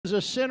is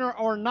a sinner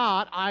or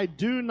not, I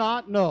do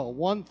not know.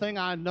 One thing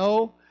I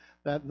know,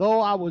 that though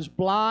I was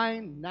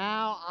blind,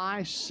 now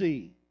I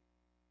see.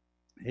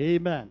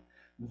 Amen.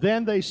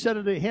 Then they said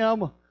unto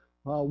him,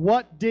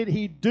 what did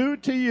he do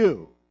to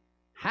you?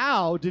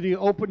 How did he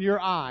open your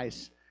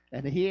eyes?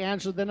 And he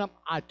answered them,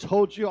 I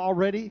told you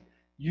already,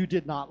 you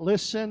did not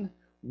listen.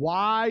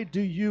 Why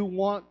do you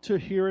want to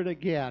hear it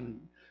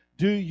again?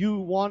 Do you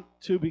want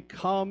to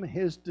become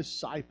his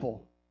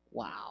disciple?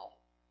 Wow.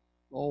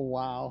 Oh,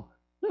 wow.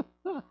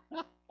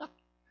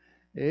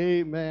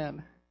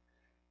 Amen.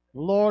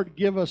 Lord,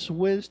 give us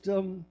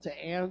wisdom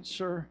to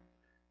answer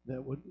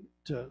that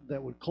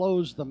would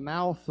close the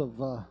mouth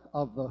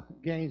of the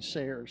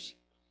gainsayers.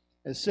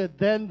 It said,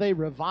 then they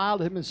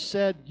reviled him and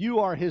said, you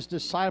are his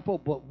disciple,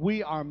 but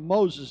we are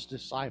Moses'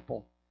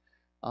 disciple.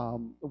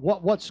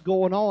 What's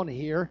going on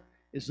here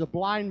is the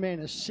blind man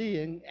is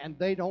seeing, and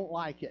they don't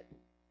like it.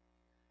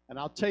 And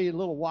I'll tell you a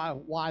little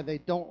why they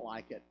don't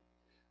like it.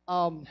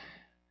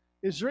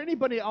 Is there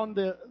anybody on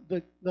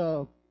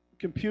the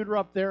computer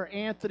up there?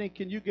 Anthony,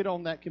 can you get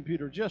on that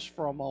computer just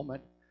for a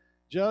moment?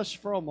 Just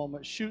for a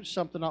moment. Shoot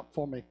something up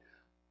for me.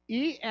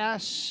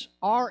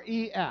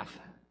 ESREF.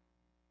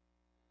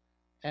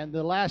 And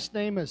the last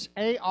name is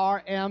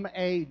ARMAGAN.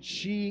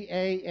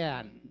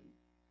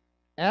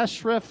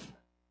 Esref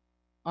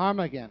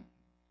Armagan.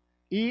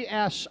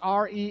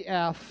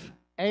 ESREF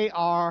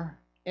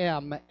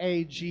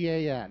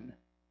ARMAGAN.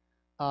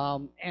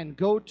 And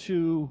go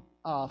to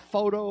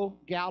photo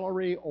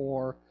gallery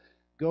or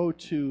go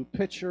to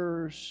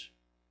pictures.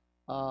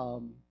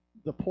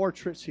 The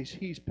portraits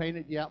he's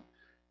painted. Yep.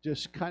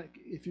 Just kind of,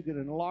 if you could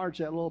enlarge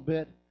that a little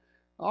bit.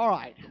 All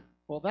right.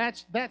 Well,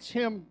 that's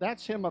him.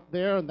 That's him up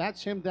there, and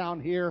that's him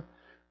down here.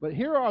 But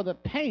here are the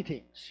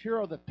paintings. Here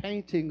are the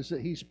paintings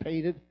that he's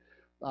painted.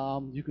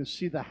 You can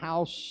see the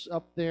house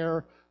up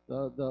there,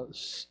 the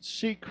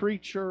sea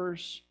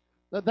creatures.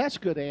 That's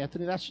good,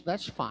 Anthony.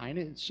 That's fine.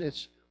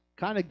 It's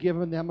kind of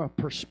giving them a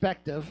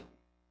perspective.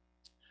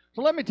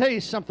 So let me tell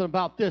you something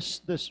about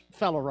this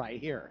fellow right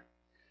here.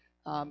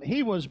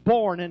 He was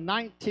born in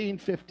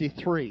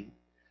 1953.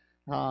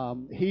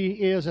 He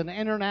is an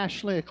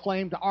internationally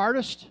acclaimed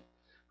artist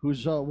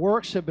whose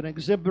works have been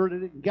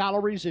exhibited in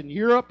galleries in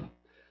Europe,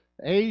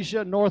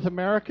 Asia, North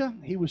America.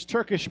 He was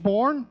Turkish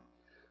born.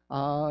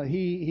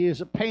 He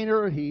is a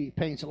painter. He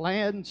paints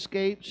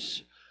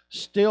landscapes,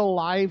 still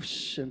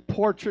lifes, and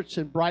portraits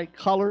in bright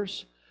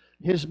colors.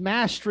 His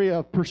mastery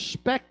of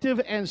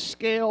perspective and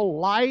scale,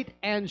 light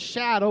and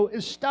shadow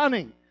is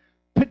stunning,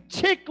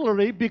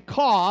 particularly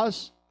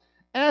because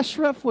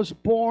Esref was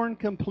born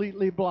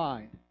completely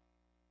blind.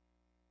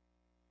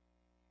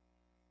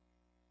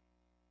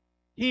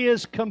 He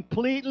is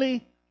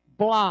completely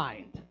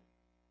blind.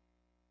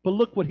 But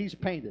look what he's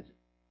painted.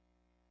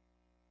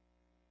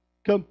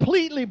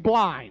 Completely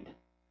blind.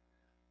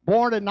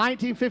 Born in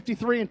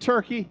 1953 in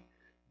Turkey,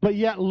 but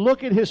yet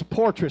look at his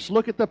portraits.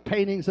 Look at the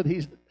paintings that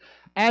he's...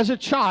 As a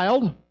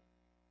child,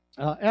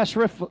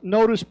 Esref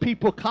noticed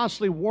people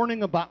constantly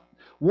warning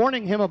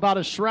him about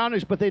his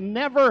surroundings, but they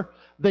never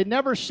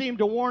seemed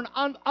to warn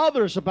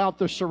others about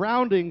their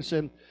surroundings.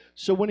 And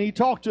so when he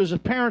talked to his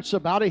parents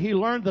about it, he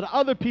learned that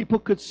other people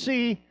could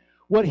see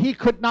what he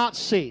could not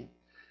see.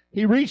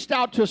 He reached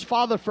out to his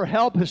father for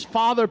help. His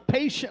father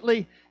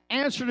patiently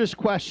answered his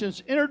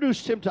questions,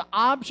 introduced him to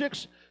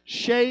objects,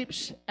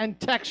 shapes, and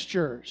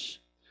textures.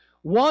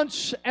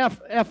 Once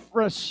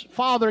Esref's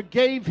father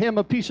gave him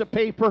a piece of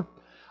paper,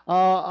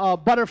 a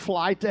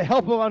butterfly, to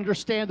help him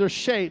understand their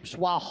shapes.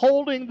 While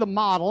holding the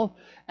model,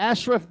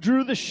 Esref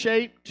drew the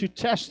shape to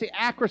test the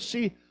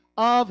accuracy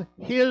of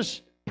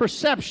his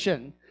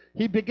perception.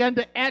 He began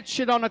to etch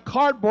it on a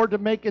cardboard to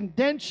make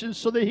indentions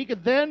so that he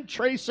could then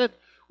trace it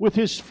with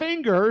his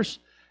fingers.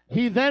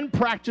 He then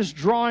practiced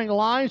drawing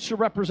lines to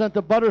represent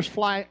the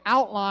butterfly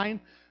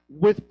outline.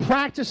 With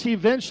practice, he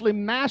eventually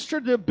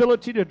mastered the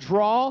ability to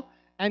draw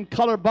and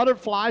color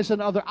butterflies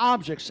and other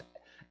objects.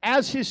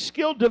 As his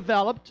skill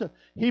developed,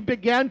 he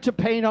began to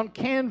paint on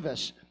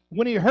canvas.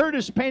 When he heard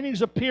his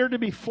paintings appear to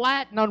be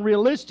flat and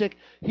unrealistic,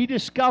 he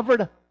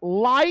discovered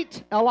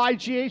light,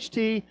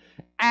 L-I-G-H-T,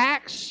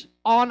 acts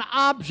on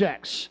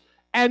objects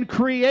and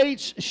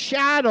creates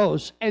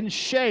shadows and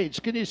shades.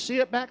 Can you see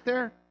it back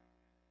there?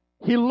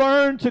 He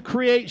learned to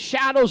create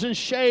shadows and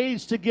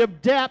shades to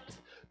give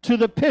depth to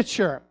the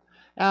picture.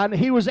 And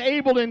he was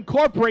able to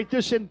incorporate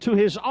this into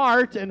his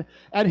art, and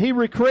he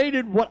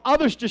recreated what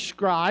others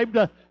described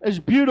as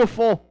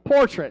beautiful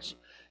portraits.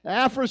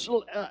 Esref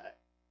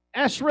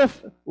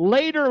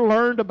later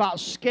learned about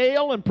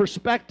scale and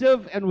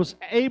perspective and was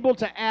able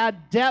to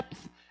add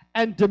depth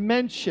and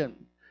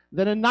dimension.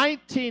 Then in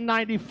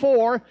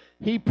 1994,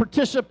 he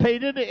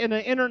participated in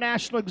an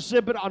international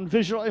exhibit on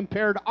visual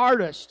impaired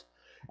artists.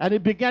 And he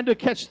began to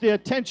catch the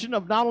attention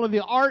of not only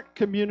the art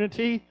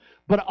community,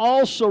 but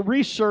also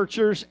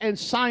researchers and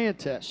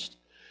scientists.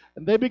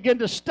 And they began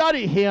to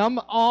study him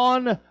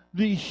on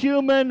the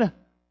human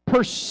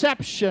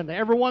perception.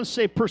 Everyone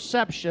say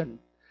perception.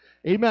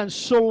 Amen.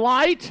 So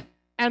light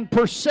and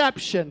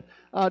perception.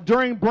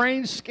 during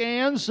brain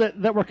scans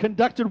that were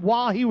conducted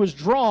while he was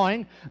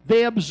drawing,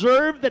 they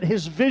observed that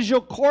his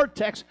visual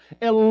cortex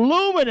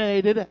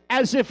illuminated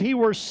as if he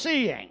were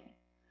seeing.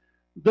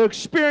 The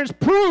experience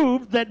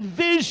proved that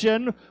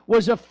vision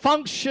was a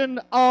function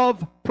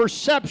of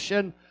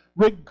perception,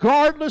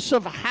 regardless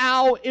of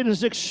how it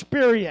is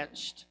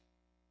experienced.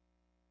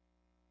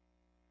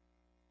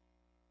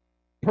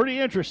 Pretty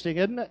interesting,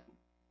 isn't it?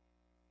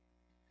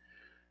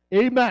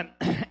 Amen.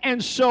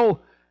 And so,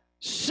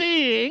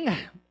 seeing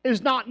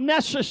is not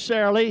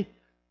necessarily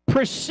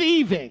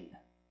perceiving.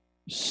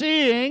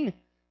 Seeing,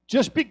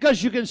 just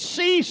because you can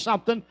see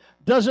something,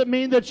 doesn't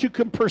mean that you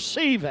can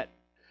perceive it.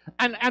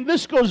 And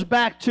this goes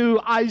back to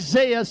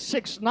Isaiah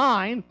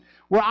 6:9,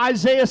 where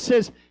Isaiah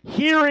says,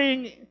 hear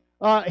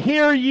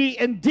ye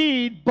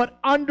indeed, but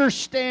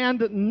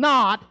understand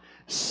not.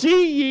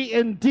 See ye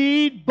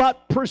indeed,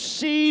 but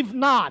perceive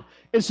not.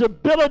 It's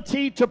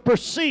ability to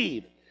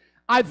perceive.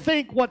 I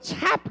think what's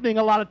happening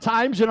a lot of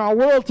times in our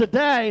world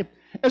today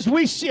is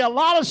we see a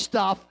lot of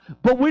stuff,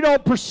 but we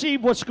don't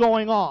perceive what's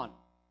going on.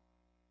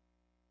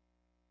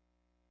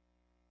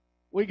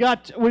 We've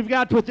got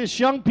with this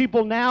young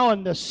people now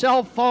and the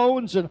cell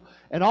phones and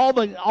all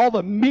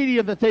the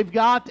media that they've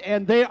got,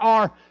 and they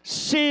are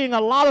seeing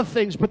a lot of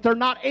things, but they're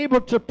not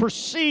able to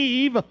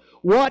perceive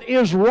what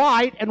is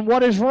right and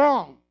what is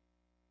wrong.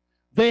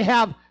 They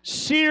have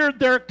seared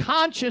their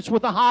conscience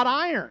with a hot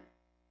iron.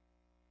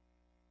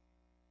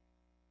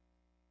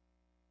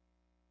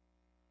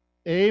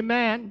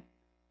 Amen.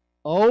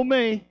 Oh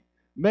me.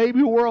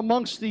 Maybe we're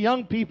amongst the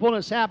young people and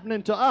it's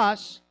happening to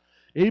us.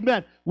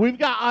 Amen. We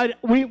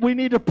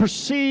need to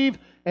perceive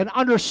and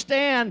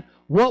understand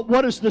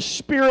what is the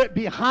spirit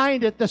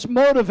behind it that's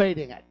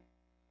motivating it.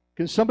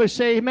 Can somebody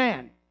say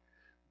amen?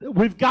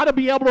 We've got to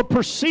be able to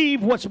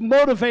perceive what's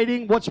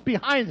motivating, what's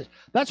behind it.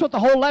 That's what the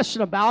whole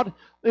lesson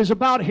is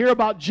about here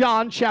about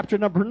John chapter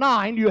number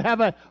 9. You have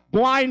a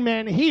blind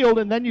man healed,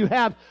 and then you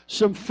have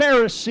some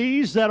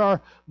Pharisees that are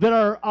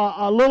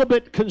a little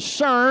bit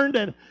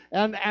concerned,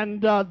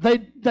 and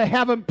they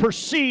haven't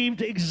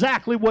perceived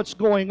exactly what's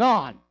going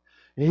on.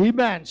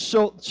 Amen.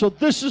 So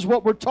this is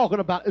what we're talking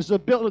about, is the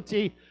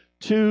ability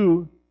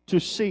to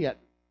see it.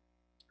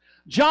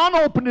 John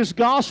opened his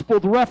gospel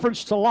with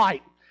reference to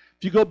light.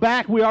 If you go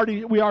back, we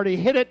already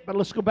hit it, but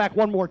let's go back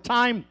one more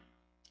time.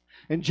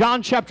 In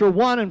John chapter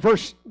 1 and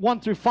verse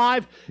 1 through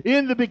 5,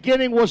 in the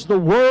beginning was the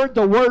Word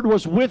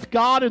was with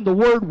God, and the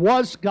Word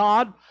was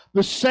God.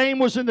 The same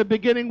was in the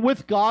beginning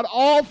with God.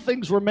 All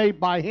things were made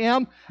by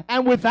Him,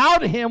 and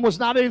without Him was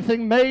not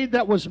anything made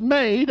that was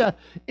made.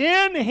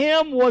 In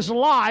Him was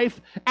life,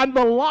 and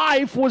the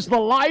life was the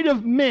light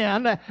of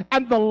men,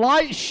 and the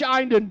light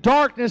shined in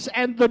darkness,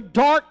 and the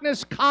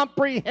darkness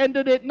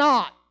comprehended it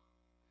not.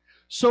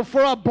 So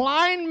for a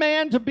blind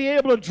man to be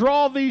able to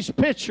draw these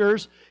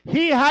pictures,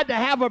 he had to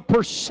have a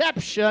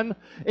perception,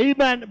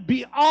 amen,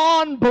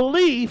 beyond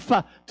belief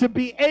to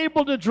be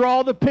able to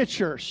draw the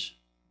pictures.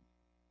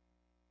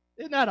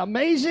 Isn't that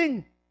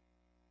amazing?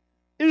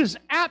 It is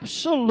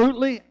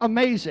absolutely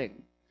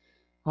amazing.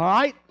 All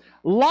right?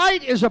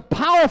 Light is a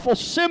powerful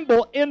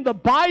symbol in the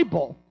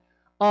Bible.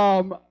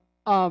 It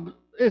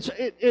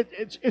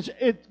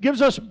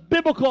gives us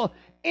biblical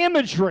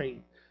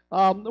imagery.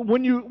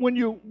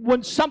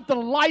 When something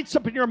lights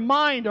up in your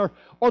mind or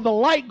the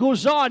light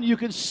goes on, you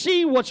can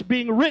see what's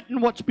being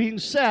written, what's being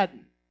said.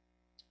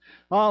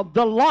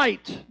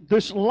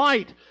 This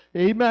light,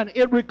 amen,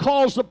 it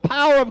recalls the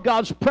power of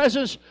God's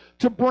presence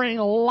to bring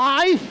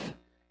life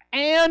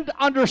and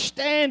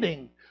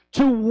understanding,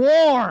 to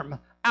warm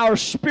our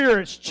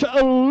spirits, to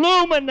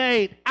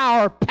illuminate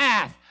our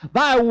path.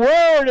 Thy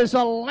word is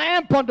a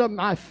lamp unto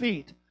my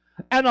feet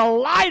and a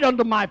light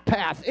unto my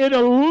path. It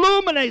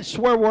illuminates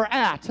where we're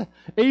at.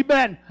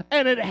 Amen.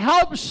 And it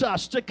helps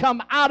us to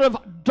come out of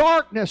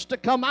darkness, to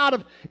come out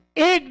of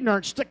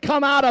ignorance, to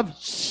come out of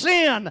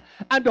sin,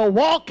 and to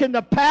walk in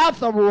the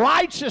path of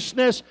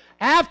righteousness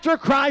after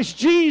Christ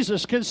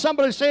Jesus. Can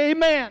somebody say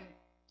amen?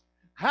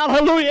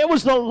 Hallelujah. It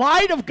was the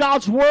light of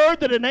God's word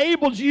that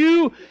enables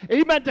you,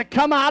 amen, to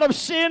come out of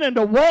sin and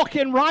to walk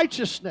in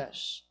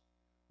righteousness.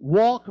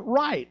 Walk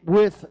right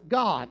with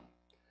God.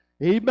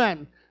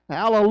 Amen.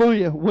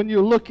 Hallelujah. When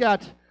you look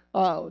at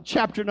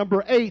chapter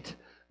number 8,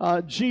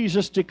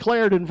 Jesus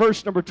declared in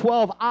verse number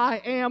 12, I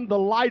am the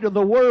light of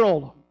the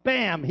world.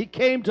 Bam. He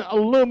came to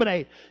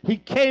illuminate. He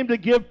came to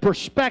give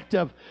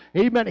perspective.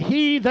 Amen.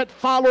 He that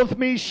followeth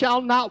me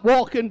shall not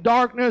walk in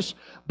darkness,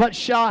 but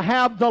shall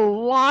have the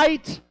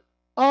light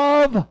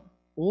of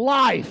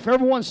life.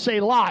 Everyone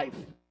say life.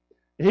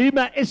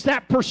 Amen. It's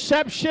that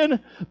perception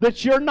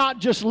that you're not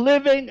just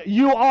living,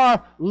 you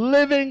are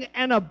living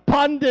an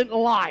abundant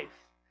life.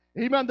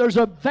 Amen. There's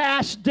a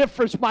vast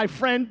difference, my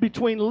friend,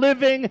 between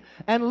living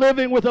and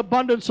living with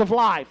abundance of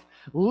life.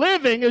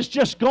 Living is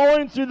just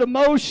going through the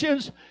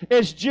motions.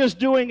 It's just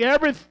doing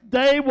every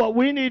day what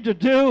we need to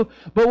do.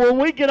 But when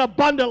we get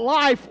abundant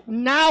life,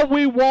 now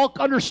we walk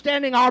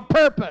understanding our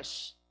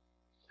purpose.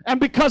 And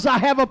because I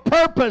have a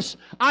purpose,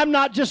 I'm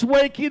not just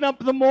waking up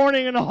in the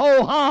morning and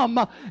ho-hum.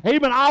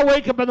 Amen. I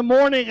wake up in the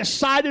morning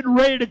excited,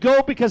 ready to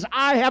go because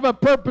I have a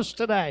purpose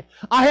today.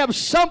 I have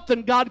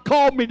something God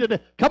called me to do.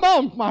 Come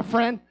on, my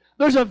friend.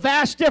 There's a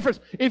vast difference.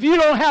 If you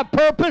don't have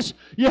purpose,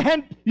 you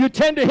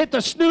tend to hit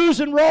the snooze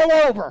and roll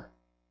over.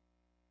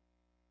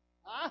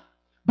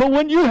 But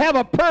when you have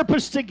a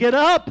purpose to get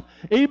up,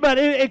 amen,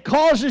 it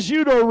causes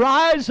you to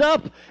rise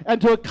up and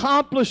to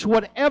accomplish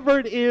whatever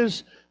it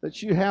is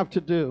that you have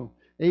to do.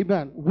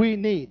 Amen. We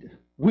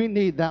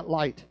need that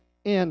light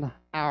in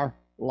our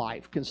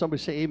life. Can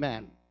somebody say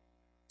amen?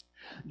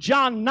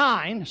 John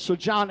 9, so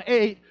John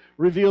 8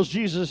 reveals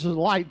Jesus as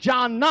light.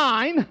 John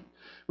 9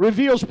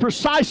 reveals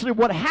precisely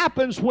what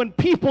happens when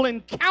people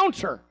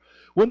encounter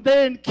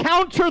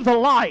the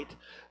light.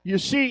 You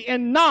see,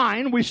 in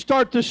 9, we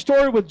start the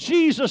story with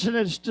Jesus and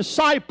his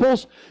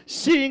disciples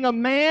seeing a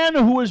man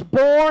who was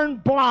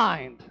born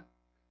blind.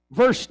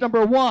 Verse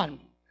number 1.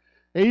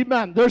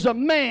 Amen. There's a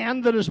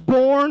man that is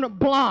born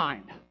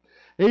blind.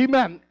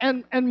 Amen.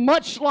 And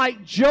much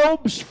like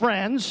Job's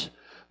friends,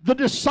 the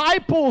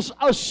disciples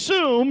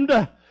assumed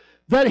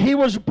that he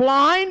was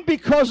blind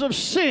because of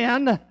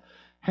sin,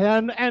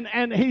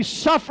 and he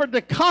suffered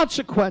the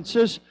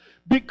consequences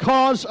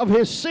because of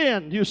his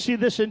sin. You see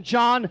this in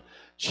John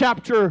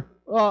chapter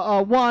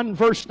 1,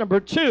 verse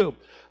number 2.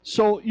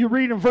 So you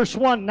read in verse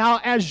 1, now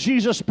as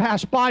Jesus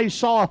passed by, he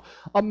saw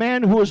a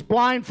man who was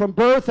blind from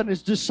birth, and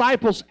his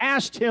disciples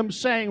asked him,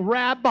 saying,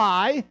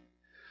 Rabbi,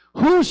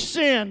 who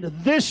sinned,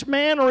 this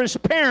man or his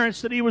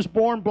parents, that he was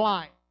born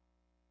blind?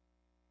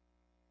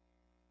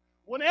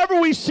 Whenever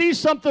we see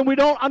something we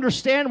don't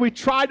understand, we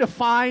try to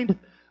find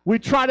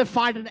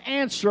an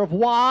answer of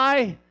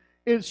why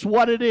it's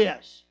what it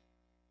is.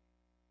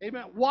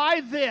 Amen.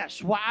 Why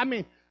this?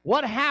 Why?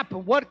 What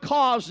happened? What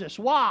caused this?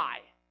 Why?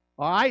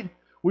 All right?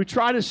 We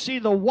try to see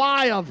the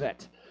why of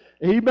it.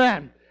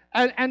 Amen.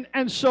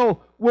 And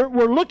so we're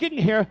looking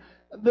here.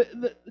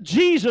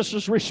 Jesus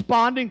is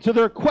responding to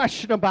their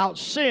question about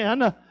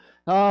sin,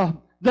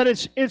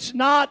 that it's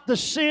not the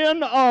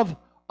sin of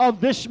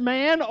this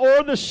man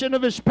or the sin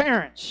of his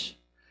parents.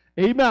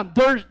 Amen.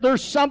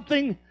 There's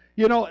something,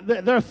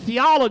 their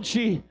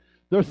theology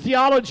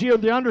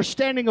of the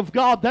understanding of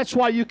God. That's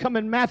why you come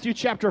in Matthew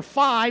chapter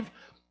 5,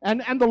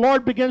 and the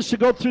Lord begins to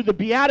go through the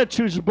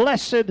Beatitudes,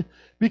 blessed,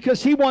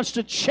 because he wants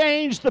to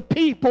change the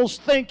people's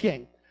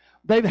thinking.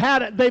 They've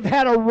had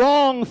a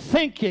wrong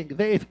thinking.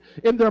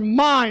 In their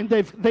mind,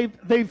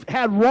 they've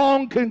had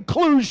wrong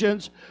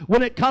conclusions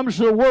when it comes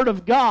to the Word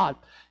of God.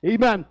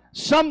 Amen.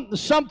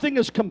 Something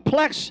as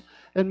complex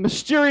and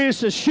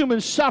mysterious as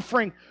human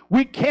suffering,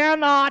 we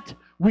cannot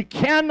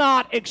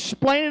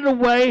explain it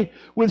away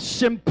with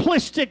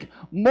simplistic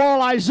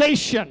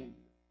moralization.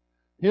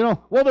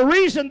 Well, the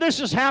reason this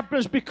has happened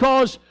is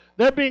because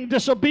they're being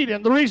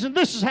disobedient. The reason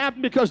this has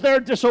happened because they're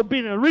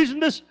disobedient. The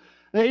reason this,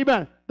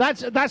 amen,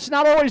 that's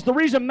not always the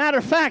reason. Matter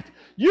of fact,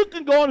 you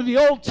can go into the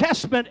Old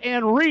Testament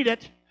and read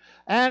it,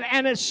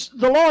 and it's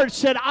the Lord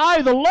said,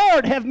 I, the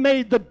Lord, have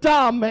made the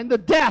dumb and the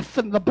deaf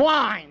and the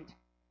blind.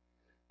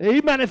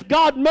 Amen. If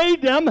God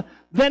made them,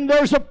 then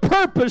there's a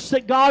purpose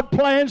that God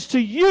plans to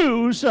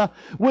use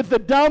with the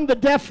dumb, the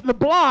deaf, and the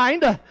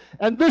blind.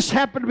 And this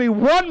happened to be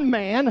one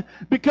man,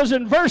 because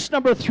in verse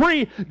number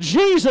 3,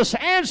 Jesus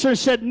answered and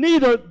said,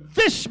 neither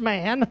this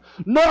man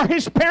nor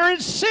his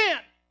parents sinned.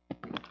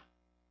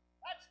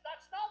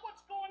 That's not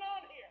what's going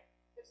on here.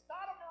 It's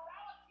not a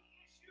morality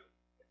issue.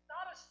 It's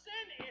not a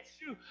sin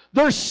issue.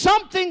 There's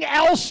something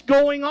else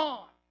going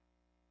on.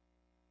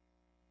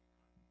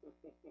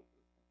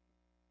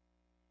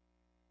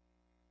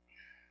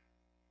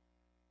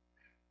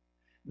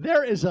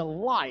 There is a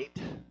light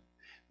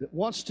that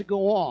wants to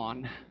go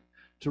on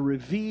to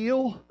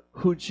reveal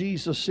who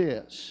Jesus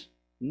is.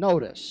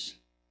 Notice,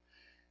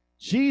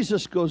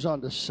 Jesus goes on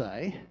to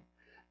say,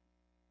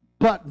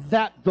 but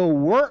that the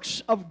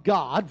works of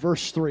God,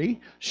 verse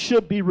 3,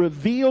 should be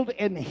revealed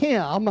in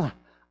him,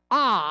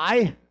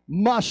 I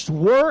must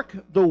work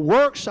the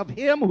works of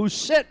him who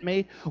sent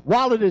me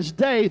while it is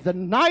day. The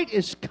night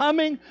is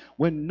coming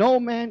when no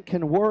man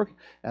can work.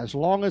 As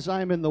long as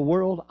I am in the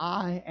world,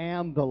 I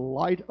am the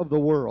light of the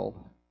world.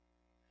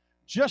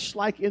 Just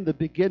like in the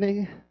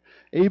beginning,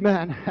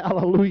 amen,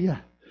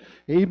 hallelujah,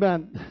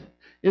 amen.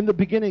 In the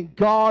beginning,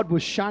 God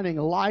was shining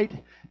light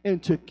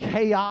into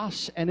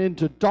chaos and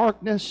into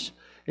darkness.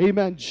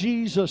 Amen.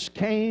 Jesus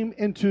came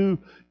into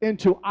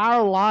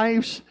our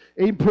lives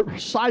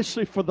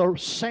precisely for the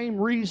same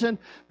reason,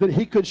 that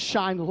he could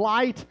shine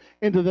light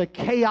into the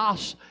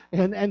chaos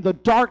and the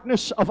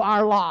darkness of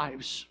our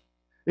lives.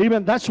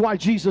 Amen. That's why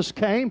Jesus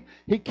came.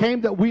 He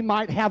came that we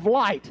might have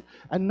light,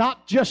 and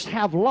not just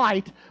have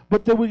light,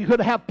 but that we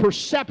could have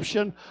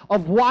perception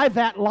of why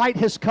that light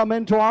has come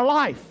into our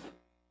life.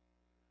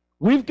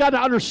 We've got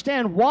to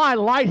understand why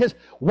light has.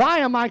 Why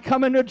am I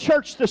coming to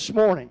church this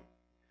morning?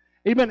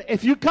 Amen.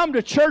 If you come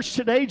to church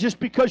today just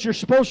because you're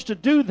supposed to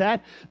do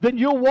that, then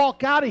you'll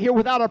walk out of here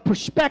without a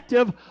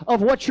perspective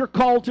of what you're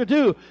called to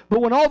do.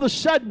 But when all of a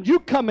sudden you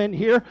come in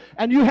here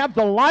and you have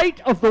the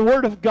light of the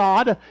Word of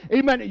God,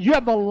 amen, you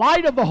have the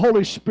light of the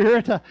Holy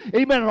Spirit,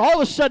 amen, and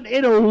all of a sudden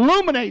it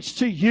illuminates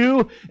to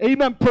you,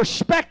 amen,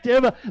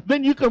 perspective,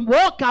 then you can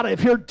walk out of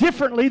here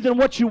differently than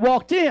what you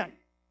walked in.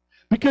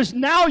 Because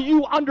now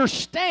you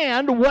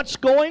understand what's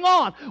going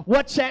on,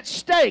 what's at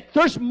stake.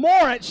 There's more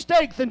at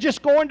stake than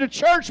just going to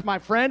church, my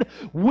friend.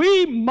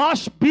 We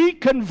must be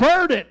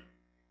converted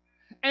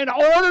in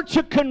order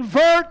to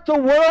convert the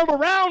world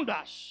around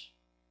us.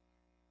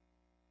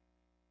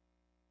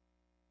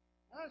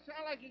 That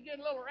sounds like you're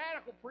getting a little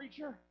radical,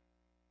 preacher.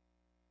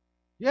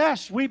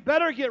 Yes, we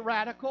better get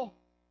radical.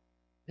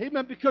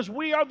 Amen, because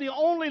we are the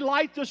only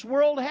light this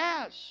world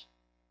has.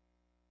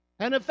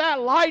 And if that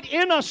light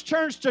in us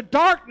turns to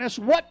darkness,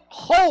 what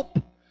hope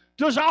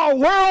does our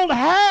world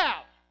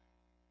have?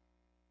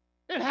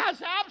 It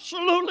has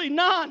absolutely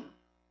none.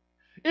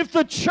 If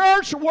the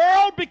church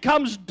world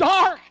becomes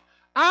dark,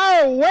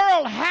 our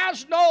world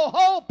has no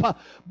hope.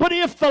 But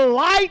if the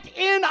light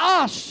in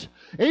us,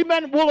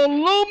 amen, will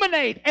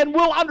illuminate and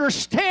will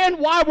understand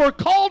why we're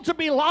called to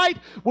be light,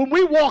 when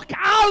we walk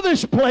out of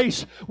this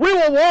place, we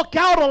will walk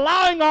out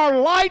allowing our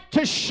light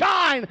to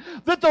shine,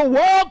 that the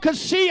world can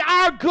see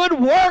our good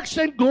works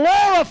and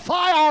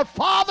glorify our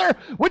Father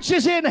which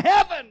is in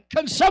heaven.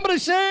 Can somebody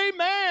say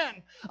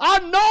amen? I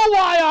know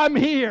why I'm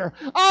here.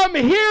 I'm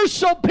here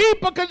so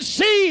people can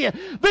see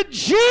that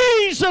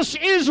Jesus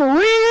is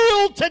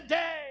real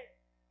today.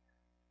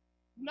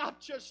 Not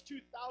just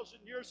 2,000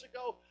 years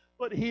ago,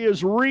 but He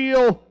is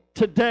real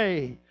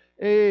today.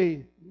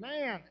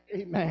 Amen.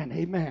 Amen.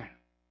 Amen.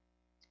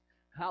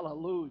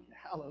 Hallelujah.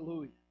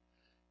 Hallelujah.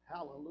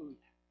 Hallelujah.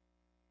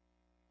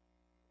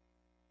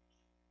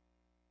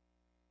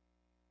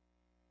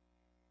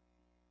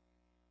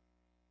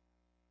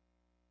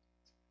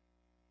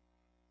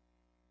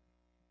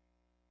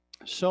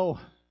 So,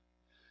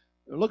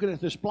 looking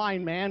at this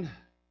blind man,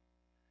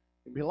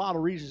 there'd be a lot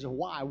of reasons of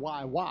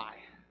why.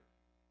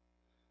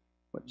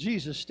 But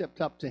Jesus stepped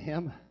up to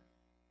him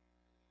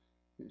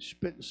and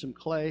spit in some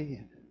clay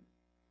and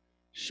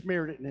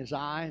smeared it in his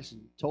eyes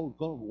and told him,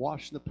 go and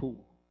wash in the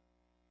pool.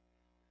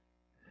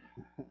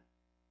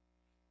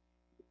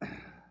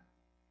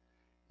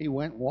 He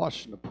went and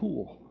washed in the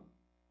pool,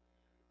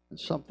 and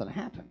something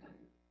happened.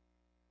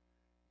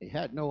 He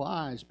had no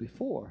eyes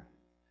before,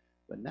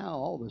 but now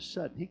all of a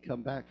sudden he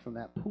come back from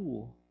that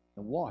pool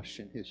and wash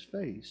in his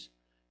face,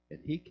 and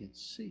he can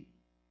see.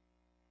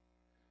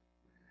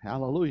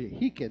 Hallelujah.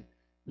 He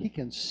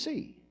can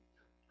see.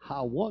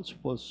 How once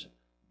was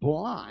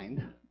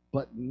blind,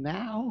 but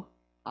now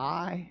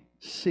I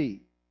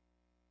see.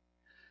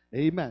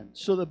 Amen.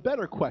 So the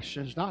better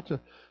question is not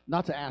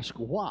to ask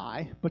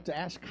why, but to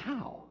ask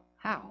how.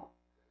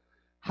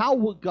 How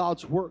will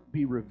God's work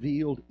be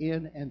revealed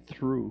in and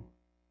through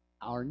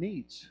our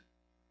needs?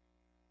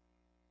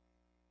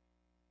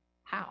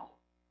 How?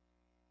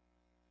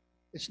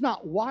 It's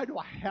not, why do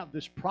I have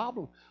this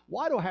problem?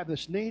 Why do I have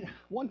this need?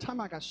 One time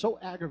I got so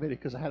aggravated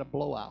because I had a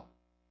blowout.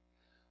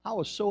 I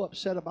was so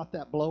upset about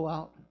that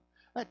blowout.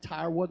 That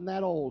tire wasn't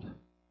that old.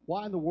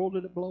 Why in the world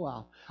did it blow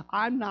out?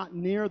 I'm not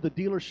near the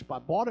dealership I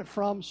bought it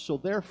from, so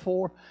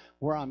therefore,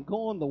 where I'm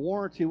going, the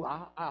warranty,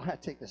 I'll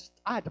have to take this.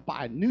 I had to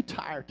buy a new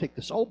tire, take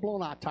this old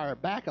blown-out tire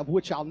back, of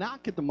which I'll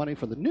not get the money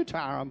for the new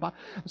tire I'm buying.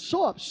 I'm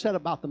so upset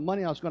about the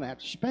money I was going to have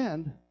to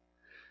spend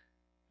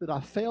that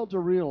I failed to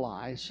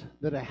realize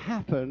that it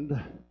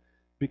happened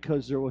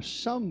because there was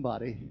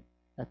somebody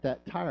at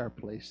that tire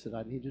place that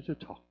I needed to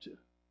talk to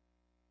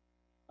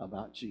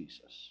about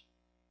Jesus.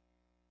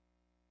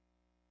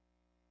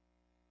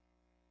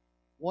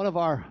 One of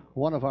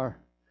our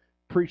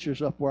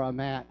preachers up where I'm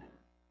at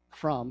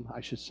from,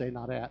 I should say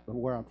not at, but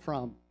where I'm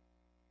from,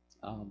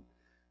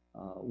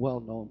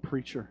 well-known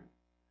preacher.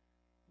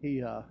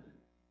 He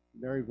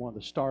married one of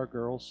the Star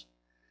Girls,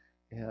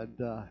 and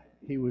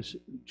he was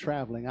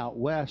traveling out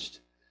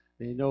west.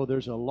 And you know,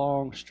 there's a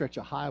long stretch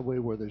of highway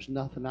where there's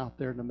nothing out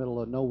there in the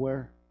middle of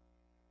nowhere.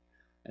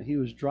 And he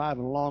was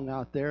driving along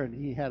out there, and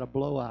he had a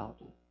blowout.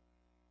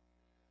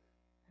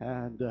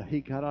 And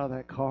he got out of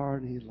that car,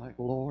 and he's like,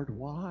 Lord,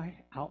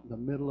 why out in the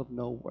middle of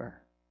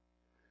nowhere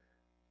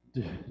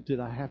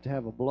did I have to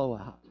have a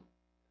blowout?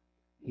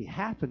 He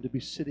happened to be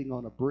sitting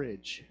on a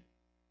bridge.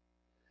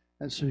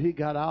 And so he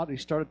got out, and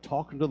he started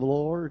talking to the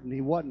Lord, and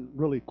he wasn't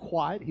really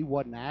quiet. He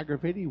wasn't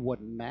aggravated. He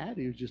wasn't mad.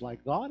 He was just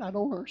like, God, I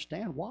don't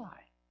understand why.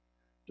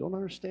 Don't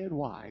understand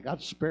why. I got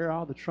a spare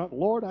out of the trunk.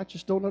 Lord, I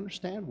just don't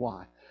understand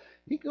why.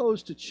 He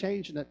goes to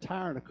changing that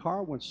tire in the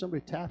car when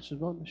somebody taps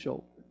him on the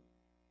shoulder.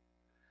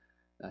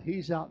 Now,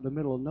 he's out in the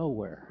middle of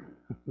nowhere.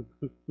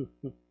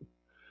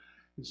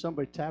 And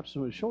somebody taps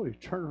him on the shoulder. He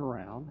turns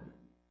around,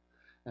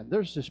 and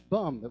there's this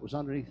bum that was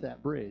underneath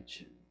that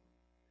bridge.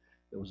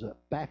 There was a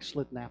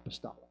backslidden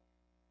apostolic.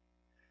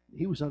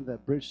 He was under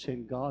that bridge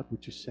saying, God,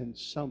 would you send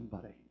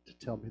somebody to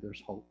tell me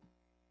there's hope,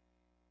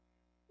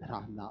 that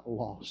I'm not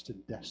lost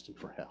and destined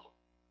for hell?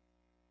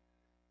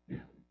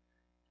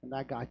 And And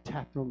that guy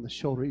tapped him on the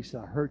shoulder. He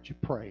said, I heard you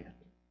praying.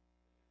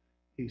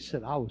 He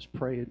said, I was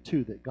praying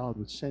too that God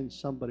would send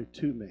somebody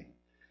to me.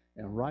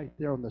 And right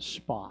there on the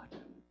spot,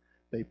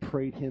 they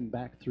prayed him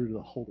back through to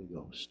the Holy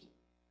Ghost.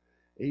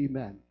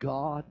 Amen.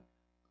 God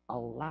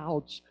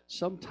allowed,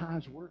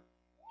 sometimes we're,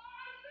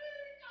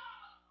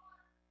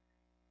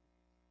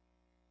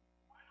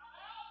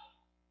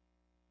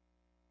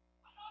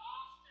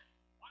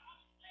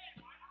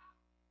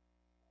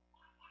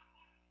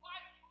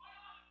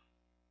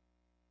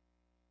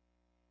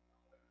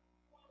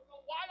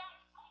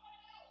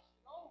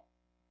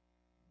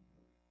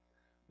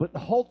 but the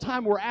whole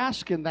time we're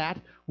asking that,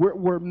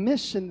 we're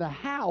missing the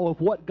how of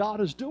what God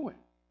is doing.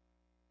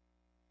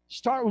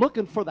 Start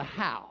looking for the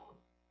how.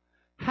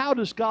 How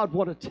does God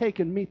want to take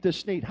and meet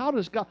this need?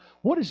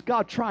 What is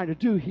God trying to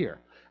do here?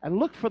 And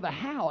look for the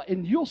how,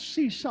 and you'll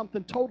see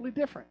something totally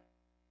different.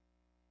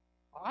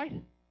 All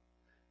right?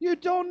 You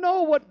don't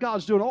know what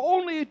God's doing.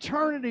 Only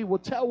eternity will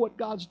tell what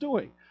God's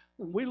doing.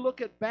 When we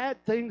look at bad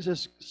things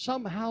as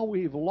somehow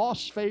we've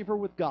lost favor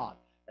with God.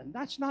 And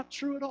that's not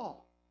true at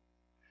all.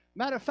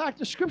 Matter of fact,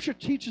 the Scripture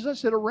teaches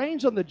us that it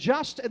rains on the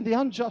just and the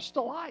unjust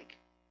alike.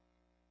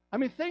 I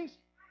mean, things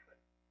happen.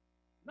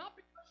 Not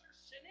because you're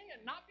sinning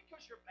and not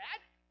because you're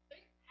bad.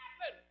 Things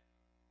happen.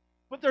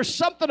 But there's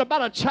something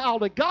about a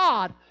child of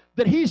God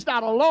that he's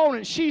not alone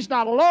and she's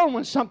not alone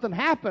when something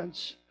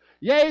happens.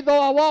 Yea,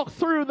 though I walk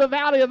through the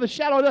valley of the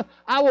shadow of death,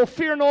 I will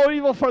fear no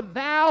evil, for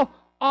thou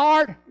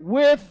art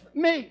with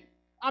me.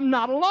 I'm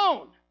not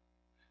alone.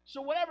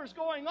 So whatever's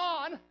going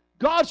on,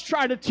 God's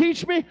trying to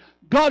teach me.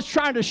 God's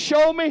trying to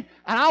show me.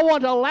 And I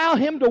want to allow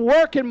Him to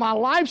work in my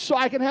life so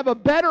I can have a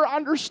better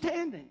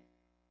understanding.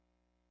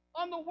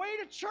 On the way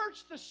to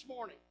church this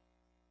morning,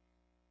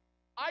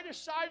 I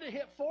decided to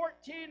hit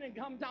 14 and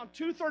come down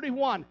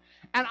 231.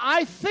 And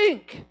I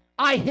think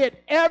I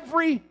hit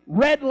every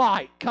red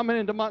light coming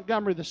into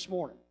Montgomery this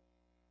morning.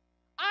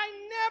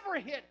 I never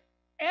hit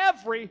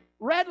every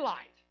red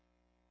light.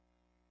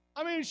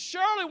 I mean,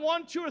 surely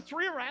 1, 2, or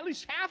 3, or at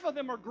least half of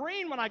them are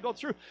green when I go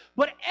through.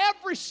 But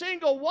every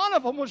single one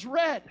of them was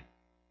red.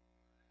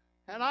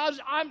 And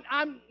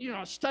I'm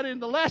studying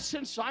the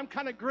lesson, so I'm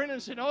kind of grinning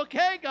and saying,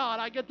 okay, God,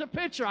 I get the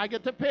picture.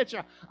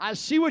 I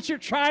see what you're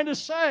trying to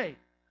say.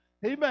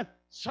 Amen.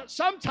 So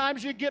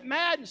sometimes you get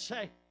mad and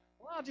say,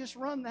 well, I'll just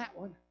run that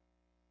one.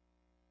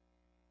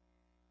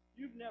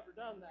 You've never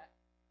done that.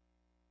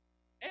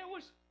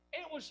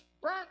 It was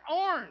burnt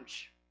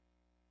orange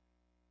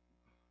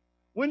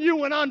when you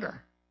went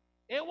under.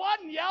 It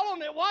wasn't yellow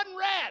and it wasn't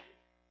red.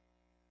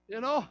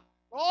 You know,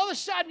 all of a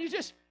sudden you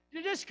just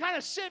kind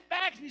of sit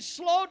back and you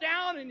slow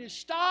down and you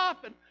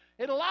stop, and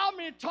it allowed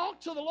me to talk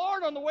to the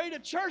Lord on the way to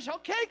church.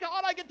 Okay,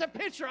 God, I get the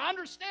picture. I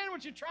understand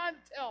what you're trying to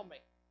tell me.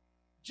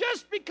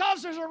 Just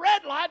because there's a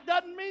red light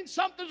doesn't mean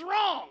something's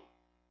wrong.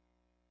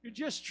 You're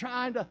just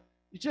trying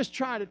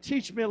to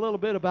teach me a little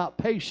bit about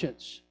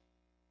patience.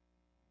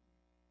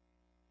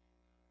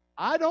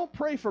 I don't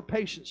pray for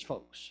patience,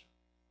 folks,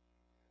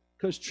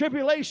 because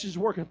tribulations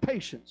work in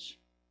patience.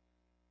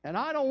 And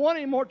I don't want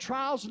any more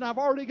trials than I've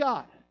already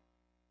got.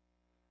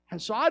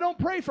 And so I don't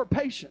pray for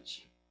patience.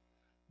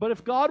 But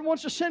if God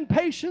wants to send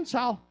patience,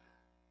 I'll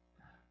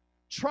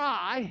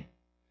try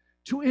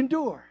to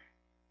endure.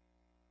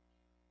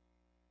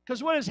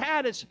 Because when it's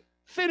had its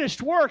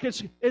finished work,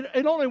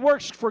 it only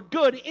works for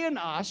good in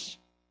us.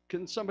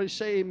 Can somebody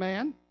say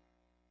amen?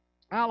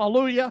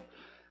 Hallelujah.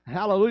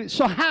 Hallelujah.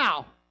 So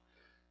how?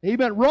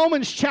 Amen.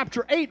 Romans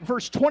chapter 8,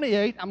 verse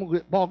 28. I'm going to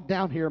get bogged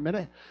down here a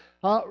minute.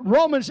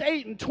 Romans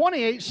 8 and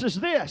 28 says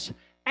this,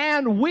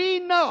 and we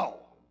know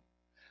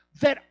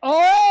that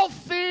all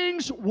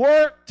things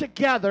work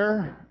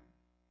together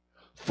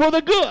for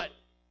the good.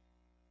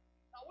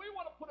 Now we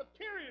want to put a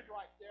period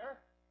right there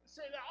and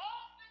say that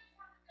all things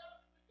work together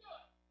for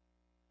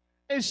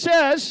the good. It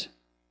says,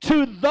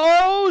 to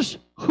those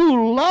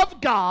who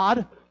love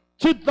God,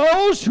 to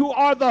those who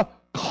are the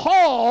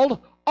called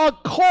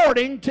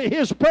according to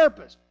His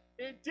purpose.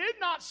 It did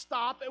not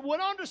stop. It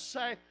went on to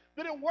say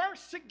that it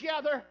works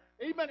together.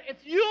 Amen.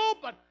 If you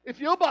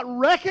but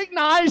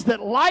recognize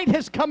that light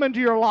has come into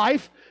your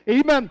life,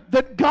 amen,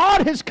 that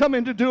God has come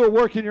in to do a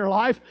work in your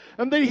life,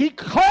 and that He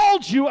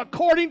called you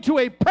according to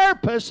a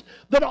purpose,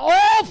 that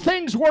all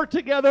things work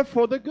together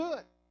for the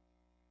good.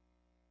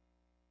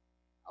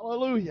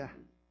 Hallelujah.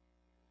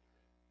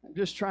 I'm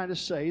just trying to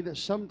say that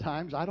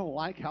sometimes I don't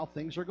like how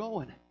things are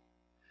going.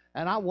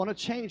 And I want to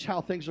change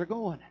how things are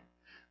going.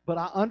 But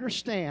I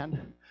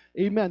understand,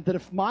 amen, that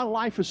if my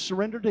life is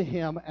surrendered to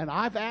Him and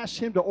I've asked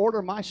Him to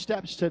order my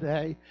steps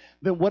today,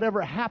 then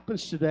whatever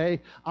happens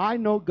today, I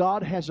know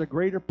God has a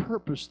greater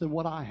purpose than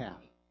what I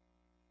have.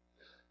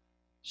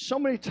 So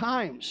many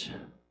times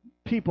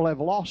people have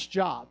lost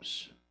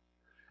jobs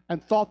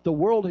and thought the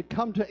world had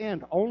come to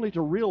end, only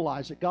to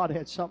realize that God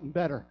had something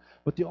better.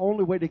 But the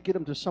only way to get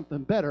them to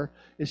something better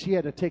is He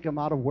had to take them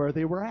out of where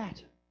they were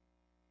at.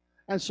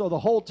 And so the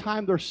whole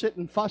time they're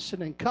sitting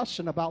fussing and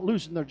cussing about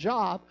losing their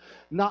job,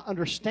 not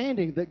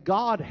understanding that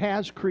God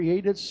has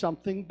created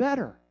something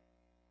better.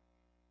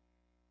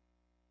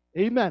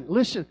 Amen.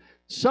 Listen,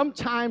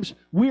 Sometimes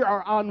we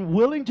are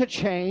unwilling to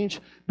change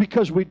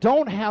because we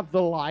don't have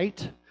the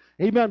light.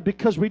 Amen.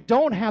 Because we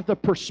don't have the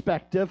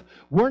perspective.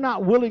 We're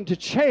not willing to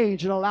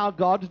change and allow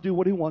God to do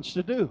what He wants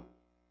to do.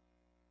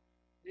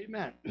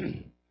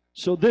 Amen.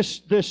 So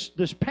this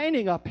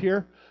painting up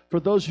here, for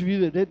those of you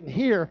that didn't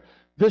hear,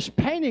 this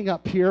painting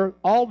up here,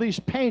 all these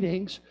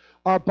paintings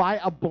are by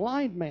a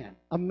blind man,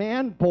 a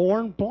man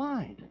born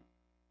blind.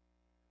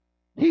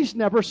 He's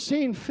never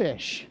seen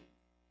fish.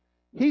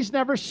 He's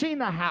never seen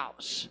a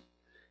house.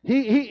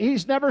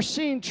 He's never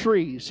seen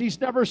trees. He's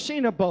never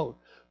seen a boat.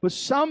 But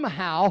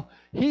somehow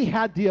he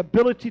had the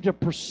ability to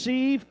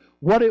perceive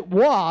what it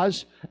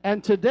was.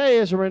 And today,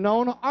 as a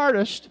renowned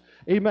artist,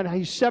 amen,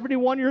 he's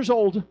 71 years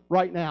old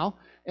right now,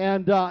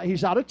 and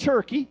he's out of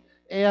Turkey.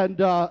 And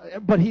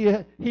but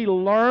he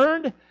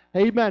learned,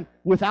 amen,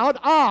 without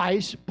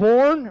eyes,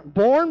 born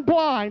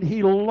blind,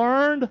 he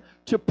learned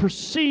to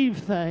perceive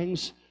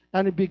things,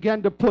 and he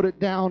began to put it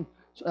down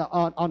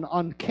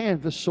on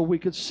canvas so we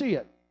could see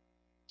it.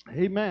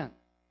 Amen.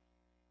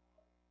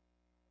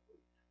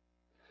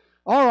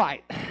 All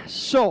right,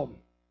 so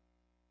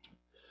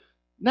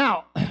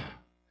now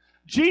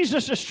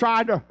Jesus is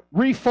trying to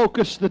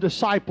refocus the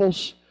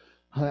disciples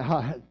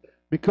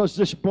because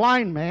this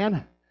blind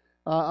man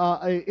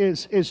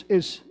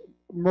is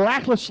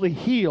miraculously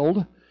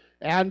healed,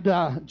 and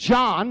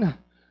John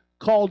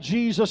called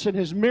Jesus and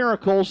his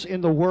miracles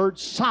in the word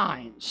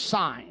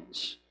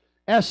signs,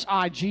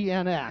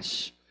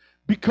 S-I-G-N-S,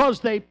 because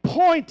they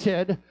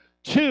pointed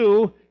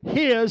to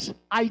his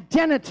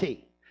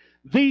identity.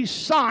 These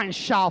signs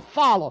shall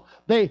follow.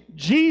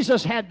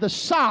 Jesus had the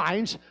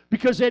signs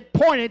because it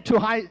pointed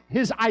to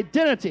his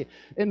identity.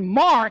 In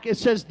Mark, it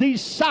says,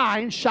 these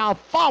signs shall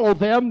follow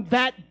them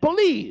that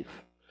believe.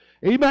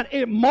 Amen.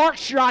 It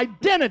marks your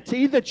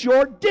identity that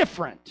you're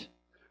different.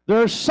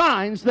 There are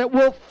signs that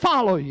will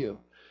follow you.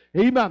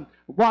 Amen.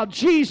 While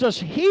Jesus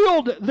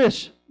healed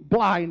this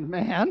blind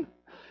man,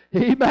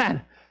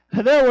 amen,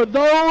 there were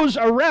those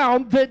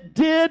around that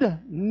did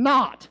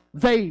not.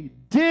 They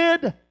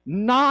did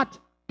not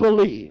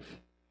believe.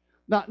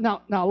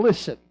 Now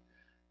listen.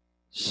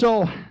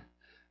 So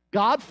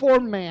God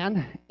formed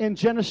man in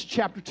Genesis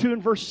chapter 2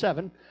 and verse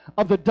 7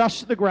 of the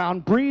dust of the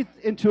ground, breathed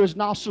into his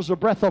nostrils a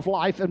breath of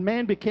life, and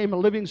man became a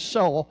living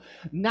soul.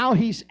 Now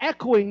he's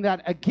echoing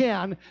that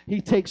again.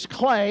 He takes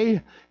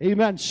clay,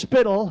 amen,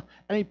 spittle,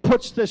 and he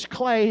puts this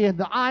clay in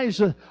the eyes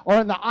or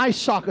in the eye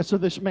sockets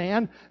of this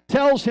man,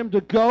 tells him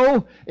to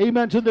go,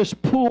 amen, to this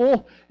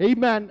pool,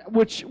 amen,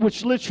 which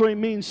literally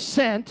means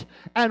sent,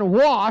 and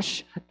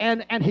wash,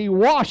 and he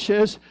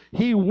washes.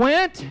 He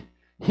went,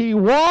 he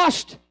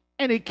washed,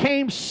 and he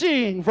came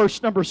seeing,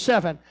 verse number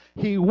 7.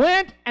 He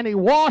went and he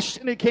washed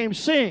and he came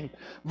seeing.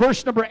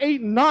 Verse number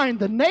 8 and 9,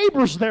 the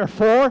neighbors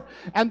therefore,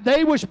 and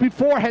they which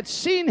before had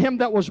seen him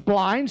that was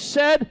blind,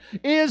 said,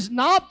 is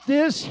not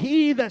this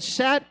he that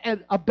sat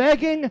a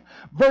begging?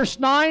 Verse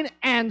 9,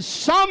 and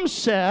some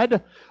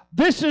said,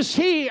 this is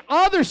he.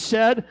 Others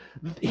said,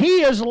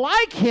 he is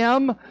like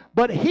him.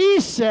 But he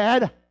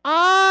said,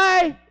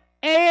 I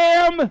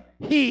am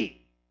he.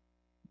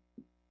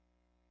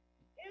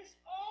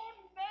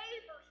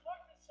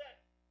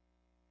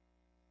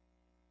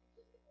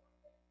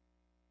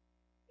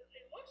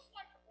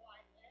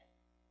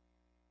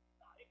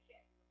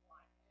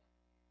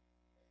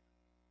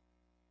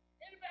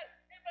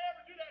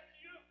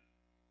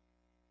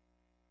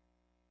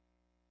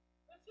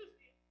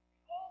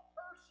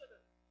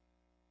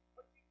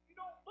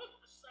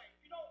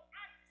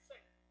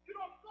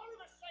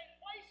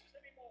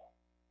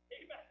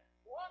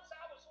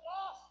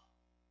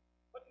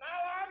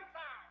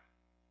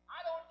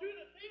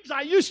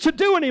 I used to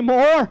do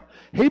anymore,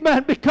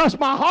 amen, because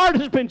my heart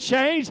has been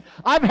changed.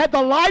 I've had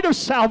the light of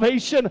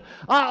salvation.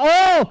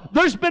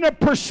 There's been a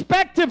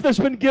perspective that's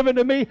been given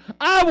to me.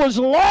 I was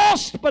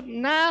lost, but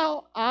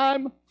now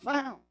I'm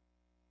found.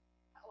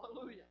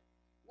 Hallelujah.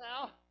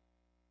 Now,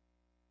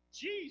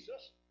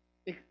 Jesus,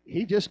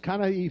 he just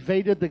kind of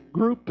evaded the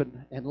group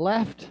and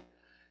left,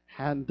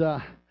 and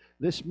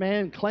this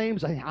man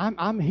claims,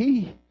 I'm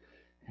he.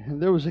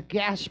 And there was a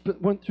gasp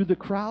that went through the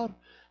crowd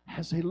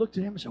as they looked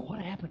at him and said,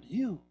 what happened to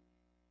you?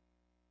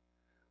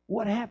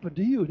 What happened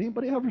to you? Did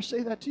anybody ever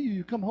say that to you?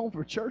 You come home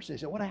from church, they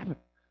say, what happened?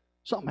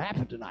 Something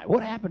happened tonight.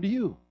 What happened to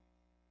you?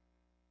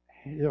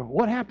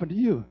 What happened to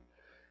you?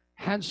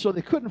 And so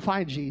they couldn't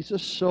find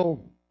Jesus.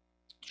 So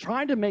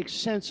trying to make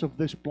sense of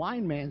this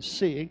blind man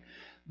seeing,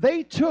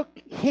 they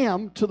took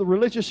him to the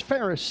religious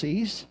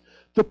Pharisees,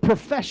 the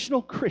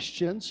professional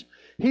Christians.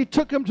 He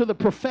took him to the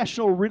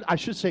professional, I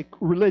should say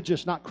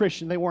religious, not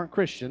Christian. They weren't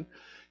Christian.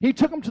 He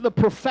took them to the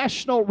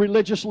professional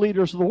religious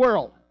leaders of the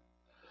world.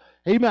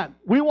 Amen.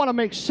 We want to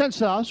make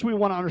sense of this. We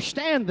want to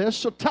understand this,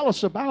 so tell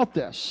us about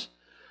this.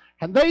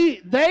 And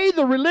they,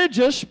 the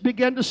religious,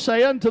 began to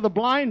say unto the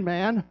blind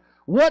man,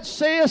 what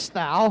sayest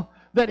thou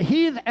that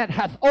he that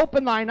hath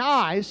opened thine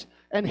eyes?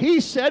 And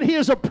he said, he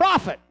is a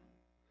prophet.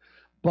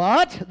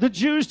 But the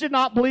Jews did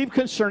not believe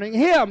concerning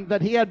him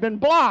that he had been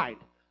blind.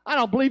 I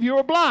don't believe you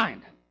were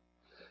blind.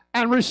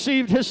 And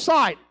received his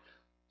sight.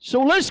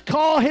 So let's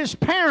call his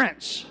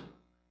parents.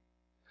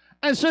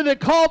 And so they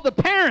called the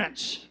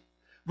parents.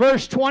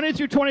 Verse 20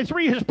 through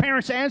 23, his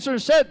parents answered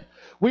and said,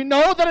 we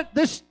know that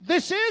this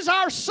is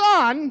our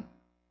son.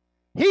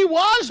 He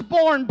was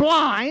born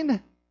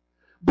blind,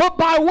 but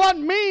by what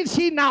means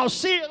he now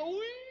seeth, we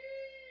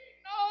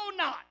know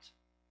not.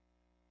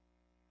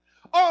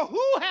 Or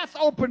who hath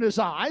opened his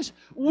eyes,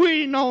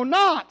 we know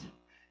not.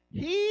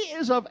 He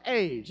is of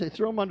age. They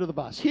threw him under the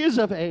bus. He is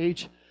of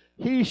age.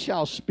 He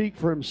shall speak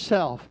for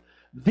himself.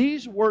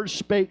 These words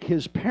spake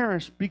his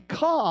parents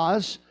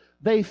because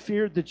they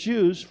feared the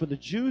Jews, for the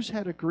Jews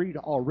had agreed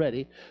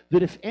already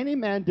that if any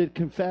man did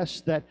confess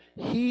that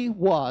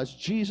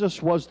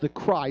Jesus was the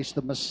Christ,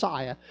 the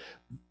Messiah,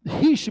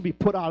 he should be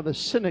put out of the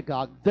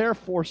synagogue.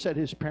 Therefore, said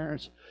his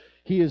parents,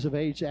 he is of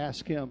age,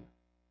 ask him.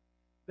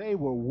 They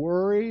were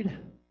worried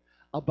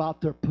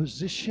about their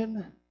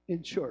position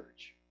in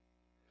church.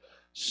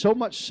 So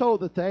much so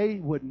that they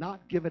would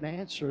not give an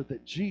answer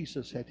that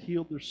Jesus had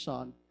healed their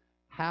son.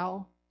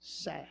 How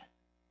sad.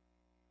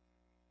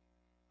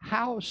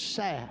 How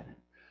sad.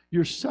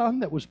 Your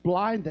son that was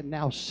blind that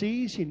now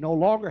sees, he no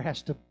longer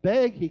has to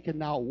beg. He can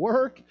now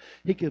work.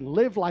 He can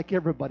live like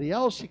everybody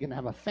else. He can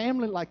have a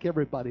family like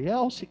everybody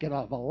else. He can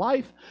have a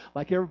life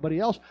like everybody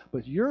else.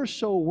 But you're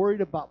so worried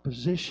about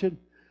position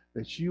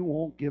that you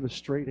won't give a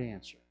straight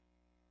answer.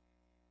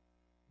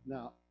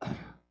 Now,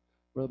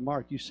 Brother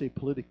Mark, you say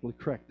politically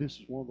correct. This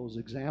is one of those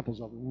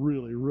examples of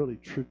really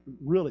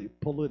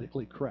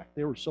politically correct.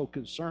 They were so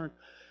concerned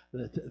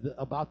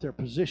about their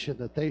position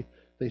that they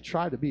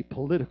try to be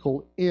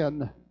political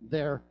in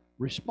their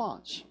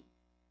response.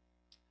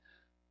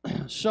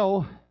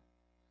 So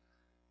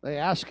they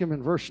ask him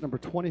in verse number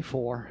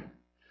 24,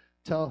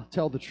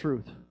 tell the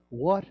truth.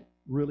 What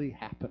really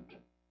happened?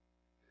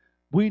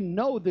 We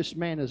know this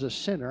man is a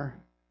sinner.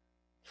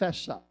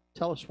 Fess up.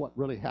 Tell us what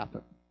really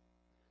happened.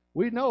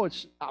 We know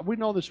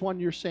this one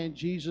you're saying,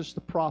 Jesus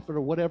the prophet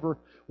or whatever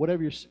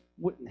you're.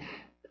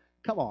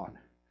 Come on.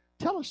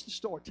 Tell us the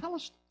story. Tell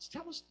us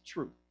the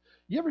truth.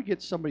 You ever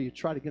get somebody, you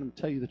try to get them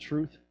to tell you the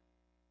truth?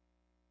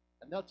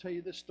 And they'll tell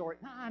you this story.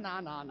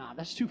 No,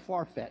 that's too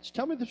far-fetched.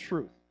 Tell me the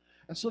truth.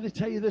 And so they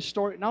tell you this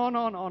story.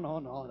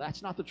 No,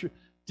 that's not the truth.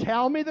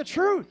 Tell me the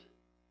truth.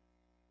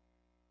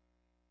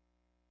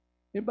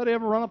 Anybody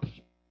ever run up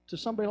to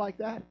somebody like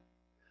that?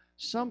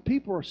 Some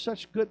people are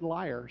such good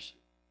liars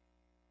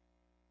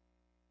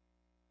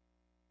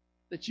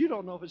that you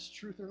don't know if it's the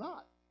truth or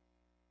not.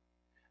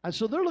 And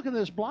so they're looking at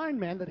this blind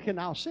man that can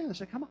now see. They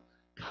say, come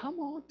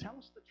on, tell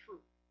us the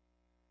truth.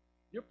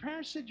 Your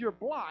parents said you're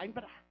blind,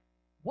 but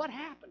what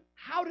happened?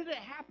 How did it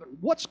happen?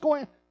 What's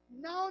going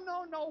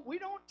on? No, we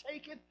don't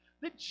take it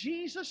that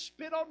Jesus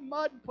spit on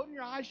mud and put in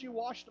your eyes, you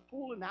washed the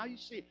pool, and now you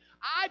see.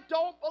 I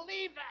don't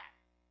believe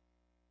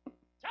that.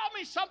 Tell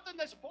me something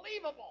that's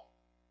believable.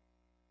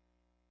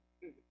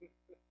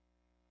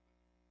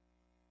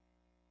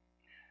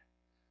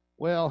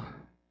 Well,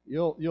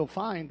 you'll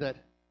find that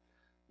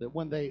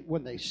when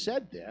they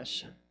said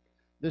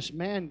this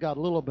man got a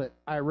little bit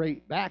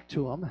irate back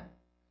to him,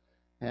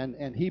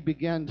 and he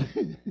began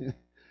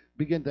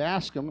to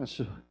ask him,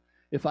 so,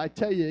 if I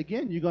tell you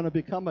again, you're going to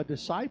become a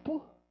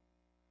disciple?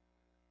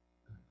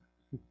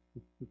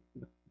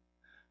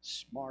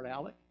 Smart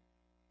aleck.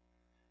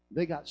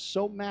 They got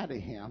so mad at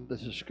him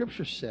that the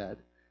scripture said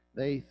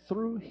they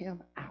threw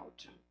him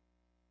out.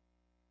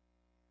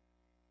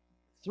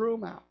 Threw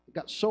him out. They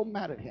got so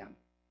mad at him.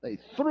 They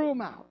threw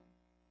him out.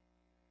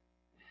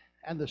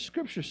 And the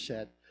scripture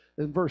said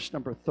in verse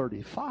number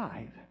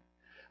 35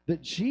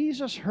 that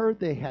Jesus heard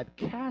they had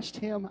cast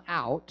him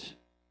out,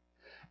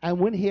 and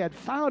when he had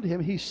found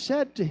him, he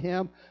said to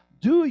him,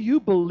 do you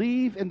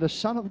believe in the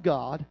Son of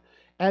God?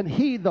 And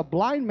he, the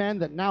blind man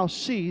that now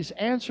sees,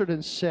 answered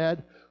and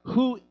said,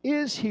 who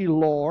is he,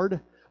 Lord,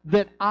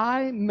 that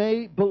I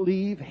may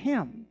believe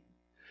him?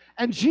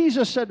 And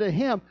Jesus said to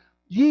him,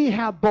 ye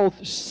have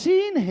both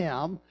seen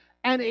him,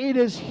 and it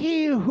is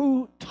he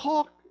who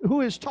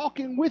is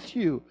talking with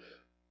you.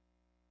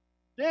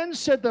 Then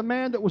said the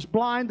man that was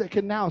blind that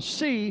can now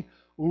see,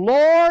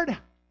 Lord,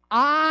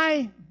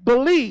 I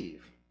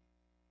believe.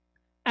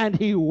 And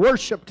he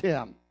worshiped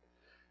him.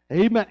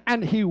 Amen.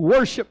 And he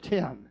worshiped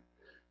him.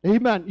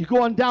 Amen. You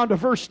go on down to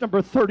verse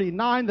number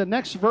 39, the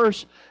next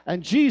verse,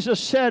 and Jesus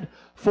said,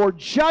 for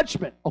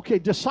judgment. Okay,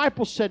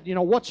 disciples said,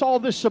 what's all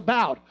this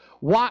about?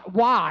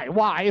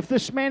 Why? If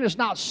this man has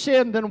not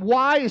sinned, then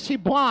why is he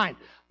blind?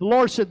 The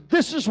Lord said,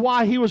 this is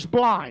why he was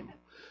blind.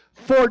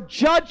 For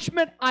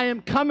judgment I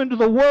am come into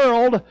the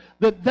world,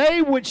 that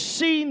they which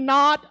see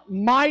not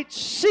might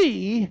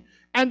see,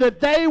 and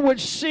that they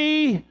which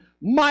see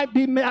might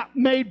be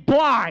made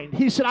blind.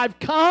 He said, I've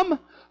come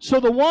so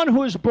the one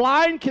who is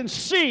blind can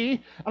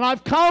see, and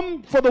I've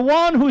come for the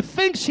one who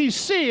thinks he's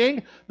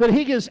seeing, that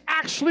he is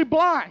actually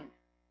blind.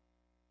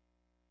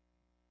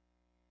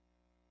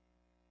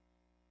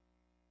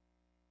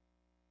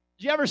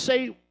 Do you ever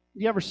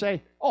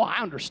say, oh, I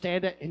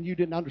understand it, and you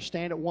didn't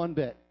understand it one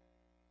bit?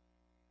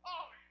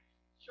 Oh,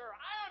 sure,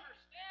 I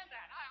understand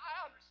that.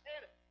 I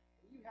understand it.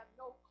 And you have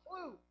no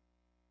clue.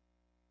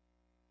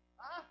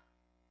 Huh?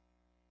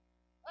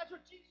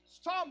 Jesus is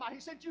talking about. He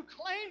said, you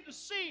claim to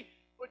see,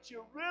 but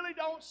you really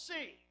don't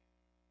see.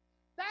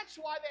 That's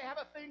why they have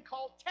a thing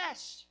called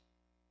tests.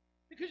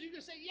 Because you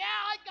can say, yeah,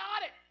 I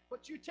got it.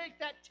 But you take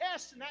that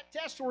test, and that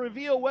test will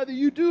reveal whether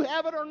you do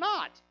have it or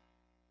not.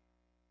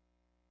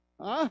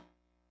 Huh?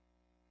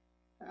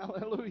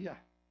 Hallelujah.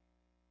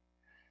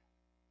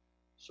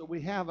 So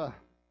we have a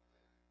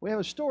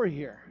story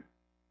here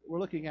we're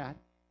looking at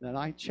in the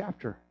 9th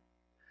chapter.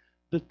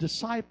 The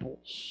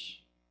disciples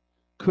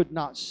could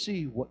not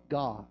see what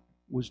God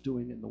was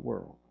doing in the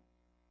world.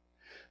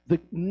 The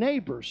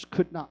neighbors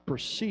could not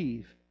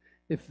perceive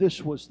if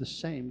this was the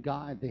same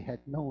guy they had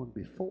known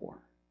before.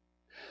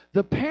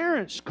 The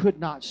parents could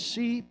not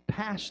see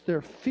past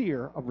their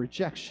fear of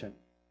rejection.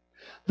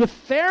 The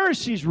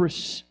Pharisees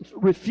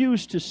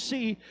refused to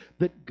see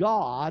that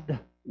God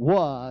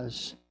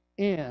was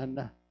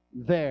in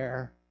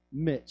their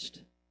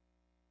midst.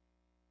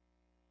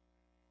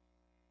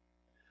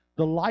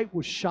 The light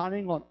was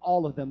shining on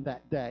all of them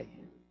that day.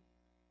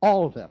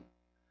 All of them.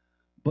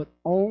 But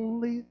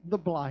only the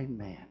blind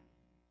man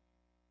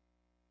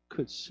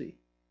could see.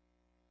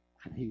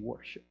 And he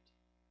worshiped.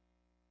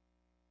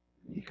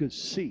 He could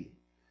see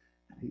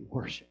and he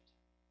worshiped.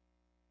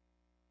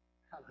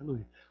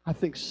 Hallelujah. I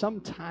think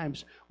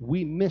sometimes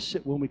we miss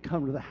it when we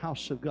come to the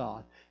house of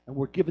God and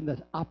we're given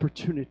that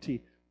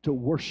opportunity to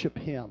worship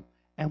Him,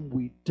 and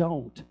we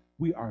don't.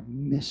 We are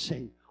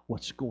missing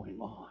what's going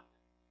on.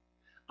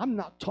 I'm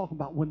not talking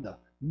about when the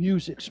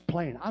music's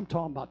playing. I'm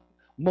talking about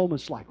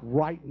moments like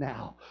right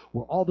now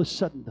where all of a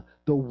sudden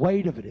the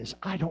weight of it is,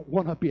 I don't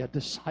want to be a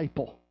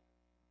disciple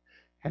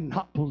and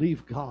not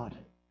believe God.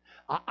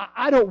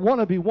 I don't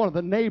want to be one of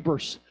the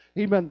neighbors,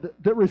 amen,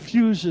 that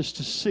refuses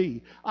to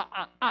see.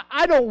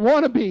 I don't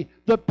want to be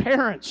the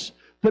parents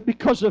that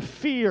because of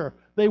fear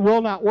they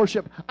will not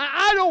worship.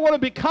 I don't want to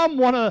become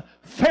one of the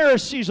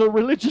Pharisees or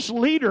religious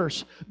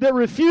leaders that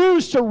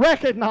refuse to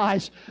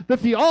recognize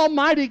that the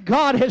Almighty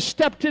God has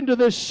stepped into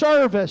this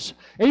service,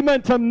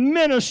 amen, to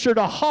minister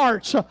to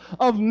hearts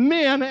of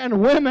men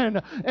and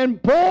women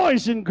and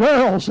boys and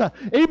girls.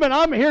 Amen.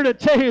 I'm here to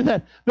tell you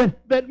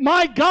that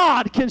my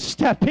God can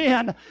step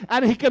in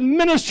and He can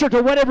minister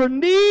to whatever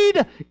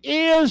need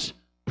is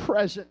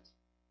present.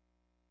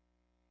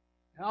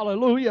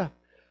 Hallelujah.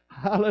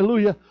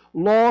 Hallelujah.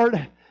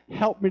 Lord,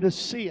 help me to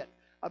see it.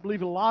 I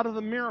believe a lot of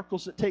the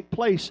miracles that take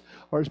place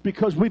are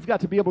because we've got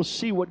to be able to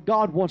see what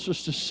God wants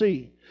us to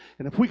see.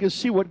 And if we can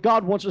see what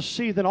God wants us to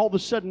see, then all of a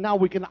sudden now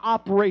we can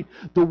operate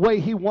the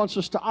way He wants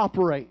us to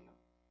operate.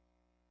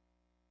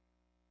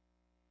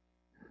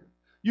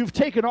 You've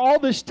taken all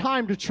this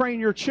time to train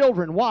your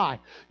children. Why?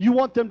 You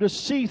want them to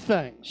see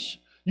things.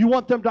 You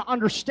want them to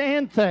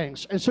understand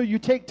things. And so you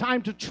take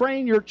time to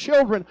train your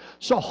children.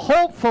 So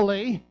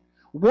hopefully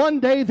one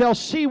day they'll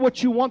see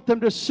what you want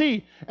them to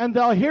see, and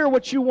they'll hear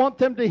what you want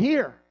them to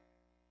hear.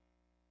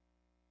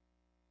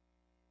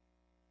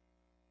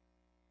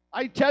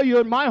 I tell you,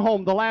 in my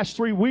home, the last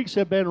 3 weeks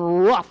have been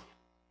rough.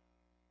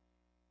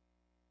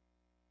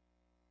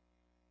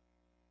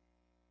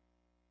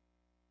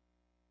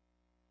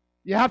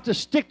 You have to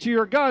stick to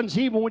your guns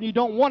even when you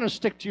don't want to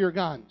stick to your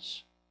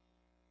guns.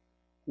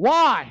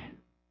 Why?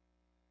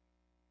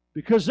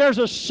 Because there's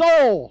a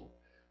soul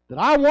that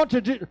I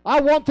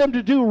want them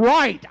to do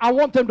right. I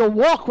want them to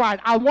walk right.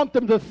 I want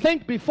them to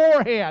think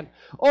beforehand.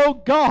 Oh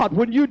God,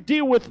 when you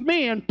deal with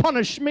me and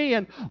punish me,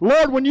 and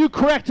Lord, when you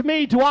correct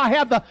me, do I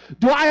have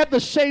the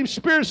same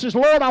spirit? Says,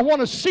 Lord, I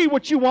want to see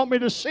what you want me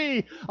to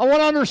see. I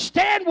want to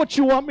understand what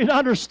you want me to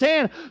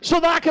understand so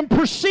that I can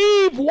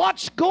perceive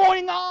what's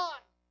going on.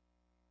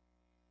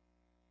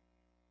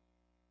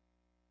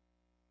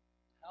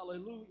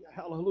 Hallelujah,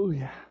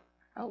 hallelujah,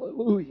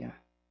 hallelujah.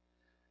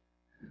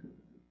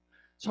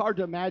 It's hard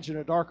to imagine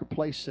a darker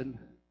place than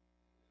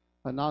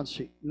a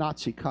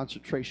Nazi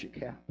concentration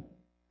camp.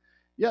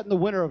 Yet in the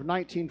winter of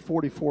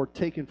 1944,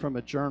 taken from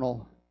a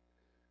journal,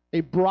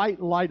 a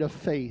bright light of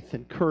faith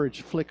and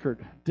courage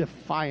flickered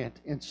defiant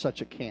in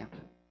such a camp.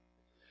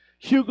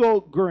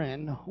 Hugo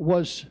Grin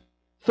was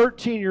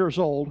 13 years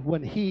old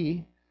when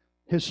he,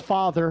 his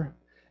father,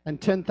 and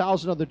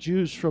 10,000 other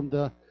Jews from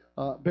the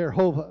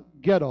Berhova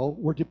ghetto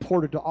were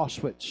deported to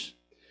Auschwitz.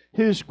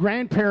 His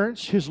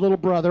grandparents, his little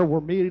brother, were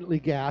immediately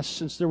gassed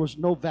since there was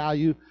no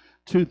value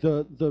to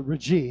the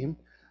regime.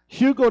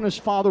 Hugo and his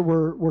father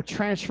were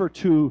transferred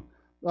to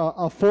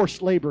a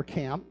forced labor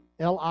camp,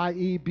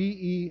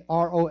 Lieberose,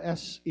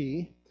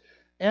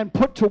 and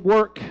put to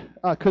work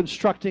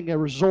constructing a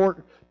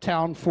resort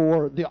town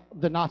for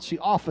the Nazi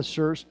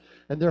officers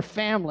and their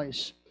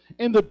families.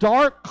 In the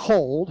dark,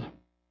 cold,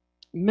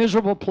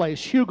 miserable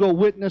place, Hugo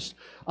witnessed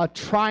a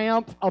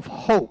triumph of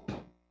hope,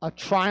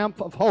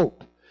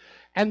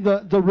 and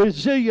the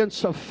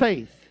resilience of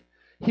faith.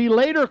 He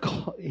later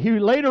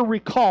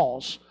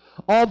recalls,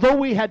 although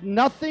we had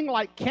nothing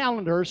like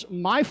calendars,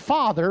 my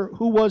father,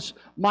 who was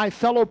my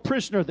fellow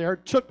prisoner there,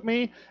 took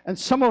me and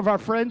some of our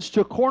friends to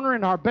a corner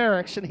in our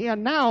barracks, and he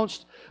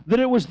announced that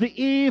it was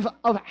the eve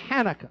of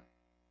Hanukkah.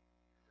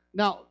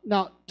 Now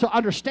to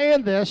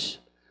understand this,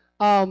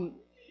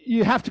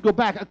 you have to go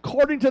back.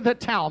 According to the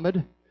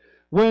Talmud,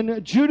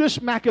 when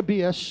Judas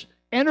Maccabeus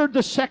entered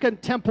the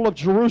second temple of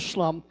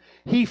Jerusalem,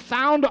 he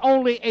found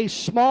only a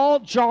small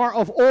jar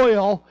of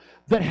oil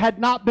that had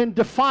not been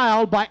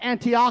defiled by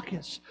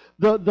Antiochus.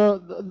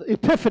 The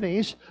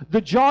Epiphanes, the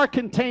jar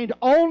contained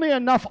only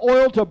enough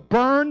oil to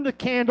burn the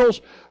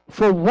candles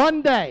for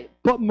 1 day.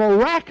 But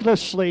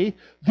miraculously,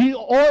 the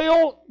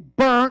oil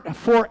burnt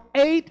for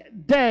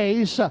 8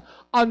 days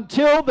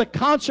until the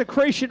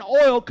consecration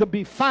oil could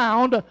be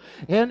found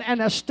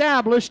and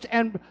established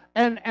and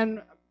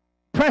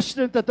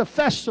precedent that the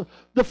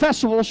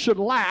festival should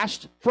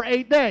last for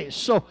 8 days.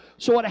 So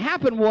what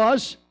happened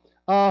was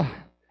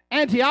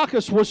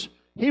Antiochus was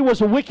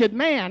a wicked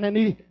man, and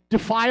he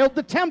defiled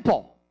the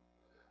temple.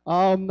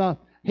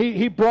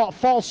 He brought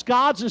false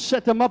gods and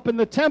set them up in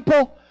the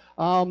temple.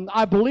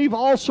 I believe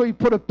also he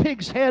put a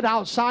pig's head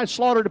outside,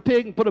 slaughtered a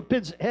pig and put a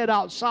pig's head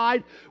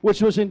outside,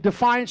 which was in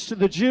defiance to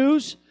the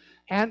Jews.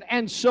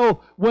 And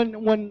so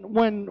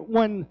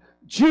when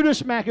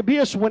Judas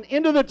Maccabeus went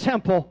into the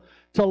temple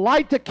to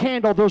light the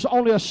candle, there was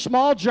only a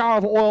small jar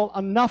of oil,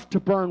 enough to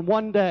burn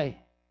 1 day.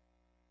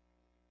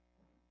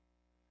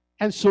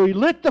 And so he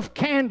lit the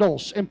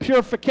candles in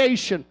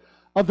purification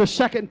of the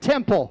second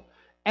temple,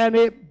 and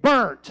it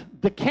burnt.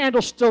 The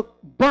candlestick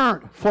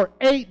burnt for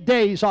 8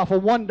 days off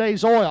of 1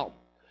 day's oil.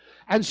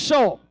 And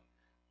so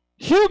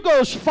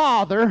Hugo's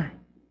father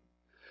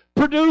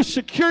produced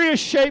a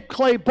curious-shaped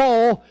clay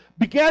bowl,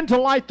 began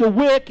to light the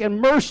wick, and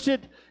immersed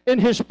it in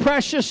his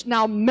precious,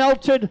 now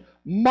melted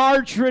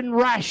margarine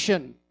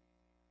ration.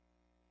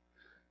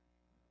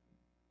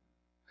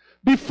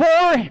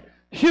 Before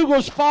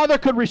Hugo's father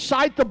could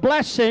recite the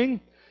blessing,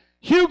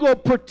 Hugo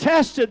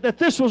protested that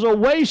this was a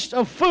waste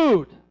of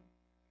food.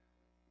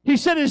 He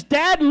said his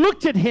dad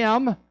looked at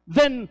him,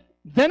 then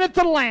at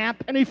the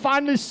lamp, and he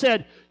finally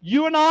said,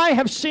 "You and I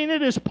have seen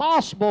it as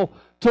possible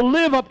to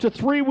live up to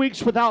 3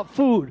 weeks without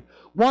food.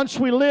 Once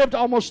we lived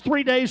almost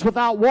 3 days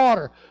without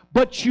water.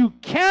 But you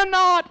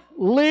cannot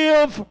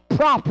live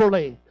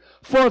properly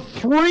for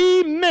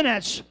 3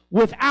 minutes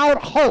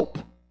without hope."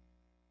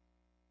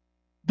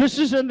 This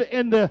is in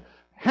the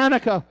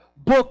Hanukkah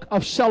book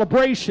of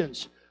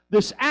celebrations.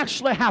 This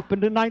actually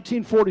happened in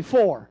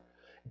 1944.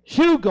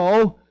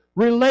 Hugo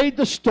relayed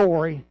the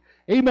story,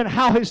 even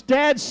how his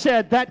dad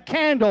said that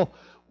candle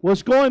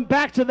was going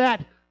back to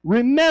that,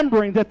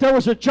 remembering that there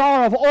was a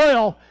jar of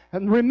oil,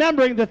 and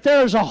remembering that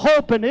there is a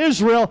hope in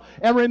Israel,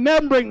 and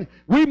remembering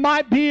we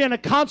might be in a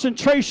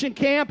concentration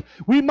camp,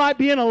 we might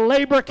be in a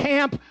labor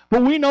camp,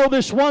 but we know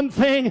this one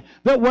thing,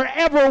 that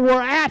wherever we're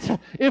at,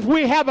 if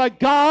we have a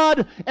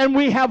God and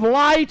we have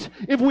light,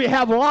 if we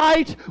have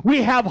light,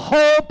 we have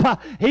hope.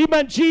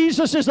 Amen.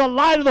 Jesus is the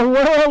light of the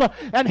world,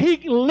 and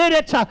he lit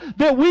it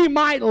that we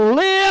might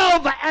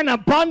live an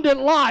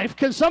abundant life.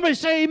 Can somebody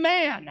say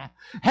amen?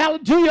 How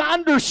do you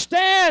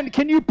understand?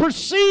 Can you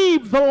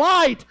perceive the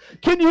light?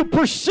 Can you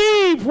perceive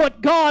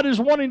what God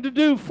is wanting to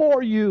do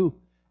for you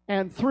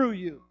and through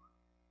you?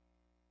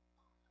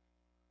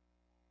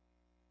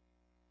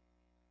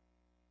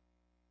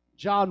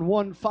 John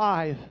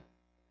 1:5,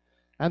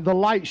 and the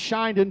light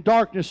shined in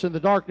darkness, and the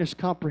darkness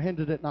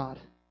comprehended it not.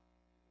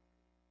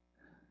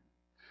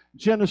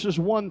 Genesis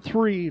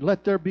 1:3,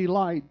 let there be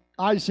light.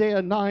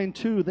 Isaiah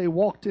 9:2, they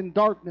walked in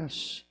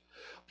darkness.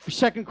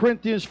 2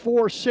 Corinthians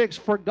 4:6,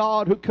 for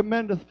God who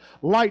commandeth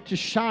light to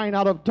shine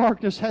out of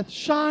darkness hath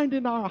shined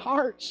in our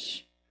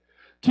hearts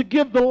to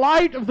give the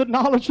light of the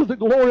knowledge of the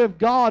glory of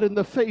God in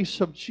the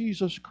face of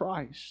Jesus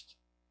Christ.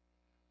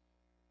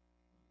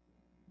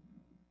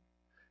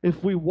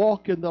 If we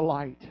walk in the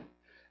light,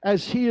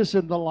 as he is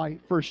in the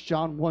light, 1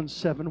 John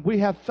 1:7, we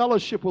have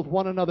fellowship with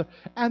one another,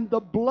 and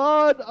the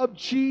blood of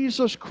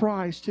Jesus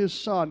Christ, his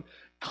Son,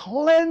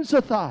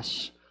 cleanseth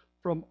us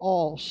from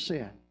all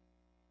sin.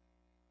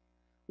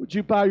 Would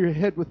you bow your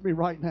head with me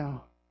right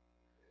now?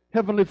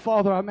 Heavenly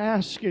Father, I'm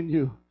asking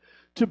you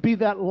to be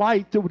that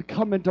light that would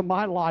come into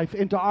my life,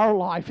 into our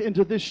life,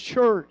 into this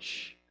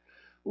church.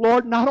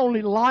 Lord, not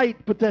only light,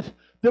 but that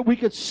we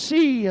could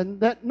see, and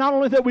that not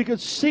only that we could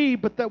see,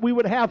 but that we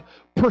would have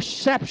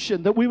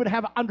perception, that we would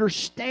have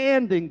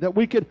understanding, that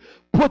we could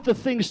put the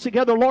things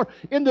together, Lord,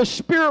 in the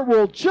spirit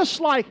world, just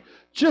like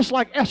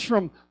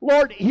Ephraim.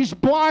 Lord, he's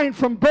blind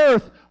from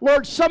birth.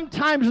 Lord,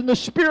 sometimes in the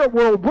spirit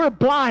world, we're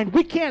blind.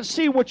 We can't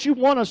see what you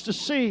want us to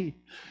see.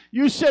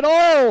 You said,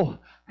 oh,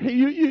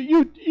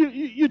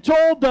 you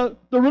told the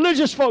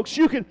religious folks,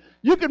 you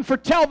can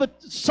foretell the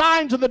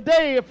signs of the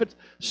day. If the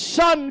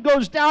sun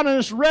goes down and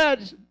it's red,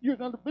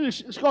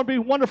 it's going to be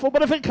wonderful.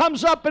 But if it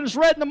comes up and it's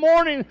red in the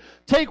morning,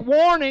 take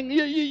warning.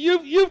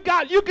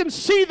 You can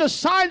see the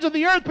signs of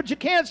the earth, but you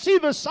can't see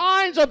the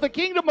signs of the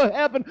kingdom of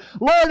heaven.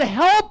 Lord,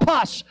 help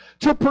us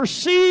to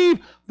perceive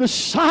the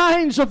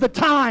signs of the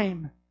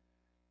time.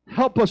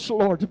 Help us,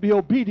 Lord, to be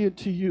obedient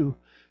to you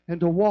and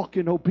to walk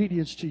in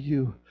obedience to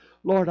you.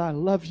 Lord, I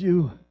love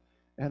you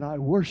and I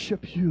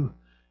worship you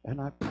and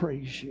I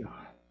praise you.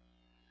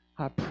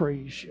 I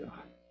praise you.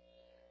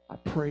 I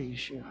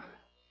praise you.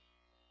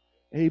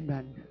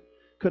 Amen.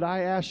 Could I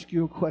ask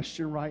you a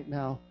question right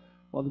now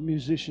while the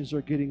musicians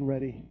are getting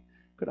ready?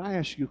 Could I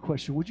ask you a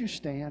question? Would you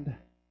stand?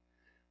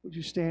 Would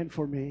you stand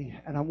for me?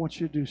 And I want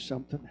you to do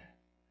something.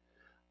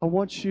 I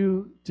want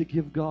you to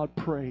give God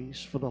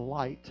praise for the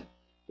light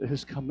that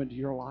has come into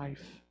your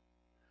life.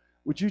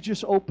 Would you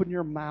just open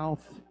your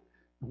mouth?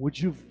 Would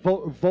you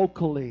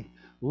vocally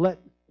let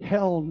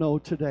hell know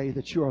today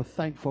that you are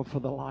thankful for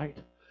the light?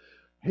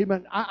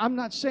 Amen. I'm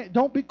not saying,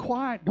 don't be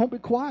quiet. Don't be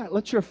quiet.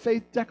 Let your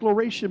faith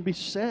declaration be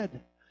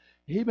said.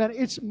 Amen.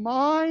 It's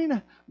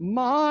mine,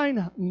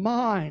 mine,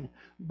 mine.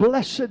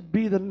 Blessed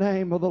be the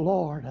name of the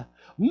Lord.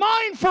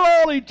 Mine for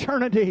all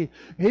eternity.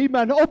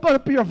 Amen. Open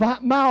up your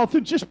mouth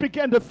and just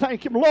begin to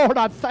thank Him. Lord,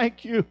 I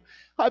thank you.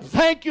 I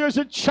thank you as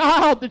a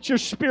child that your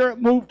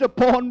Spirit moved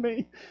upon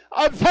me.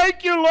 I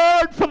thank you,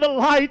 Lord, for the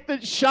light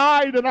that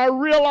shined, and I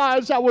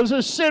realized I was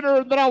a sinner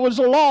and that I was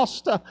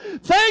lost.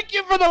 Thank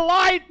you for the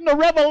light and the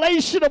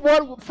revelation of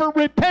what for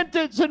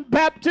repentance and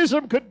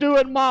baptism could do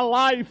in my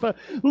life.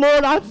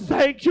 Lord, I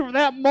thank you for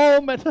that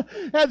moment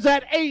as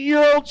that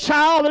 8-year-old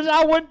child, as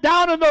I went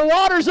down in the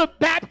waters of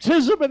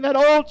baptism in that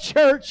old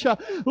church.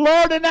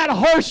 Lord, in that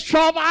horse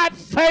trough, I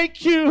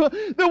thank you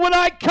that when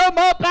I come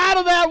up out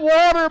of that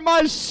water,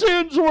 my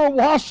sins were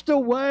washed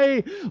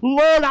away.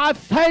 Lord, I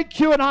thank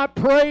you and I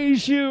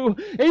praise you.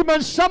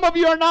 Amen. Some of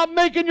you are not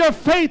making your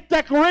faith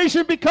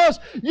declaration because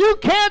you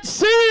can't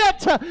see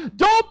it.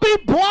 Don't be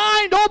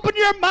blind. Open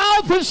your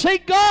mouth and say,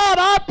 God,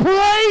 I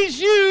praise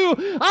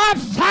you. I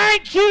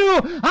thank you.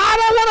 I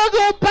don't want to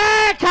go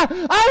back.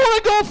 I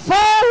want to go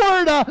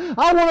forward.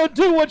 I want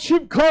to do what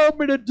you've called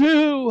me to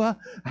do.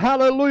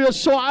 Hallelujah.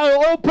 So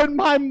I open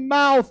my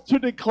mouth to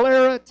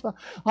declare it.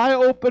 I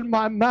open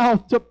my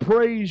mouth to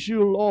praise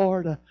you,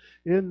 Lord,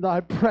 in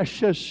thy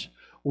precious,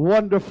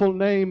 wonderful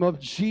name of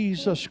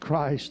Jesus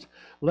Christ.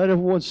 Let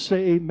everyone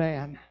say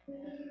amen.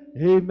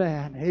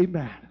 Amen.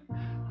 Amen.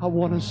 I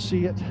want to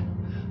see it.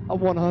 I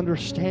want to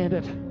understand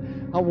it.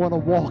 I want to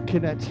walk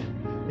in it.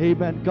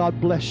 Amen. God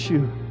bless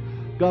you.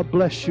 God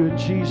bless you in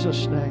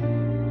Jesus' name.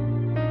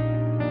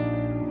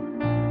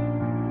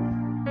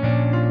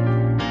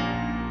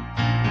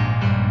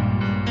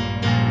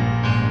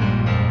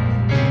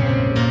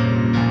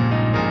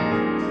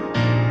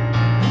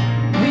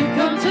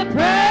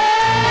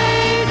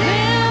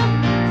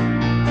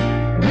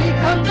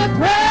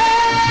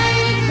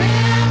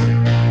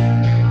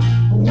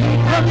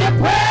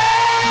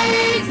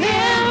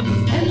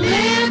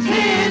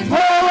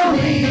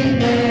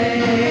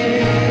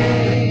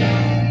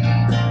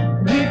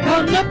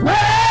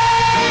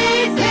 Praise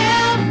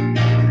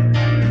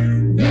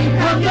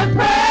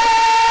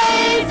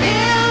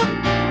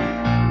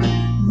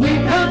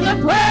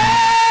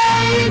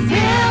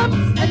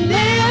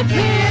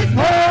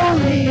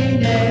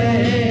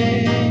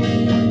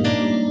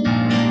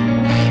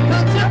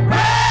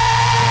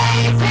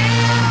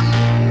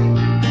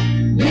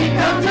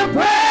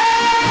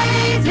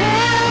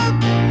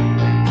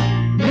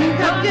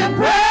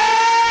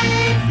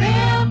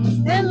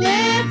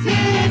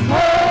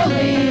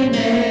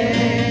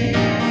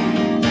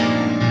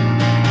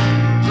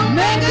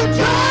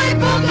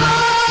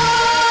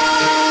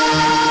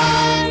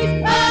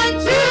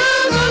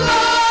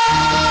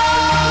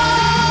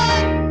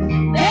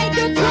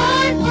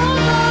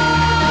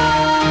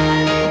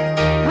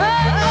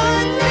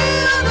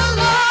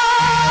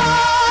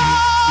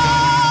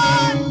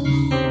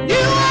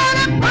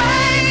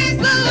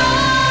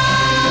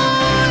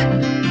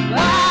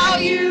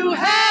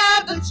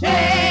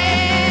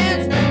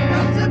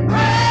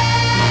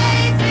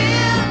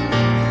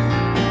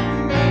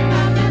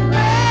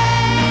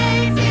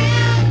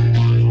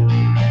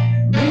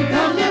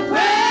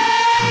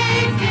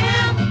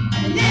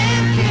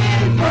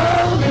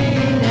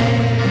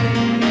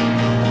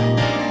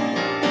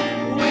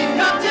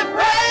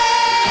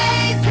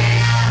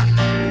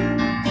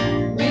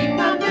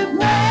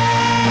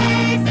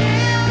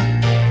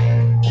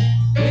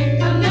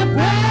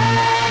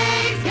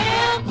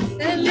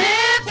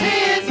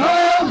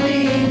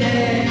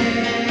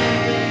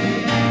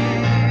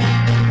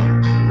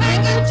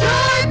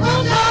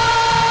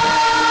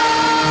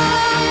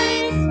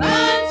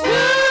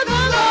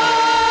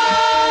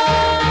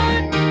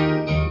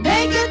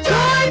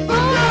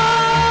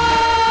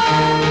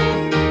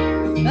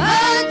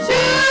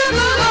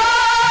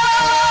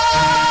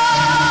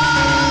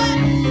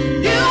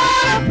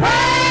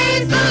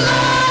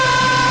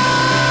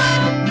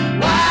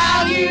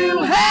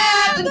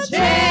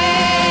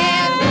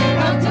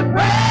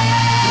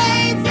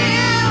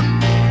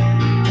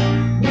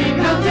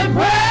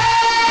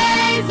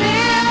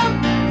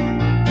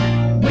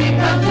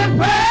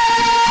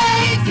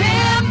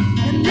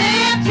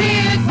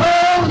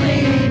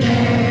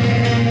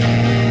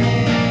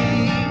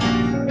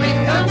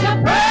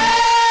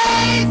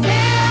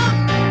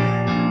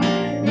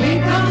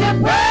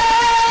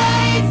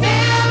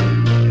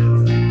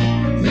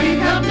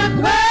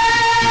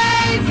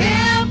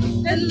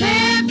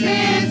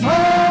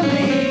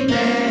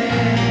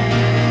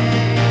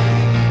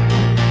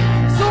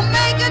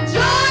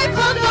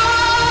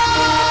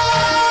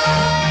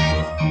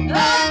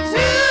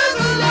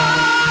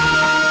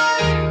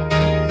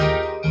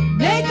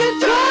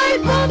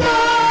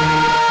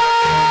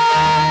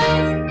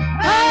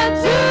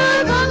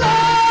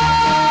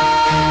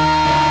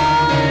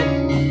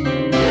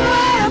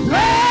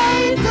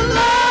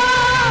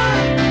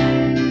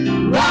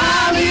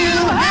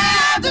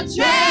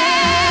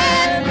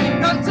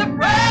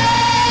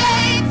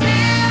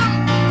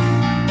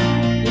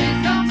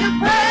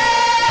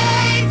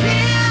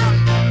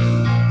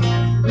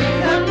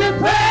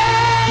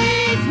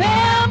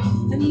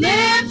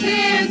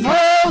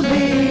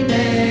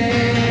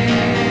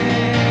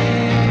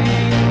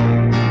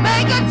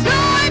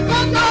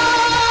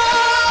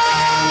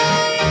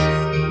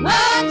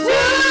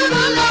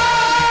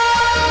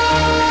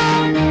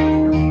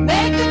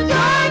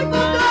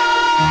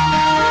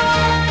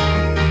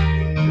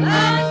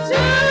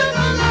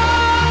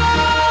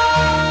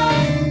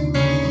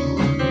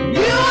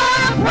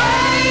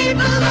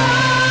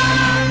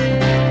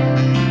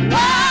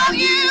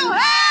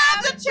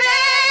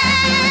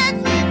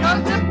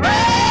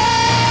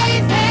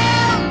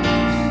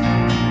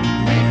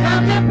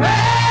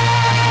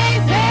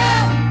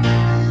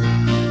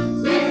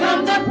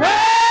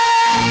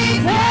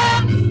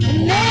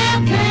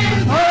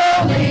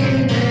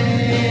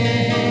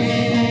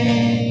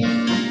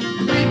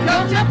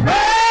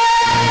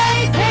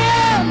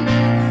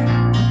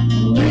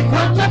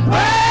to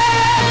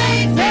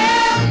praise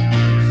Him.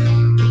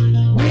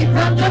 We've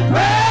come to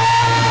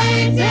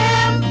praise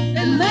Him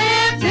and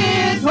lift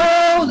His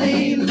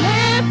holy,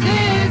 lift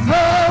His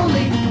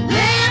holy,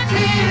 lift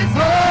His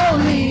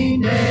holy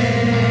name.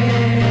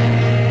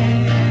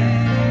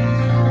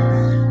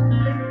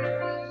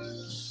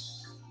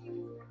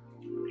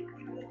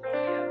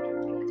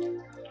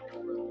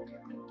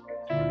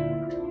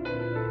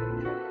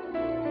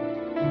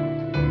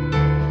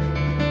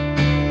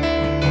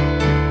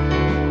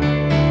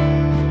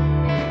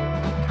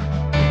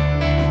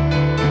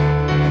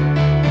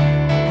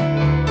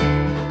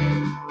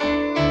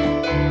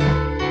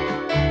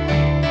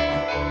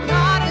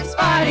 God is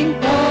fighting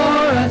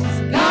for us.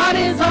 God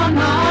is on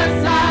our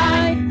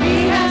side.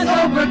 He has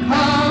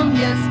overcome.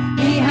 Yes,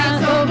 He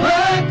has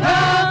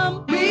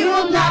overcome. We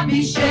will not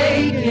be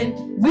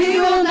shaken. We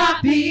will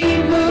not be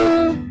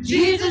moved.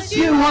 Jesus,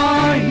 you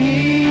are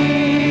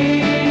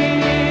here.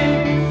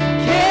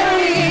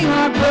 Carrying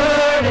our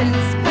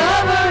burdens,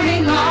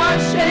 covering our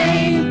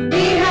shame.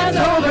 He has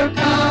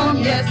overcome.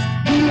 Yes,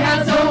 He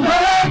has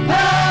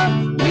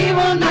overcome. We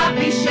will not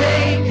be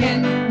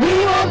shaken. We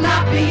will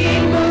not be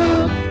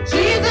moved.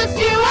 Jesus,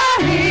 you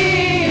are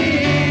here.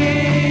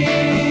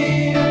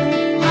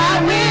 I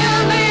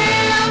will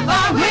live,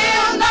 I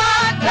will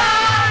not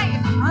die.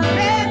 A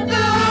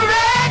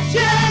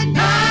resurrection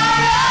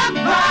power of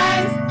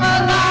Christ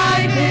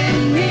alive in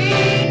me,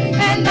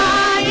 and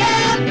I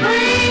am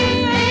free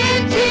in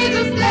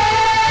Jesus'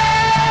 name.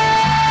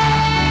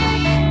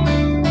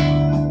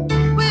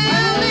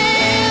 Will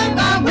live,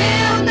 I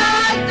will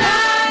not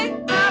die.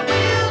 I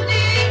will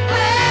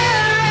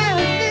declare and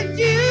lift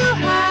you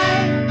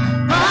high.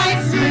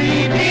 Christ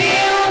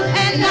revealed,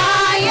 and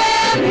I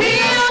am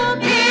healed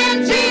in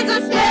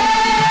Jesus' name.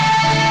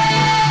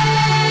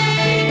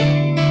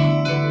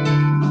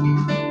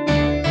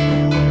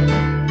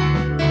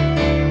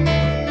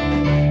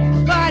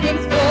 Fighting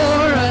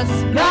for us,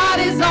 God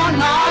is on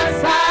our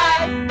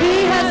side.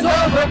 He has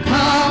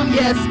overcome,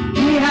 yes,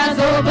 He has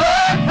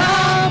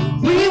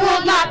overcome. We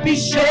will not be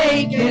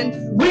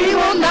shaken, we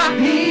will not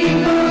be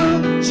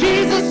moved.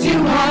 Jesus,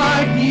 you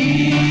are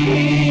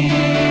here.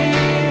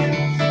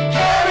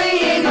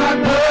 Carrying our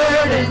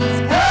burdens,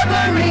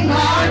 covering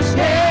our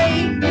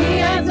shame. He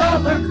has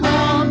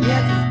overcome,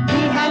 yes,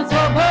 He has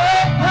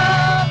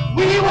overcome.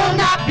 We will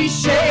not be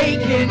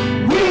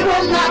shaken, we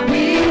will not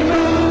be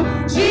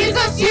moved.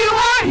 Jesus, you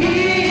are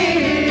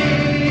here.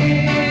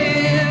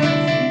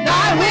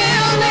 I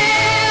will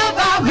live,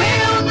 I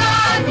will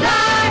not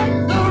die.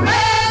 The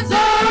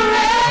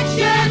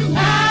resurrection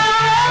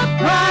power of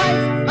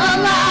Christ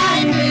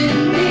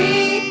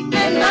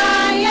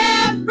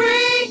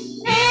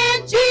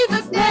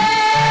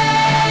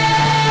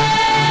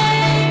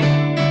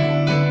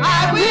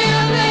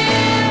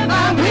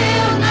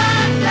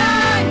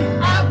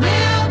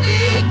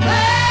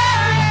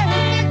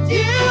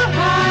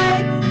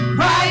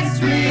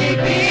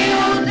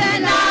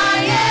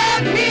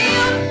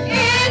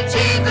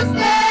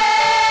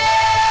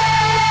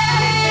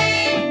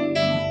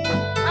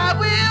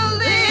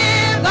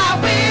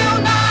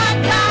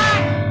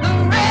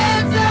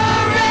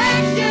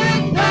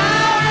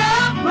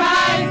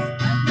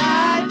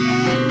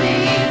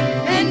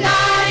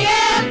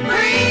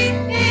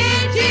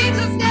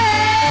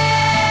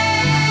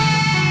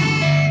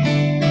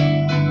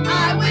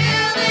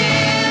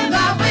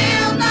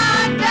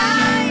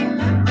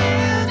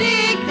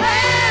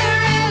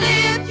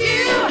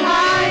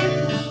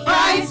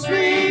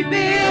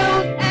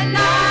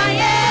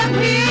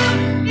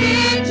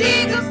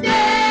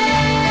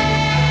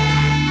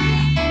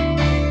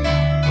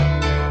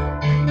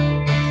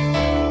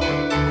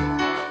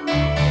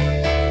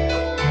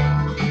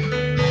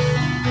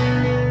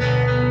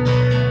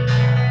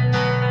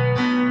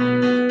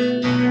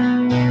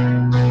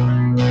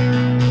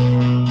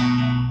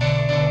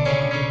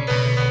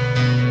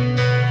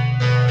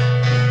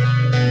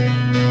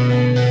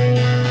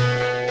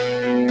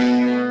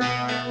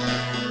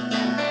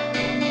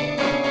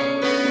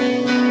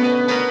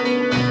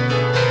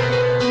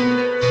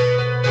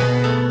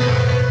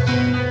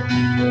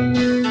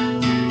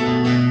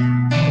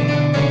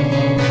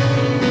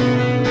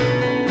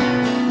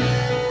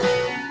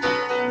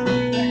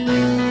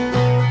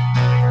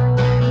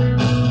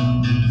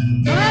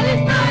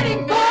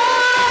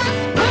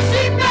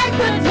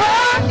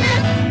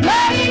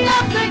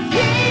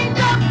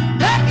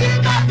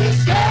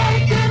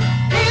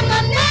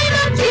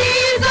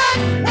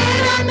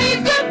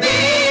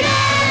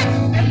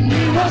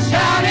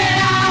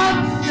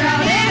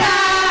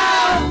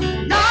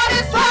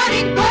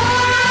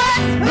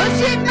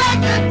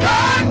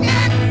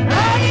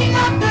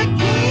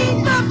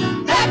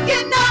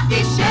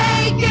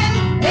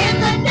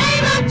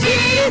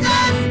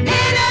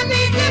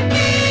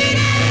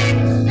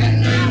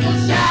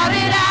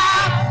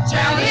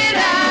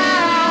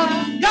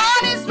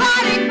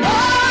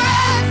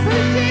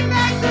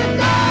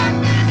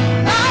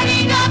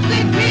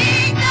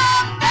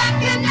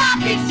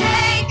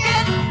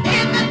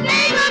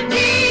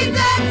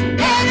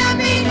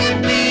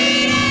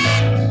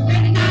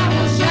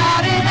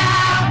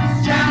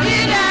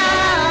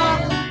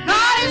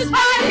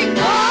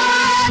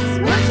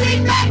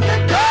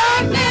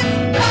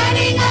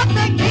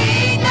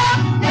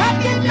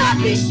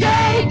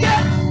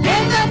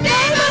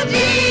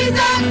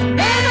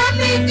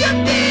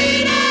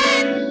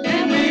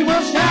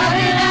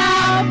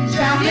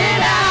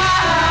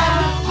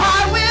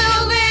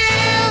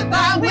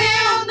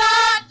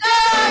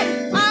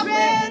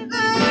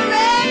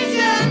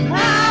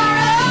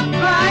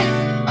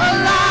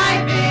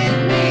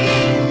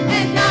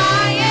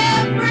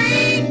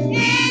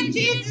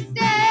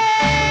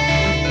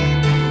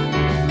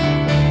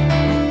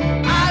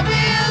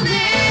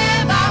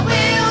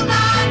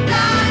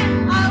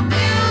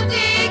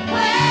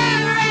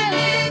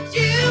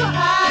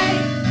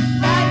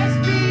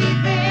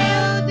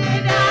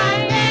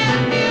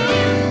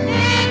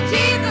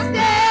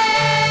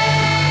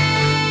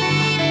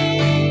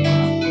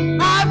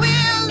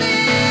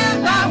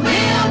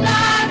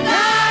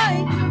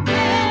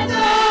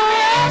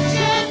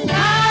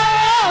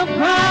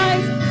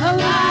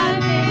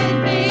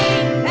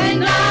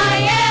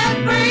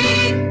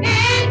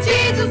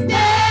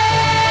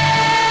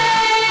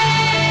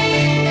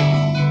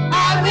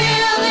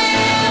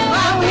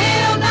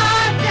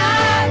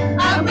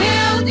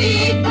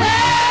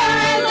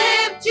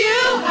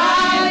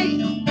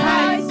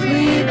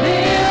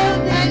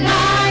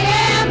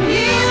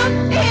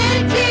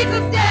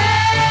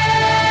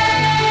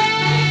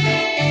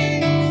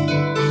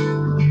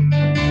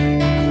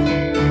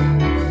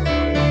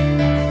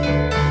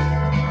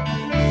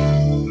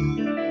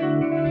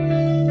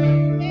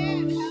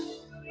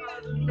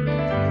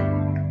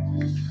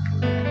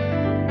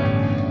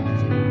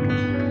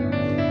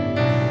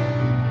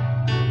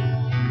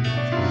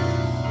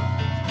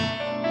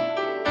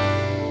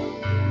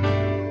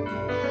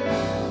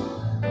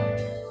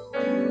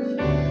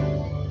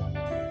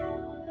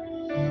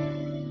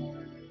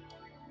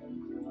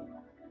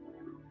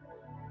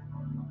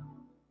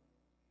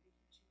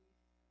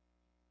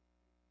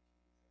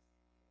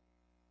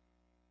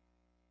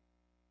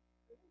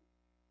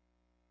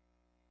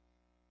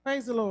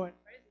Praise the Lord.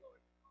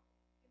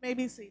 You may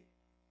be seated.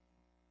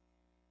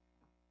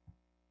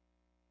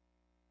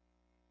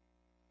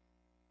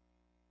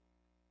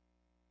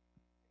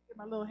 Get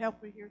my little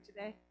helper here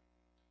today.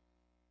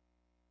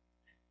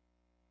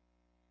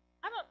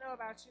 I don't know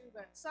about you,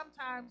 but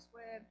sometimes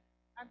when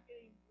I'm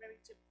getting ready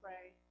to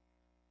pray,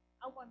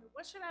 I wonder,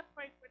 what should I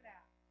pray for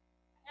now?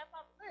 I have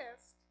my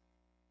list,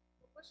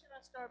 but what should I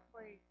start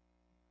praying?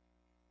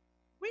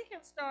 We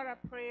can start our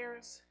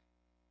prayers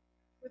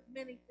with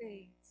many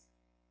things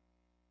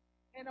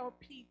and our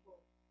people.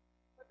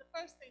 But the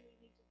first thing we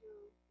need to do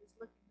is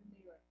look in the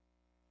mirror.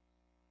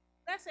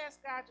 Let's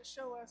ask God to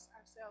show us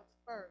ourselves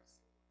first.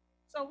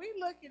 So we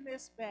look in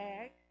this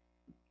bag,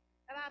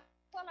 and I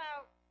pull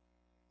out,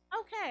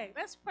 okay,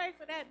 let's pray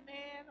for that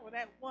man or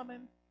that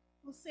woman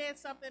who said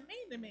something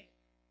mean to me.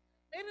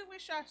 Maybe we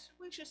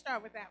should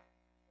start with that one.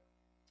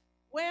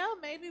 Well,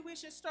 maybe we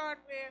should start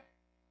with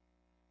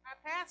our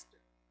pastor.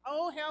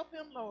 Oh, help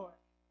him, Lord.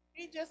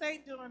 He just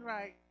ain't doing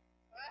right.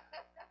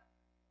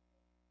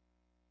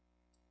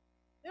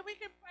 Then we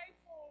can pray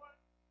for,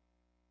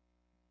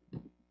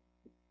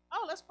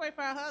 let's pray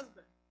for our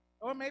husband.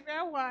 Or maybe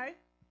our wife.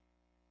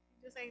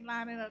 He just ain't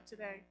lining up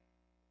today.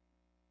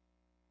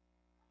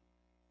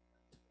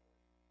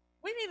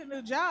 We need a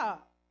new job.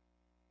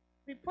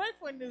 We pray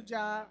for a new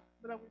job,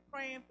 but are we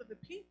praying for the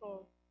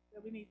people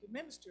that we need to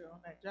minister on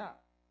that job?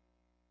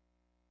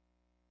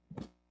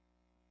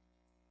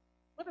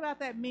 What about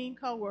that mean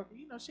coworker?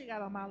 You know, she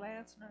got on my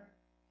last nerve.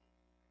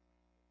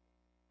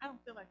 I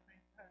don't feel like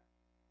praying for her.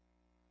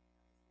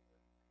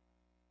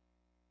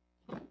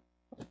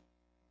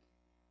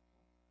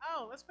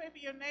 Oh, let's pray for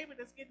your neighbor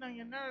that's getting on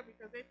your nerve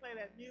because they play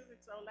that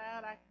music so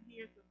loud I can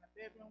hear it through my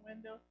bedroom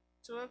window,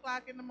 2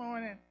 o'clock in the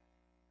morning.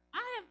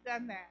 I have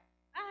done that.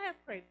 I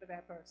have prayed for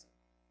that person.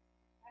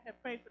 I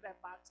have prayed for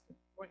that box to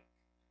break.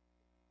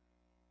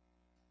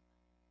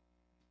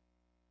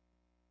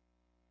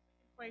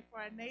 We can pray for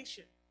our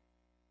nation.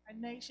 Our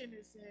nation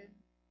is in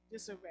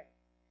disarray.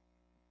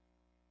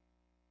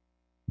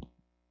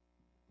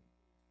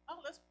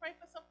 Oh, let's pray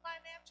for some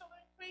financial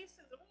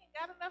increases. We ain't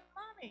got enough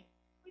money.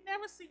 We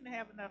never seem to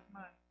have enough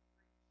money.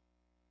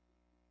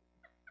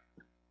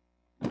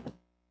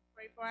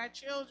 Pray for our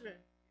children.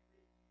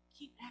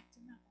 Keep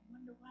acting up. I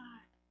wonder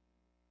why.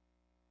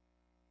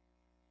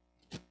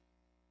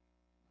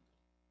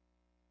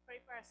 Pray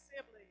for our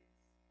siblings.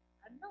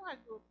 I know I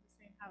grew up in the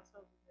same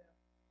household with them.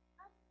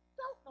 I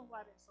don't know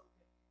why they're so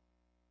different.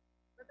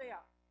 But they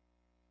are.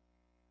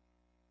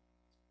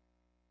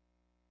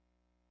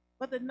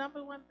 But the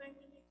number one thing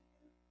we need to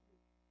do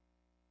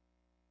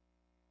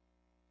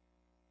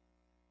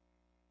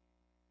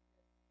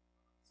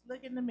is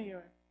look in the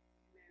mirror.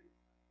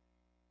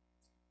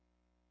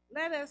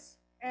 Let us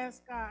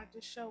ask God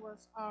to show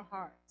us our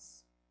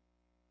hearts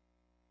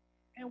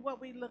and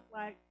what we look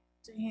like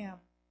to Him.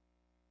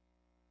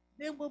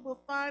 Then we will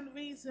find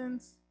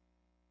reasons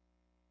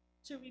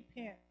to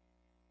repent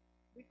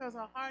because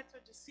our hearts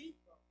are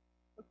deceitful,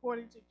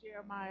 according to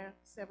Jeremiah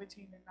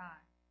 17:9.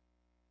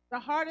 The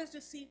heart is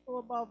deceitful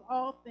above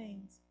all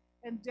things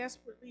and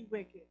desperately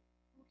wicked.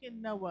 Who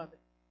can know of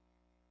it?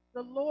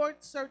 The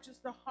Lord searches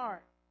the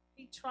heart.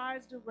 He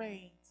tries the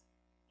reins,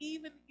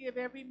 even to give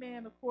every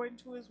man according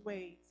to his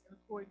ways and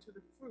according to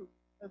the fruit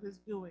of his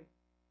doing.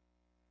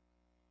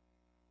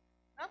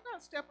 I'm going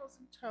to step on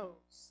some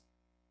toes.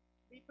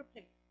 Be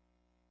prepared.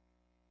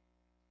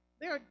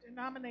 There are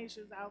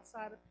denominations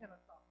outside of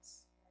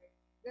Pentecost.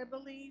 They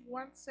believe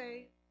once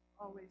saved,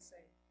 always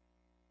saved.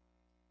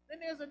 Then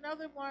there's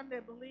another one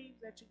that believes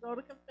that you go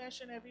to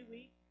confession every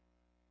week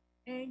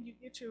and you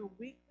get your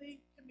weekly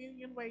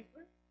communion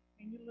wafer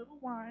and your little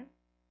wine.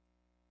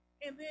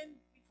 And then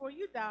before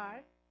you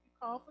die, you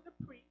call for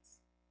the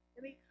priest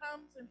and he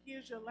comes and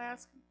hears your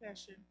last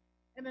confession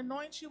and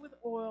anoints you with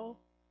oil.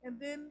 And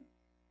then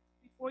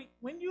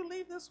when you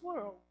leave this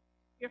world,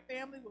 your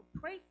family will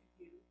pray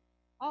for you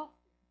often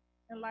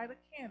and light a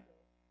candle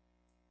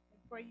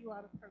and pray you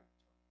out of purgatory.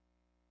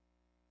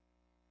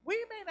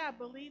 We may not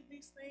believe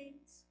these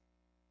things,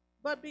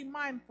 but be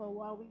mindful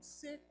while we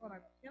sit on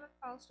our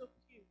Pentecostal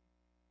pew,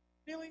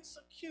 feeling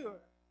secure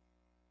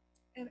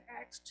in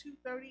Acts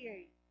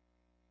 2:38.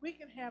 We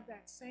can have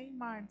that same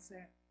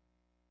mindset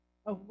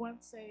of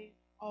once saved,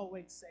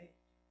 always saved.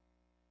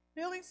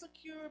 Feeling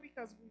secure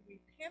because we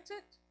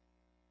repented,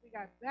 we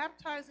got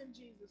baptized in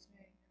Jesus'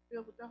 name, and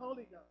filled with the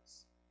Holy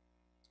Ghost.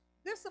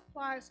 This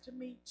applies to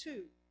me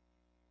too.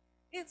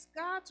 It's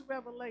God's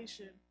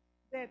revelation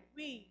that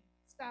we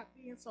stop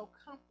being so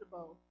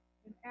comfortable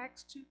in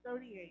Acts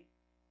 2:38,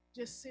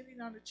 just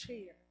sitting on a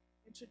chair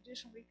and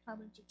traditionally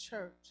coming to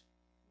church.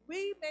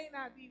 We may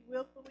not be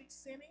willfully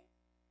sinning,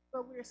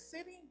 but we're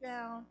sitting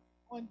down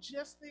on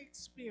just the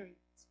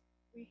experience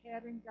we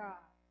had in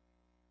God.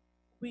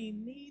 We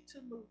need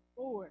to move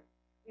forward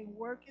and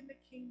work in the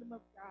kingdom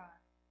of God.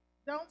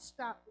 Don't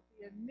stop with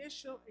the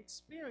initial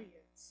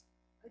experience.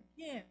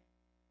 Again,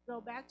 go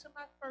back to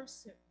my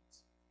first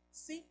sentence.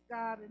 Seek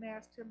God and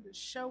ask Him to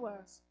show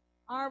us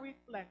our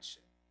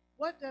reflection.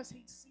 What does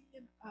He see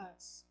in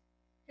us?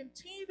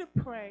 Continue to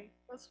pray.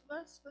 Let's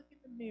look in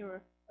the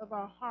mirror of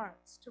our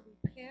hearts to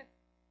repent,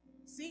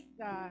 seek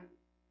God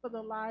for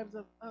the lives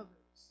of others.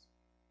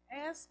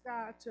 Ask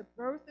God to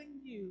birth in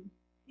you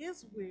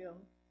His will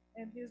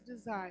and His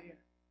desire.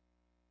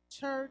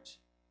 Church,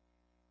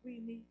 we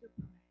need to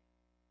pray.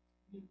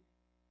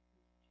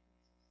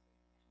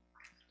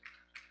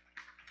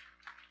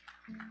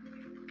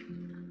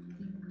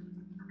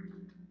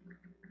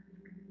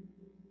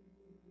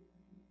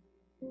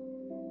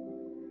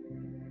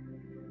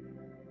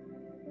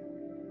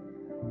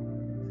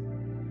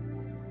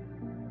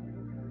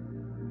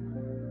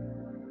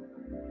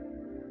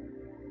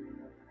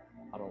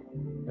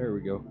 There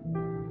we go.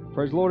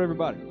 Praise the Lord,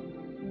 everybody.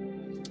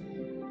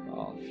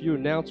 A few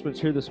announcements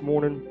here this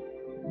morning.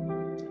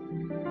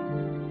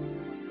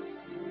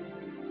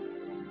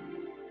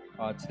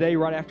 Today,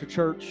 right after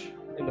church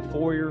in the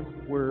foyer,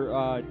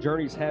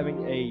 Journey's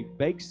having a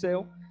bake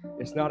sale.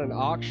 It's not an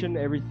auction.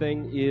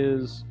 Everything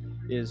is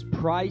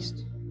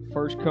priced.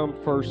 First come,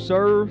 first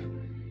serve.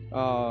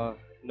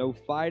 No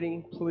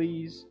fighting,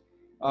 please.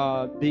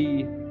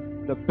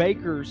 The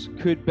bakers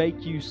could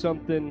bake you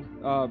something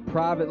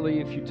privately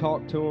if you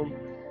talk to them,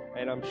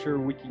 and I'm sure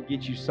we can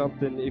get you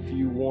something if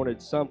you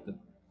wanted something.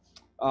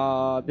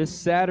 This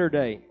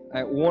Saturday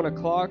at 1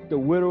 o'clock, the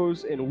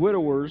widows and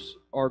widowers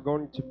are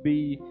going to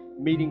be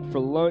meeting for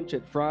lunch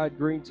at Fried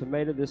Green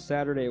Tomato this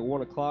Saturday at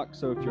 1 o'clock.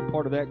 So if you're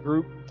part of that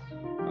group,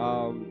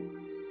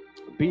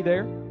 be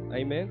there.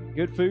 Amen.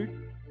 Good food.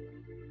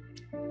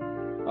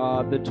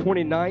 The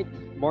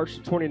 29th, March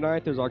the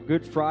 29th, is our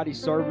Good Friday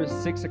service,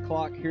 6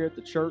 o'clock here at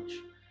the church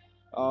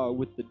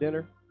with the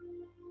dinner.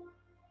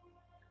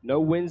 No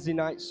Wednesday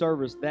night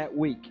service that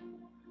week.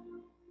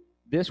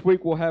 This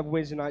week we'll have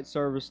Wednesday night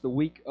service. The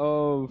week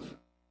of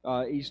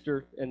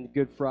Easter and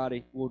Good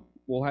Friday,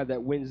 we'll have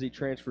that Wednesday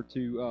transfer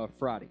to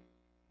Friday.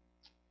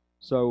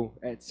 So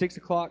at 6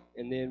 o'clock,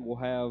 and then we'll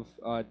have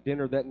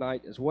dinner that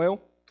night as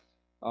well.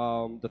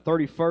 The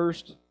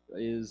 31st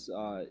is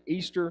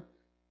Easter.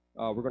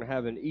 We're going to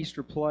have an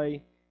Easter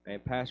play,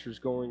 and Pastor's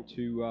going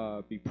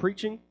to be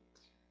preaching.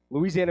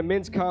 Louisiana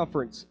Men's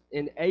Conference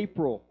in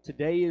April.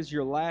 Today is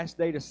your last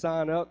day to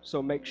sign up,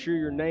 so make sure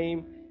your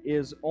name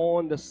is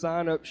on the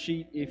sign-up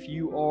sheet if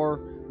you are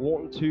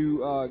wanting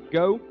to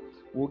go.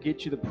 We'll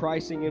get you the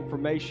pricing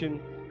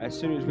information as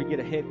soon as we get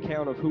a head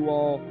count of who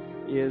all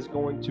is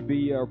going to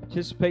be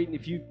participating.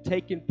 If you've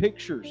taken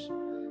pictures,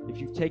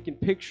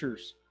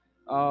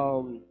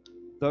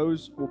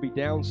 those will be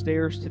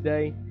downstairs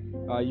today.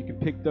 You can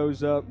pick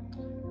those up.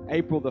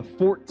 April the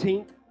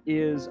 14th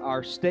is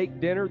our steak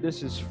dinner.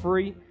 This is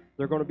free.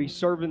 They're going to be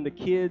serving the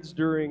kids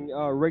during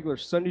regular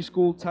Sunday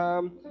school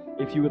time.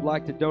 If you would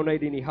like to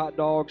donate any hot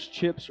dogs,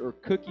 chips, or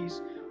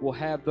cookies, we'll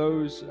have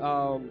those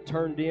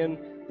turned in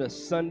the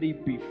Sunday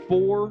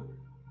before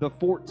the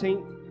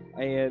 14th,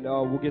 and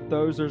we'll get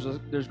those. There's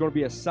going to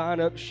be a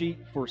sign-up sheet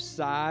for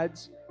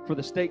sides for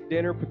the steak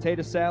dinner: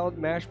 potato salad,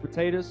 mashed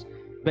potatoes,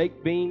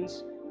 baked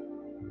beans,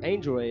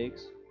 angel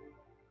eggs,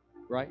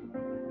 right?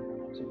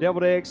 Some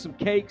deviled eggs, some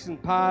cakes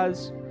and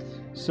pies.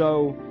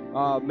 So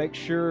make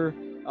sure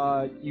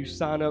you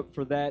sign up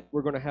for that.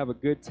 We're going to have a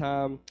good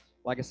time.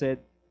 Like I said,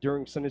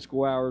 during Sunday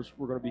school hours,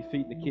 we're going to be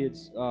feeding the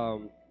kids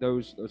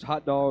those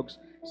hot dogs.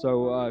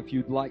 So if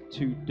you'd like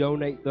to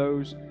donate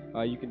those,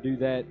 you can do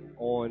that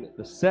on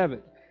the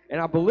 7th. And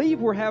I believe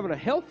we're having a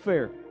health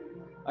fair,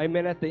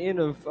 amen, at the end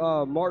of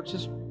March.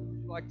 Just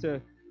like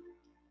to...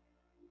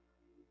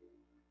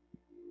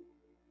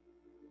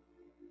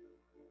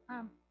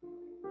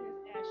 Here's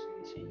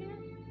Ashley. Is she here?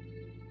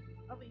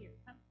 Over here.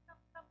 Come.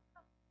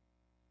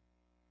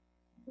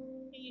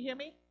 Can you hear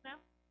me now?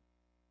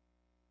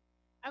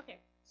 Okay.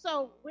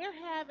 So we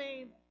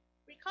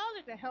called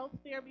it the health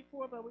fair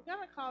before, but we're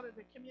going to call it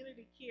the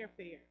community care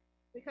fair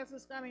because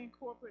it's going to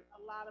incorporate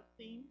a lot of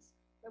things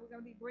that we're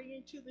going to be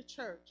bringing to the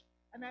church.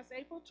 And that's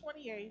April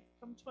 28th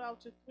from 12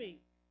 to 3.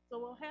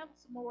 So we'll have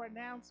some more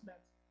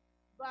announcements.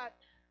 But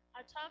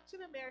I talked to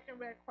the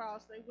American Red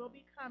Cross. They will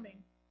be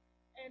coming.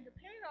 And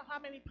depending on how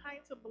many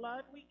pints of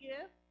blood we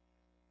give,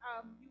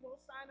 you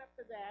will sign up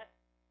for that.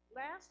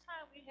 Last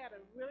time we had a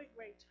really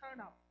great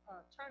turnout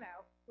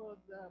for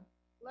the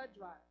blood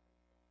drive.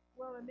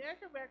 Well,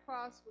 American Red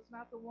Cross was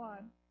not the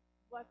one,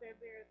 but they're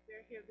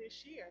here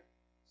this year.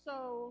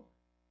 So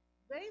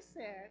they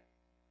said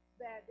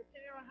that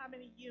depending on how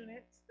many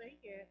units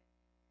they get,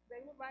 they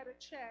will write a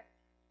check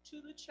to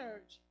the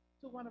church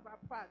to one of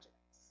our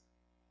projects.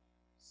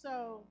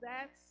 So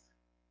that's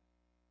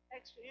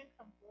extra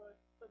income for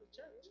the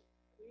church.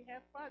 We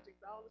have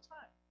projects all the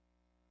time.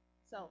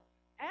 So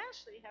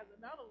Ashley has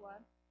another one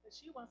that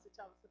she wants to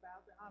tell us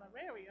about, the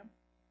honorarium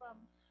from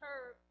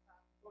her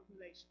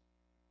organization.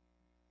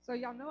 So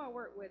y'all know I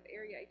work with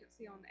Area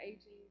Agency on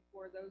Aging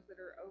for those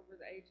that are over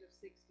the age of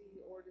 60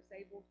 or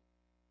disabled,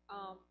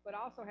 but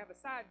I also have a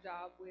side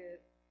job with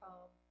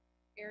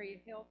Area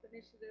Health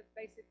Initiative.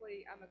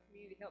 Basically, I'm a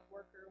community health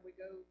worker. We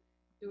go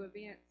do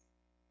events.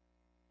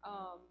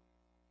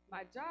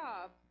 My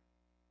job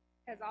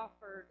has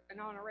offered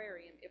an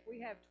honorarium. If we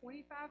have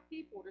 25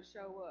 people to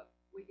show up,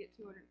 we get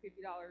 $250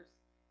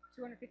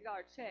 $250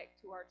 check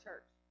to our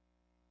church.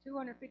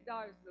 $250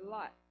 is a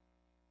lot.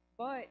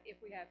 But if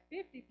we have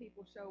 50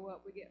 people show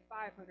up, we get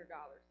 $500.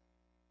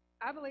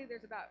 I believe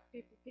there's about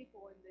 50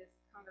 people in this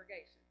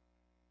congregation.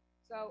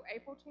 So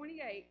April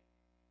 28th,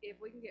 if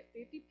we can get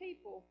 50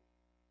 people,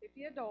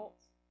 50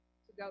 adults,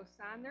 to go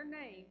sign their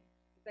name,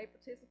 they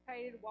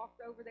participated, walked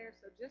over there.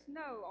 So just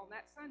know on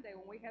that Sunday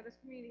when we have this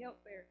community health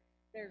fair,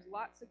 there's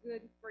lots of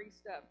good free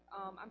stuff.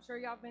 I'm sure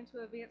y'all have been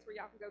to events where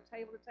y'all can go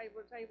table to table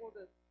to table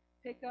to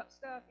pick up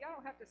stuff. Y'all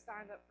don't have to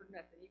sign up for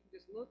nothing. You can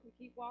just look and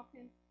keep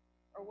walking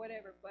or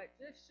whatever, but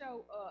just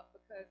show up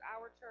because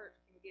our church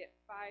can get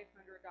 $500.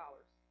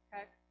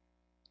 Okay?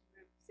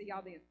 See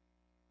y'all then.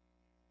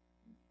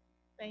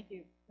 Thank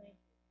you. Thank you.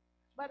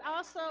 But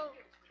also,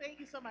 thank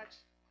you so much.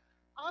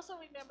 Also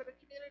remember the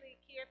community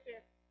care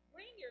fair.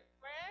 Bring your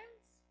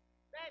friends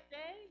that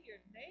day, your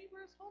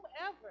neighbors,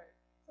 whomever.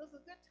 So it's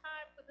a good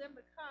time for them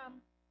to come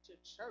to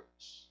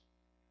church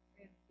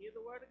and hear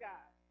the word of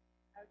God.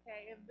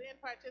 Okay, and then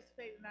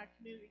participate in our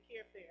community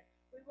care fair.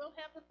 We will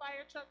have the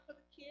fire truck for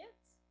the kids.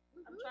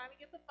 I'm trying to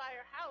get the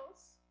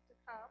firehouse to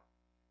come.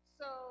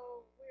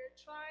 So we're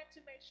trying to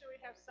make sure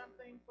we have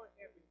something for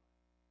everyone.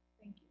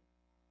 Thank you.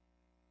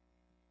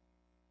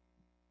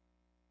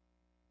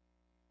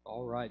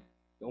 All right.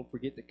 Don't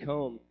forget to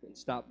come and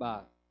stop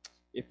by.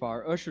 If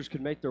our ushers could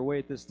make their way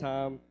at this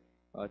time,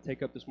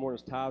 take up this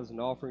morning's tithes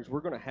and offerings,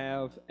 we're going to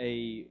have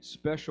a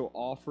special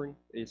offering.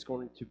 It's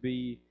going to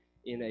be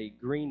in a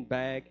green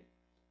bag.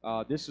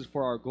 This is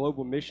for our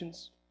global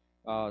missions.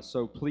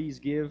 So please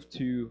give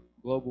to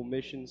global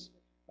missions.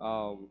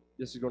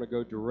 This is going to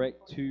go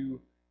direct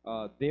to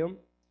them.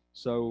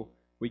 So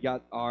we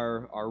got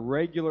our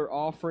regular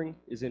offering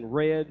is in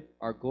red.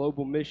 Our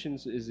global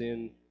missions is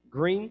in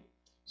green.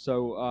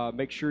 So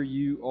make sure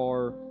you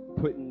are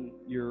putting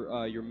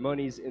your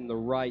monies in the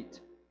right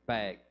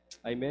bag.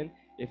 Amen.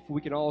 If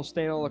we can all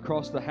stand all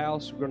across the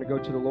house, we're going to go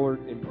to the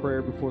Lord in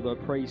prayer before the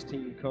praise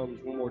team comes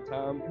one more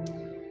time.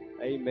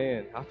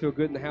 Amen. I feel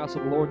good in the house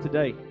of the Lord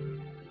today.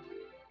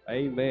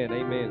 Amen.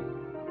 Amen.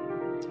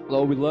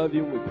 Lord, we love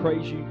you and we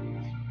praise you.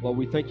 Lord,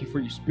 we thank you for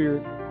your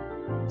spirit.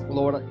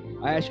 Lord,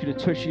 I ask you to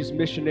touch these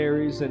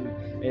missionaries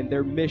and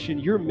their mission,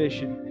 your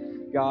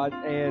mission, God.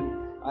 And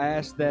I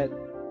ask that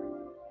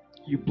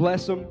you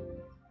bless them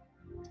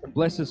and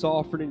bless this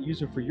offering and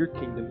use it for your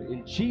kingdom.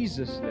 In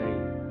Jesus'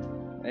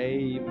 name,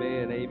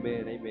 amen,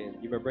 amen, amen.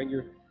 You may bring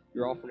your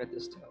offering at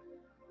this time.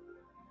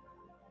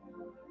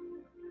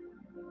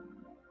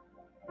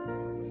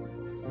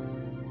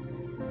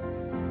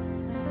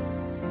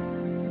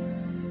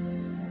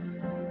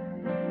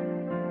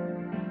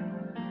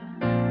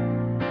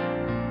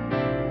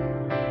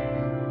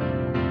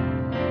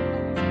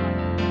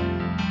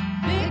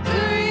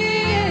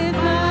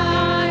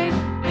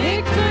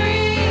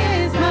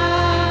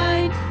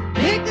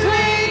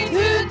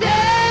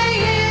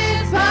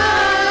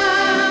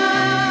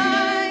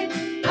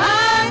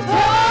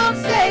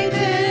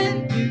 Satan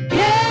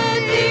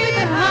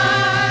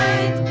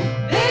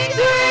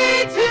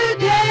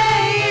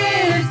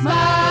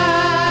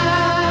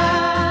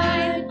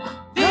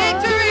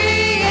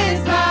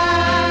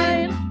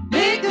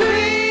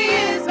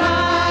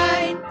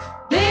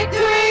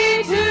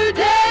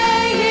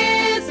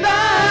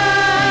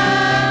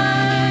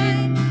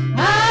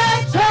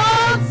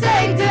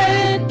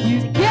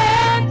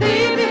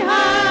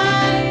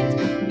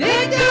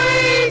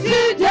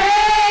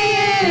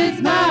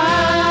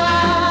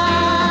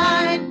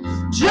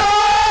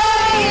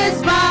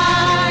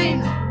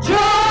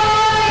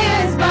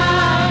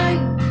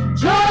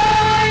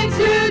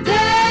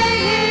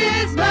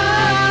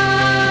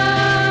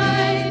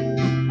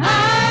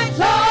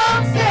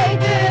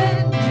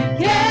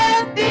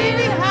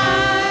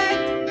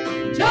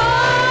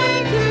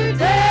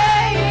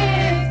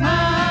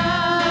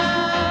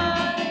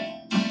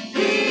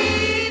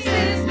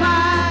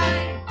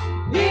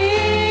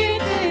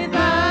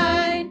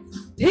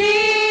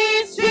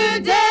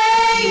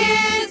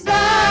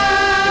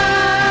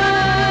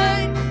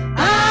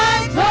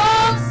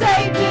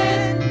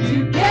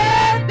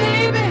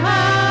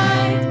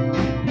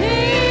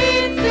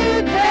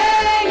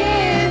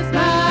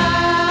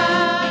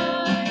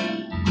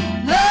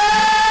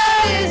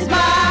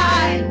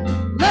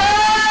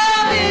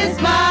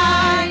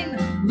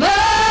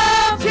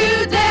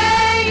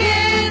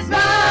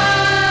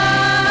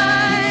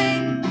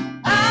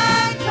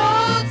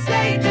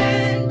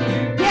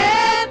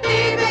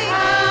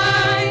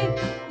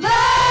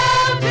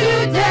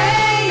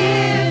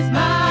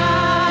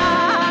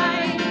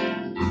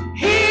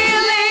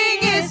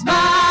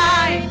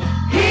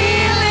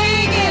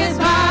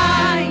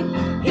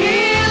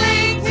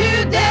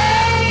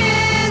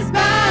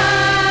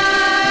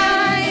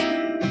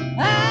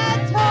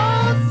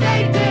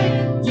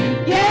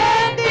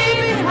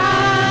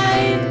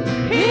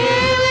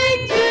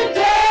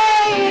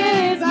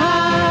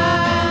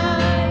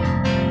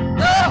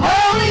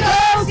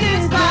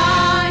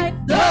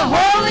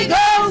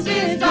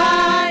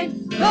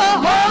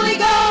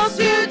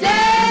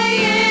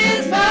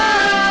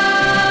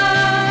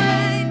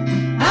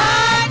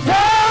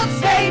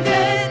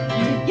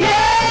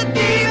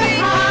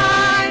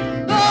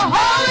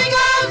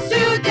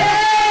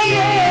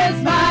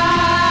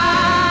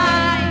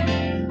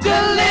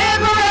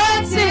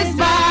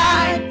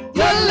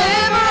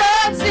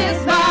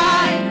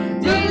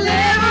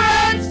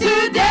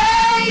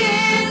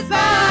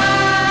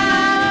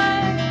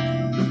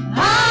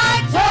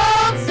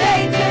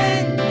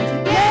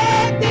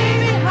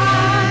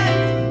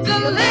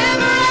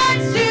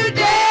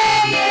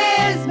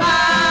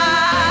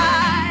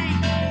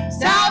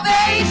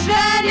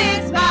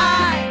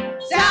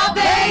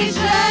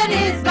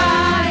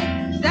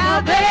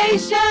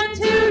Salvation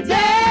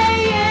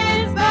today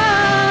is mine.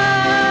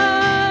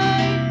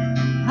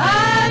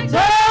 I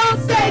told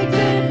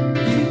Satan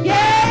to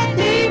get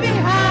thee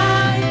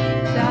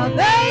behind.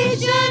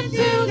 Salvation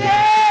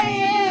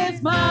today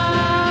is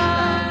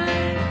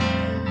mine.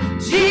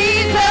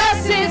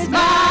 Jesus is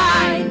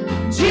mine.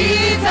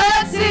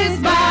 Jesus is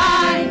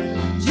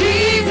mine.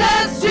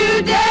 Jesus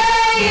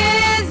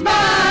today is mine.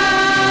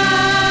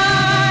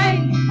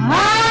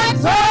 I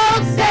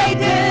told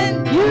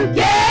Satan, you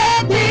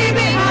get thee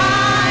behind.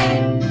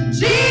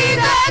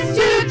 Jesus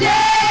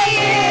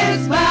today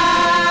is mine.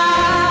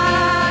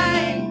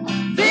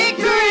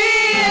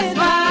 Victory is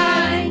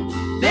mine.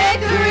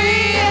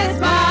 Victory is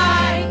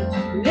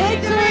mine.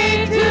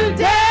 Victory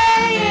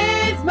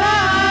today is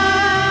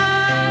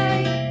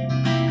mine.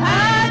 I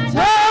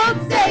told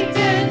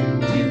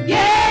Satan to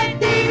get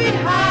thee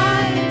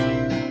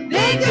behind.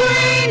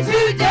 Victory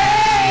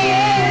today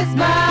is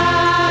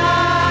mine.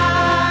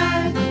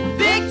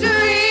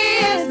 Victory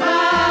is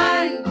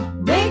mine.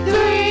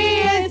 Victory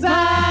is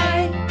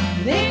mine.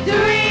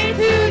 Victory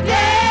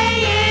today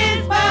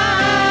is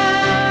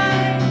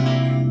mine.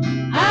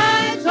 I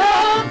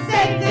told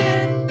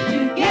Satan to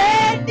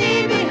get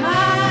thee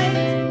behind.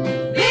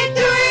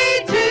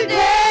 Victory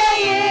today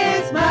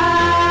is mine.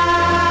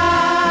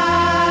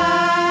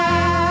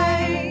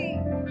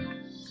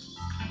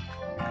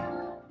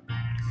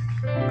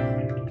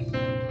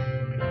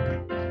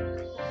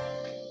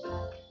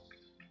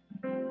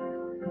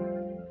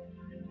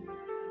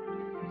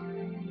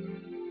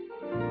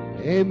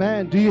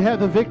 Amen. Do you have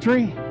the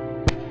victory?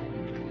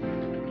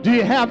 Do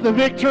you have the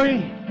victory?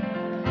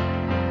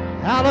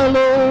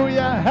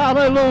 Hallelujah,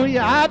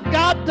 hallelujah. I've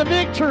got the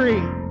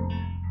victory.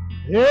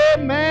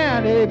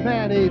 Amen,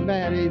 amen,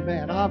 amen,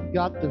 amen. I've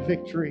got the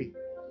victory.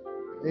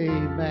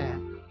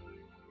 Amen.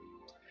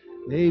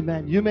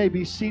 Amen. You may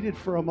be seated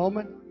for a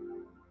moment.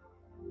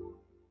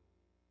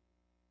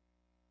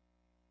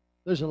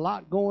 There's a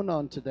lot going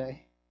on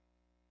today.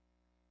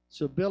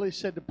 So Billy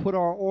said to put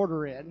our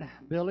order in.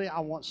 Billy, I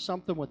want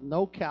something with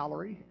no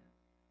calorie,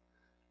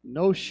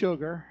 no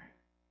sugar,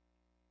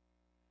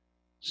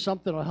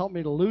 something will help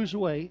me to lose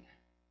weight.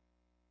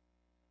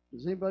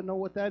 Does anybody know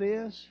what that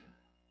is?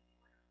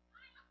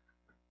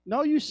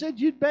 No, you said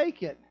you'd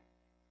bake it.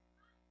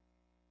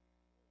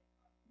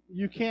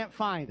 You can't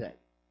find it.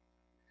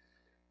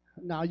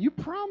 Now, you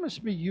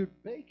promised me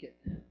you'd bake it.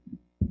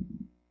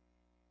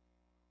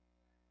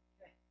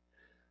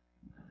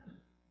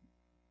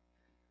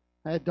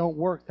 That don't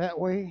work that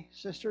way,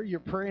 sister. You're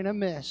praying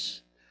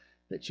amiss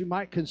that you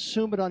might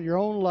consume it on your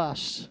own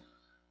lust.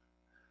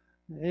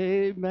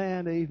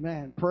 Amen,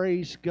 amen.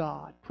 Praise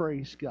God,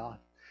 praise God.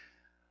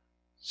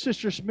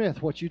 Sister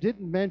Smith, what you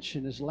didn't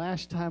mention is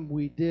last time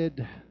we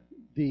did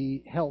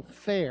the health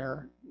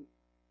fair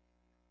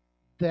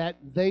that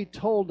they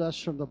told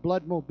us from the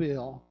blood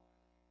mobile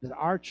that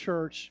our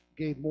church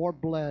gave more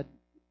blood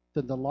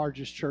than the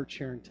largest church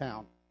here in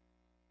town.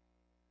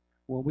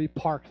 When we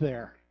parked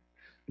there.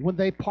 When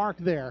they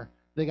parked there,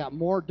 they got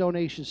more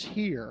donations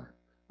here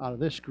out of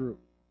this group.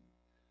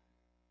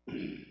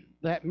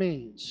 That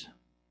means,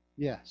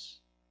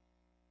 yes,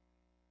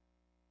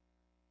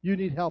 you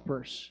need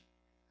helpers.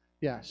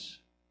 Yes,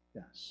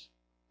 yes,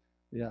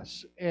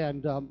 yes.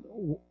 And,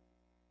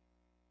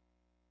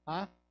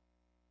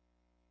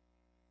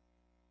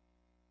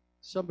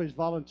 somebody's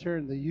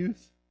volunteering the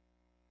youth.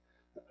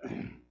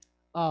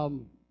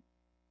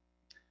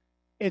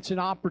 It's an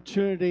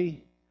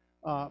opportunity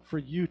for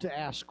you to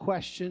ask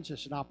questions.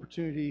 It's an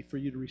opportunity for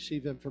you to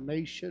receive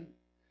information.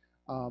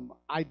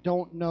 I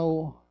don't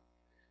know.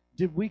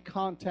 Did we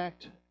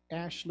contact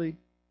Ashley?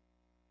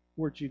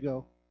 Where'd you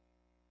go?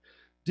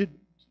 Did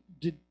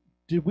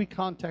we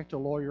contact a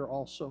lawyer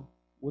also?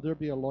 Will there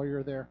be a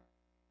lawyer there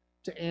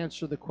to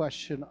answer the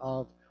question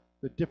of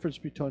the difference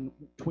between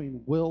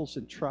wills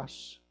and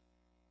trusts?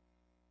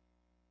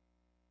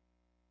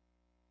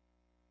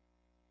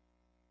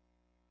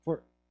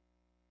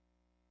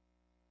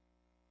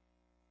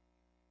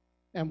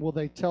 And will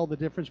they tell the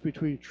difference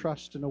between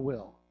trust and a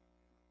will?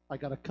 I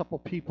got a couple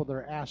people that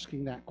are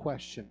asking that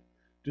question.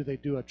 Do they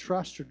do a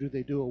trust or do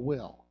they do a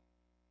will?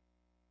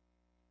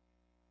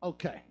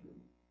 Okay.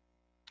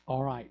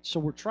 All right. So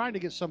we're trying to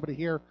get somebody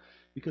here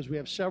because we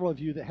have several of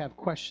you that have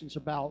questions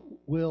about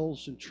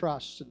wills and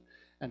trusts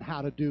and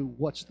how to do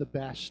what's the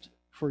best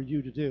for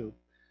you to do.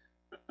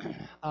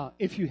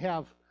 If you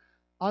have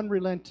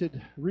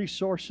unrelented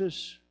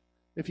resources,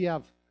 if you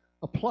have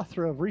a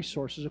plethora of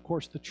resources, of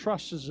course, the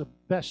trust is the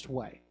best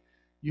way.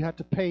 You have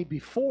to pay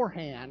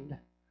beforehand,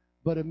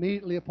 but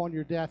immediately upon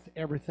your death,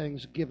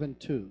 everything's given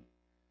to.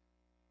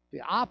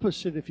 The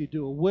opposite, if you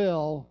do a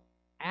will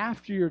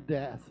after your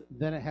death,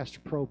 then it has to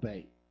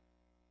probate.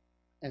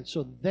 And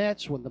so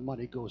that's when the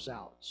money goes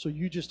out. So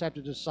you just have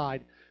to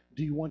decide,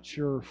 do you want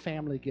your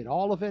family to get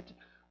all of it,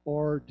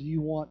 or do you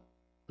want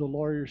the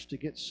lawyers to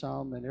get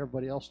some and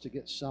everybody else to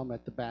get some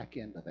at the back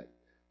end of it?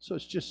 So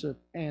it's just a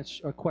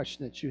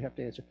question that you have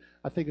to answer.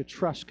 I think a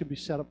trust can be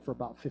set up for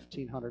about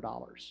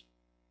 $1,500.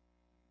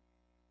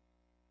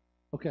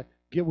 Okay,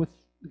 get with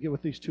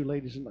these two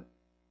ladies and look.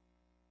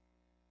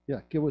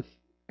 get with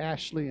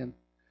Ashley and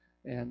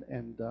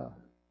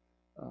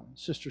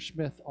Sister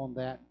Smith on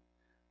that.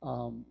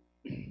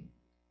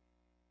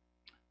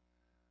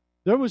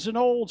 There was an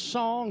old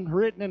song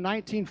written in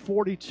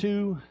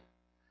 1942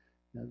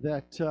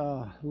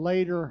 that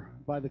later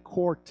by the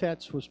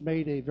quartets was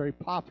made a very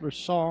popular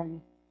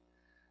song.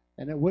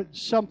 And it went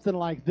something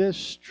like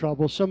this: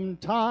 troublesome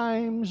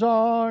times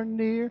are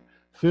near,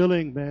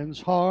 filling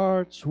men's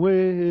hearts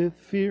with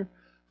fear.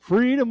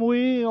 Freedom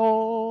we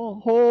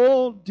all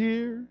hold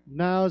dear,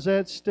 now's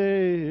at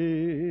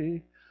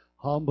stake.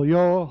 Humble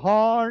your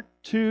heart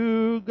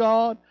to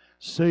God,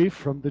 safe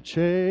from the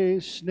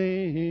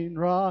chastening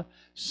rod.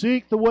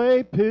 Seek the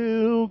way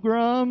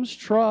pilgrims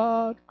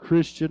trod,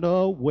 Christian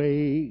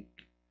awake.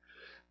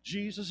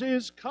 Jesus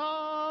is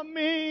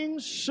coming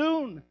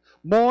soon,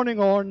 morning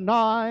or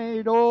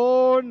night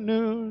or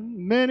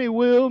noon. Many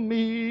will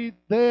meet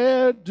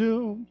their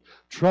doom,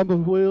 trumpet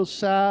will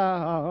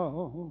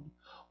sound.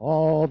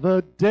 All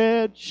the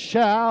dead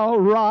shall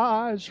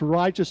rise,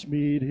 righteous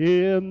meet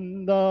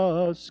in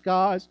the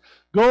skies,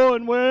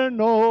 going where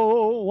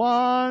no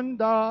one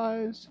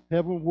dies,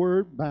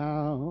 heavenward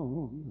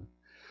bound.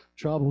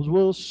 Troubles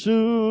will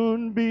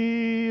soon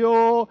be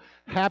o'er,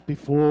 happy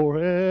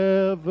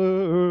forevermore,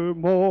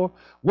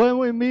 when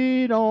we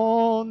meet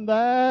on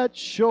that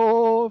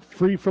shore,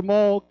 free from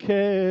all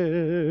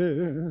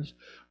cares.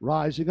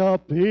 Rising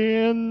up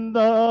in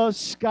the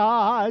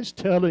skies,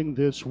 telling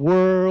this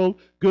world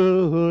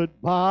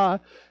goodbye.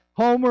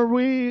 Homeward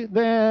we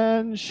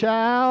then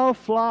shall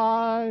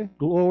fly,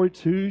 glory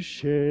to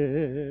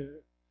share.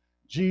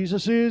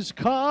 Jesus is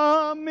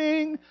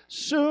coming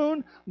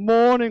soon,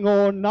 morning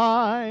or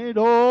night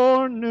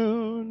or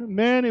noon.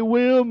 Many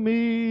will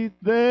meet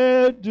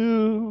their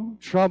doom,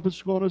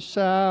 trumpets gonna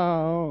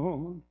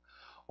sound.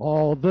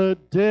 All the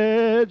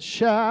dead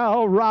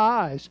shall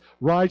rise,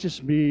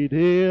 righteous meet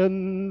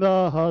in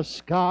the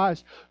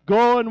skies,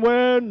 going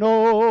where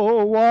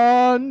no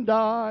one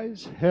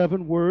dies,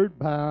 heavenward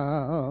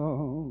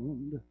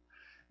bound.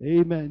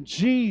 Amen.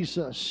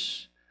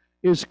 Jesus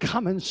is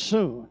coming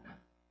soon.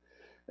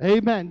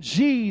 Amen.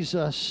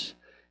 Jesus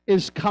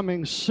is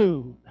coming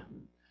soon.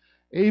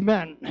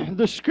 Amen.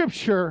 The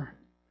scripture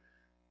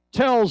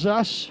tells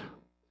us,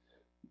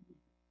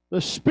 the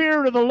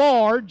Spirit of the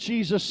Lord,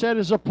 Jesus said,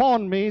 is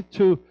upon me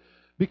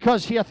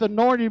because he hath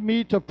anointed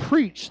me to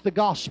preach the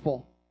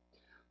gospel.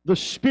 The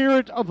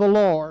Spirit of the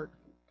Lord,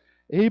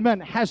 amen,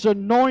 has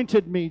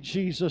anointed me,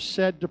 Jesus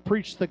said, to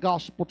preach the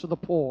gospel to the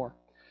poor.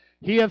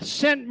 He hath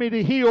sent me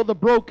to heal the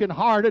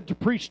brokenhearted, to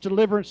preach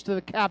deliverance to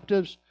the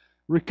captives,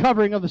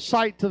 recovering of the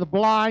sight to the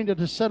blind, and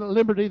to set at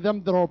liberty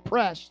them that are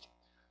oppressed.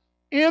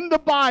 In the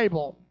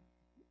Bible,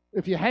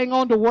 if you hang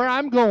on to where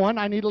I'm going,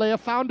 I need to lay a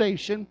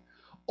foundation.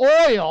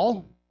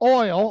 Oil,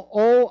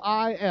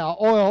 O-I-L,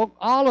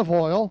 olive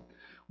oil,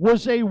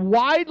 was a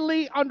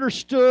widely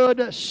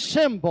understood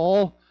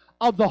symbol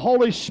of the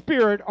Holy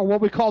Spirit, or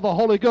what we call the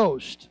Holy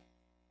Ghost.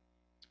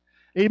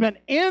 Amen.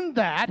 In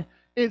that,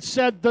 it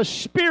said, the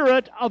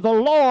Spirit of the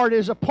Lord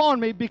is upon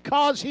me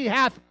because he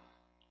hath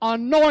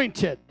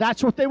anointed.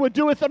 That's what they would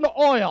do with the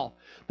oil.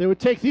 They would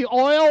take the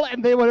oil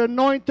and they would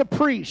anoint the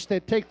priest.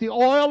 They'd take the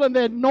oil and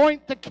they'd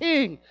anoint the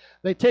king.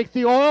 They'd take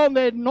the oil and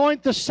they'd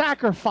anoint the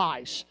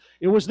sacrifice.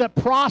 It was that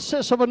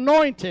process of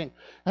anointing.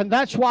 And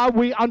that's why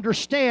we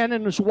understand,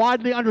 and it's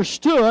widely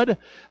understood,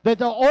 that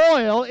the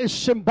oil is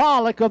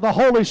symbolic of the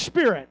Holy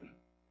Spirit.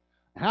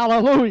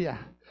 Hallelujah.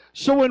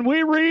 So when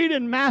we read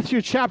in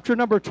Matthew chapter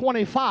number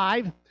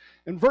 25,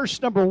 in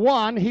verse number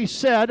 1, he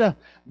said,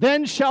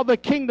 then shall the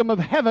kingdom of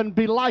heaven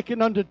be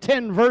likened unto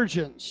 10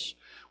 virgins,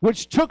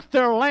 which took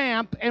their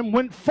lamp and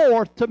went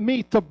forth to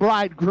meet the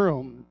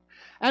bridegroom.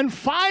 And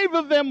 5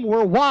 of them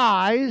were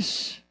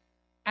wise,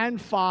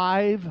 and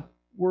 5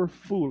 were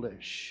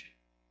foolish.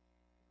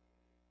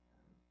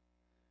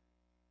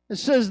 It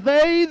says,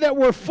 they that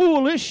were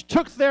foolish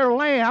took their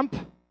lamp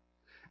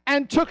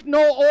and took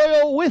no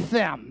oil with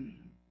them.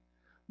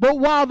 But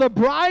while the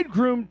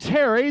bridegroom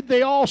tarried,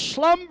 they all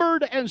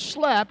slumbered and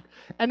slept.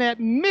 And at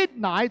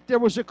midnight there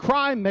was a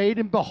cry made,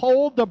 and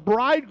behold, the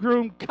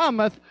bridegroom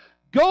cometh.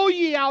 Go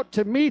ye out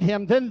to meet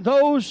him. Then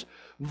those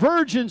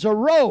virgins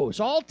arose,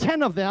 all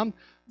 10 of them.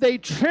 They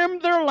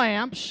trimmed their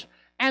lamps.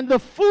 And the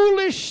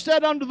foolish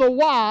said unto the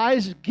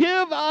wise,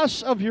 give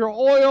us of your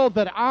oil,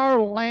 that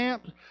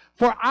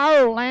for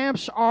our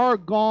lamps are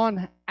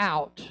gone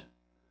out.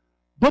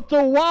 But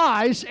the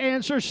wise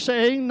answer,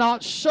 saying,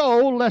 not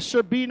so, lest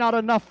there be not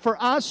enough for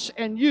us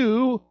and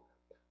you,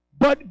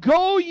 but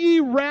go ye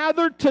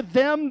rather to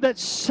them that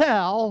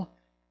sell,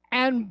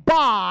 and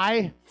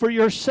buy for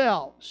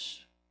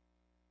yourselves.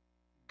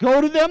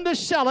 Go to them that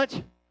sell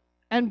it,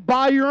 and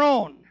buy your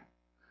own.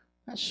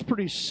 That's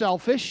pretty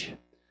selfish.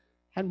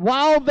 And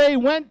while they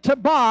went to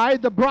buy,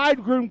 the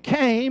bridegroom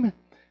came,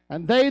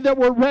 and they that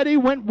were ready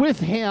went with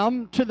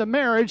him to the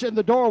marriage, and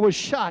the door was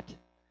shut.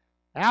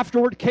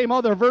 Afterward came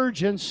other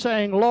virgins,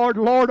 saying, Lord,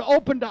 Lord,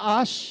 open to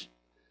us.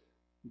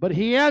 But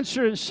he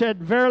answered and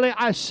said, verily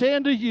I say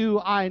unto you,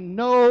 I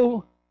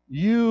know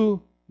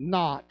you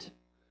not.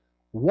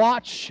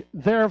 Watch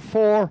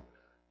therefore,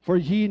 For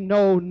ye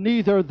know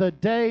neither the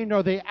day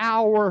nor the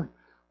hour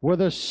where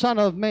the Son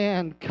of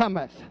Man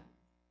cometh.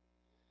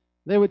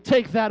 They would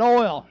take that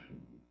oil.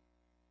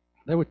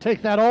 They would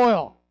take that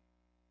oil.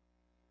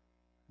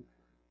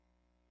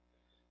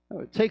 They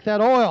would take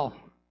that oil.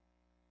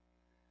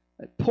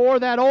 They'd pour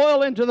that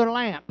oil into their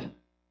lamp.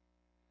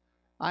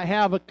 I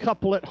have a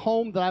couple at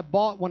home that I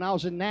bought when I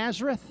was in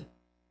Nazareth.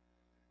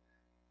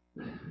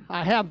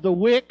 I have the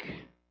wick.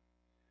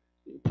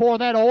 Pour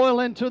that oil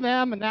into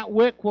them, and that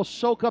wick will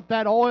soak up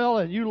that oil,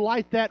 and you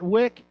light that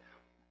wick,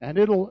 and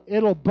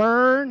it'll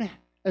burn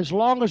as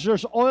long as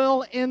there's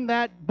oil in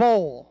that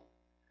bowl.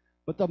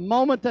 But the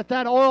moment that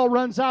oil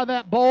runs out of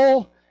that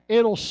bowl,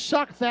 it'll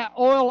suck that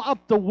oil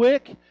up the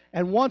wick,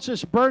 and once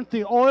it's burnt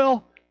the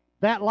oil,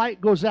 that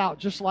light goes out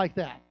just like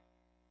that.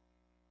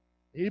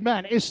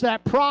 Amen. It's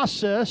that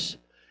process,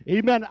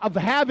 amen, of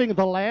having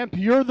the lamp.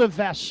 You're the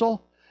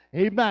vessel.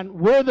 Amen.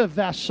 We're the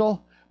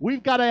vessel.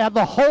 We've got to have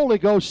the Holy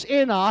Ghost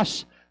in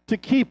us to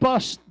keep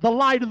us the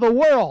light of the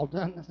world.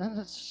 And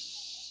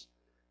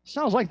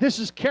sounds like this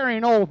is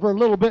carrying over a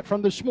little bit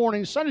from this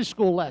morning's Sunday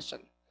school lesson.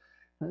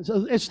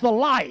 It's the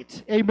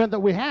light, amen, that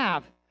we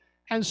have.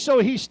 And so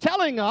he's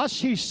telling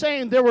us, he's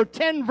saying there were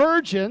 10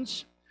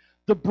 virgins.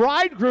 The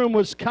bridegroom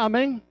was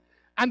coming,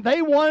 and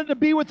they wanted to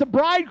be with the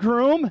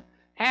bridegroom.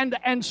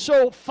 And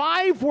so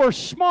 5 were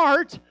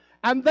smart,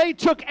 and they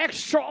took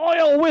extra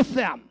oil with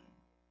them.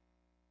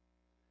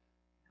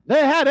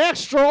 They had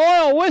extra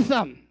oil with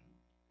them.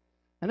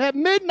 And at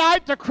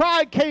midnight the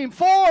cry came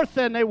forth,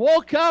 and they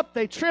woke up,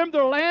 they trimmed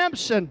their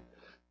lamps, and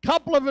a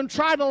couple of them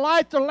tried to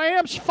light the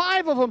lamps.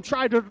 5 of them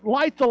tried to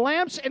light the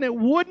lamps, and it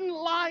wouldn't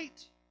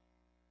light.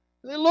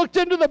 They looked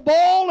into the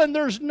bowl, and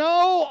there's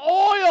no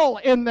oil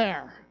in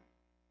there.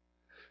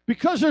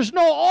 Because there's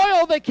no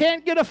oil, they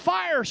can't get a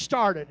fire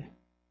started.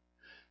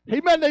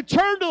 Amen. They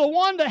turned to the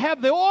one that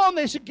had the oil, and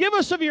they said, give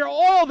us of your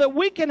oil that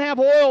we can have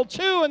oil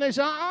too. And they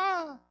said,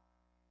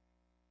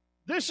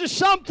 this is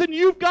something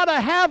you've got to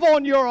have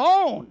on your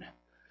own.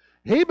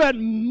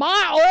 Amen.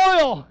 My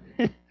oil,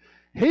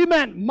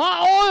 amen,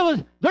 my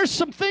oil, there's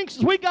some things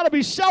we got to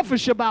be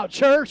selfish about,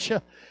 church.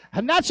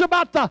 And that's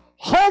about the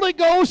Holy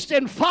Ghost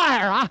and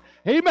fire.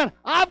 Amen.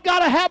 I've got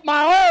to have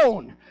my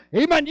own.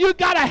 Amen. You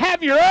got to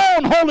have your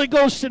own Holy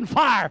Ghost and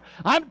fire.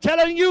 I'm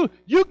telling you,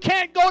 you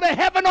can't go to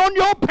heaven on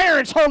your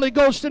parents' Holy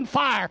Ghost and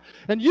fire.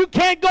 And you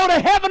can't go to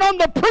heaven on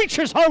the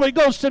preacher's Holy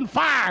Ghost and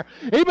fire.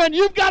 Amen.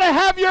 You've got to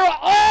have your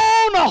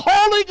own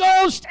Holy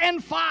Ghost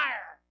and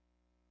fire.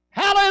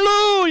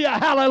 Hallelujah.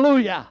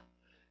 Hallelujah.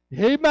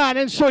 Amen.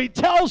 And so he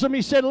tells them,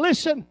 he said,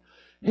 listen,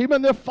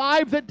 amen, there are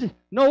 5 that,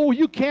 no,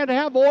 you can't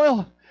have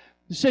oil.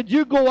 He said,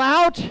 you go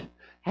out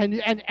and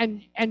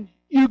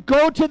you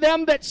go to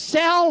them that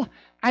sell,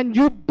 and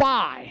you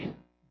buy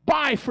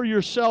for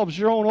yourselves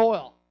your own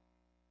oil.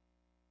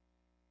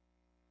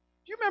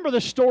 Do you remember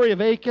the story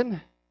of Achan?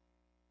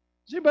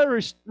 Does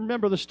anybody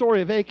remember the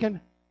story of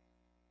Achan?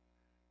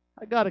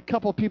 I got a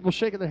couple of people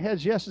shaking their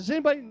heads yes. Does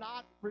anybody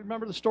not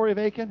remember the story of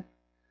Achan?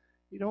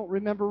 You don't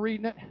remember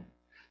reading it?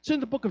 It's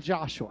in the book of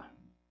Joshua.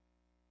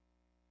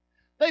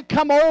 They've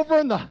come over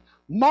and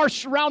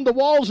marched around the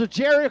walls of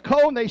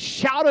Jericho, and they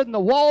shouted, and the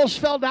walls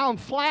fell down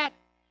flat.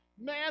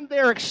 Man,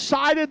 they're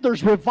excited.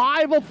 There's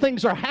revival.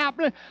 Things are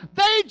happening.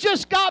 They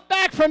just got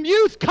back from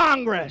youth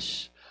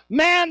congress.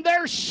 Man,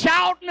 they're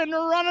shouting and they're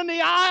running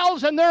the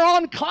aisles and they're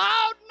on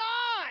cloud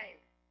 9.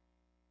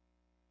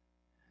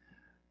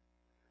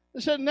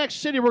 They said the next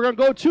city we're going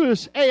to go to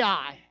is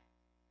Ai.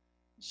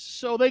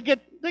 So they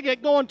get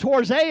going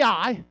towards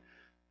Ai.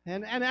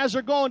 And as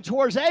they're going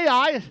towards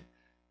Ai,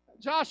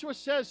 Joshua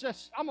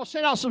says, I'm going to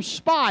send out some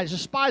spies. The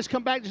spies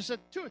come back and said,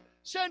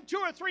 send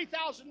 2,000 or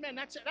 3,000 men.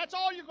 That's it. That's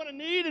all you're going to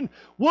need, and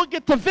we'll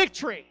get the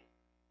victory.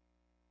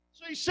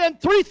 So he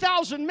sent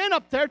 3,000 men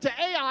up there to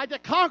Ai to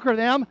conquer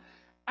them,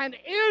 and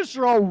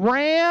Israel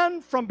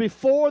ran from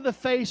before the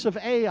face of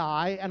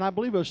Ai, and I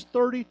believe it was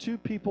 32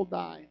 people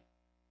died.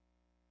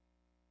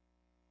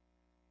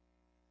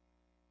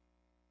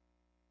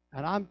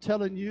 And I'm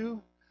telling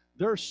you,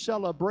 their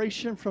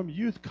celebration from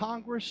youth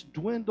congress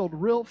dwindled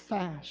real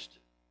fast.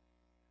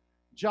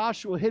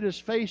 Joshua hit his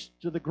face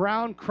to the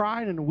ground,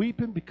 crying and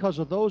weeping because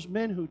of those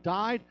men who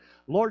died.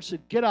 The Lord said,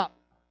 get up.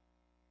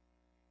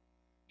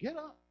 Get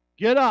up.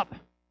 Get up.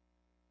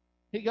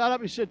 He got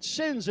up. He said,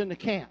 sin's in the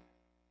camp.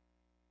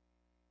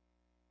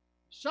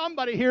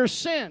 Somebody here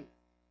sinned.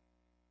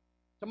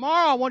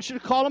 Tomorrow I want you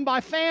to call them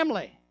by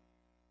family.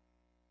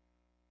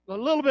 A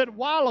little bit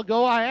while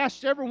ago, I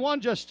asked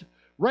everyone just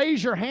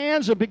raise your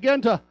hands and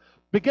begin to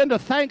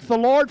thank the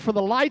Lord for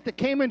the light that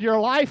came into your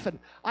life. And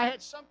I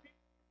had some people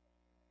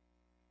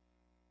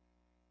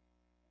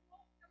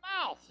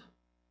mouth.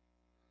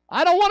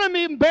 I don't want to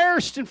be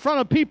embarrassed in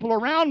front of people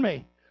around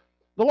me.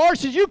 The Lord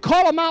says, you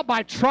call them out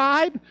by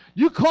tribe,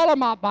 you call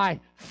them out by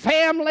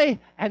family,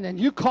 and then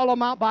you call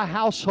them out by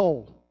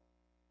household.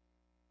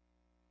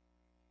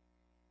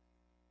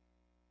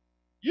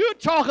 You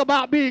talk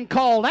about being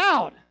called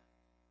out.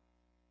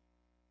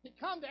 He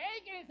come to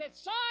Achan and said,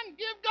 son,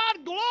 give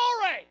God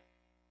glory.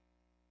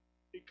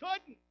 He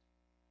couldn't.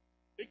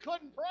 He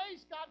couldn't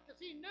praise God because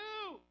he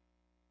knew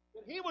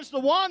that he was the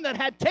one that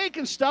had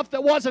taken stuff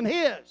that wasn't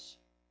his.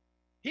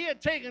 He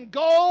had taken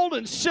gold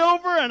and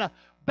silver and a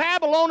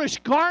Babylonish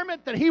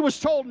garment that he was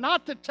told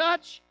not to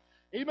touch.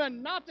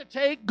 Amen, not to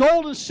take.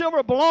 Gold and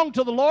silver belonged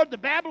to the Lord. The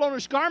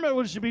Babylonish garment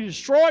was to be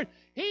destroyed.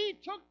 He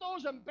took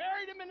those and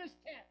buried them in his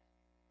tent.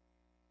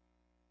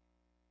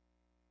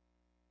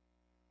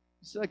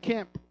 He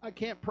said, I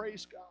can't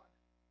praise God.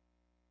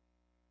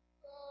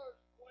 Oh,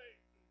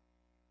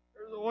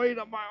 there's a weight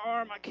on my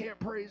arm. I can't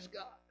praise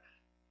God.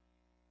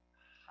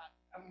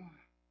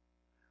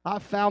 I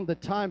found the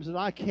times that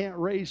I can't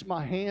raise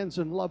my hands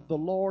and love the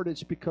Lord,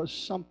 it's because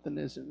something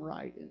isn't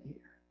right in here.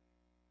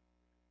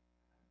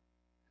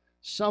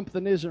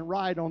 Something isn't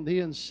right on the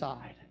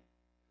inside.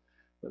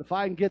 But if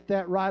I can get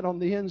that right on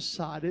the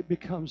inside, it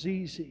becomes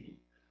easy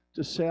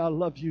to say, I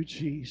love you,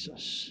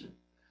 Jesus.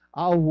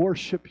 I'll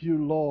worship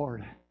you,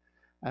 Lord,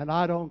 and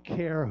I don't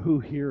care who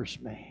hears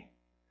me.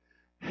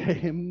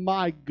 Hey,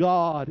 my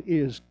God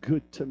is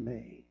good to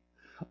me.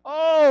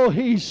 Oh,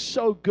 he's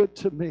so good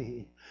to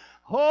me.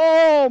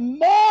 Oh,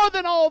 more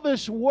than all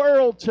this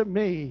world to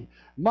me,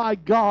 my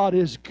God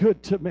is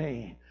good to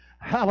me.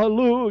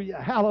 Hallelujah,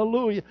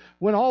 hallelujah.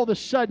 When all of a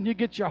sudden you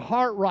get your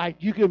heart right,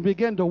 you can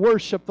begin to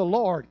worship the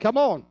Lord. Come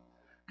on.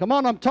 Come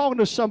on, I'm talking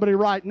to somebody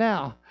right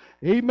now.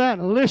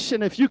 Amen.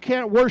 Listen, if you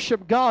can't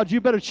worship God, you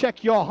better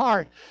check your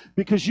heart,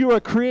 because you are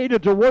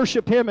created to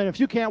worship Him. And if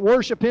you can't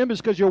worship Him,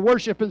 it's because you're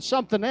worshiping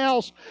something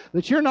else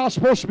that you're not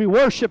supposed to be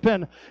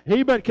worshiping.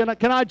 Amen.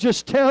 Can I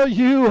just tell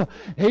you,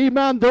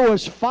 amen, there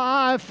was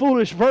 5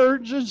 foolish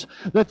virgins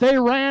that they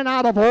ran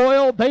out of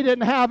oil. They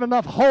didn't have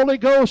enough Holy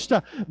Ghost.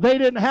 They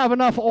didn't have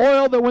enough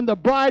oil that when the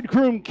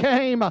bridegroom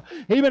came,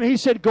 amen, he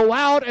said, go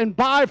out and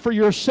buy for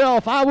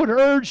yourself. I would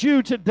urge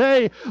you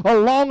today,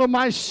 along with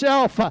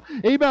myself,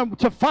 amen,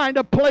 to find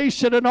a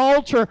place at an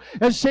altar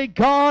and say,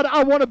 God,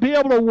 I want to be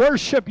able to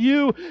worship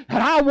you, and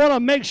I want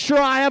to make sure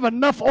I have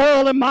enough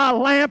oil in my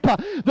lamp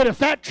that if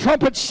that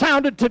trumpet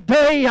sounded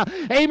today,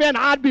 amen,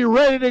 I'd be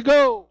ready to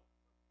go.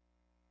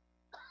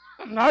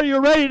 Are you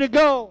ready to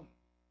go?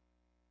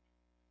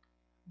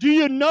 Do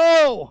you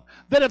know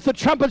that if the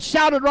trumpet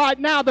sounded right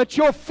now, that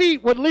your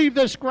feet would leave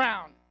this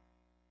ground?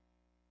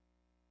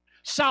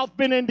 South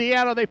Bend,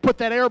 Indiana, they put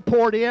that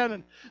airport in,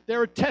 and they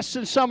were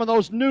testing some of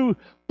those new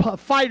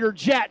fighter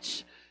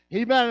jets.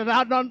 Amen.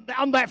 And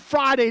on that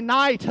Friday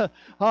night,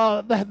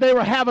 they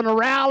were having a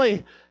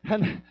rally,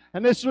 and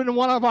this was in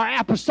one of our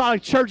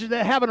apostolic churches.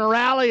 They're having a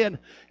rally, and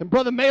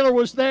Brother Mailer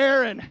was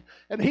there, and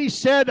he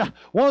said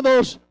one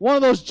of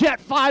those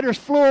jet fighters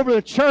flew over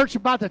the church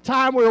about the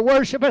time we were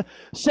worshiping.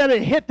 Said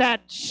it hit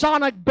that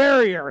sonic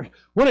barrier.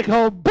 When it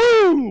goes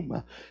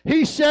boom,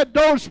 he said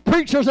those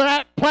preachers on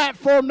that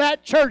platform,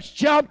 that church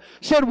jumped.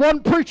 Said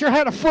one preacher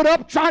had a foot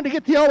up trying to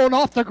get the other one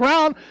off the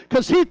ground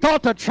because he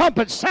thought the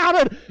trumpet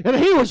sounded and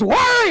he was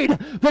worried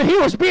that he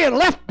was being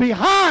left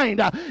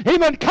behind.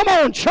 Amen. Come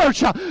on,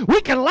 church.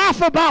 We can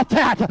laugh about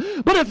that.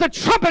 But if the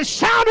trumpet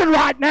sounded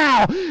right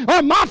now,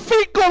 are my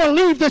feet going to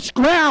leave this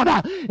ground?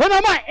 And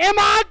am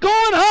I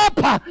going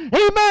up?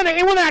 Amen.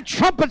 And when that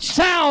trumpet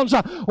sounds,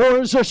 or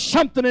is there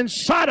something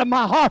inside of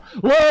my heart?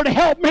 Lord,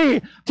 help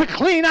me to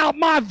clean out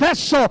my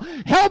vessel.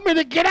 Help me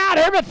to get out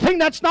everything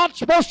that's not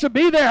supposed to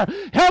be there.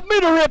 Help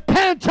me to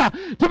repent,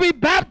 to be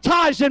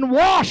baptized and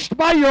washed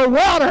by your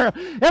water.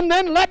 And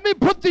then let me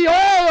put the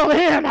oil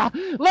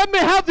in. Let me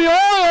have the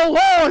oil,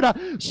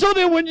 Lord, so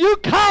that when you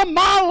come,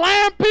 my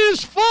lamp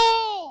is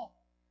full.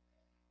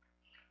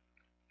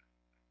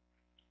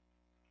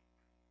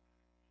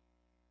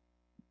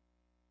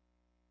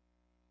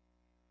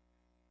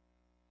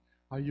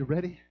 Are you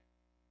ready?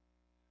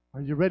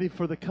 Are you ready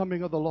for the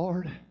coming of the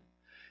Lord?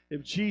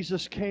 If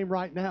Jesus came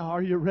right now,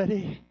 are you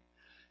ready?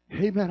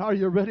 Amen. Are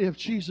you ready if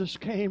Jesus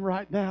came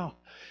right now?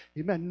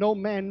 Amen. No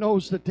man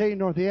knows the day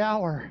nor the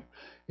hour.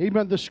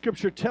 Amen. The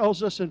scripture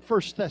tells us in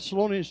 1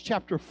 Thessalonians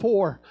chapter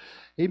 4,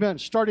 amen,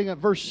 starting at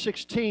verse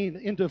 16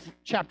 into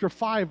chapter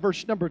 5,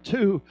 verse number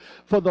 2,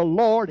 for the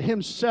Lord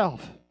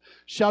Himself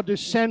shall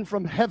descend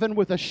from heaven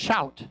with a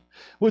shout,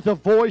 with the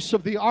voice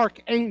of the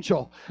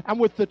archangel, and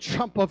with the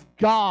trump of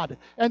God,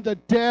 and the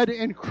dead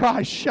in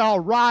Christ shall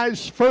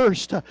rise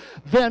first.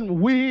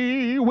 Then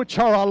we which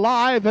are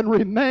alive and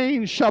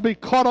remain shall be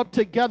caught up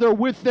together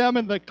with them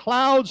in the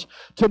clouds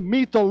to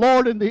meet the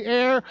Lord in the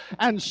air,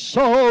 and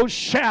so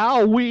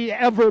shall we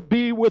ever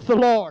be with the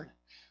Lord.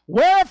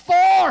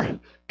 Wherefore,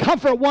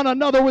 comfort one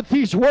another with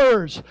these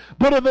words.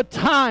 But of the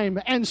time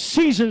and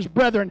seasons,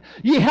 brethren,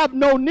 ye have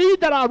no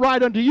need that I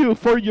write unto you,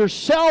 for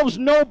yourselves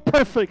know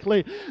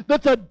perfectly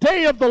that the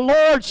day of the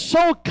Lord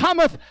so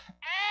cometh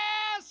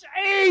as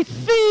a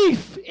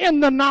thief in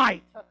the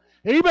night.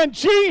 Even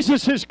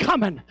Jesus is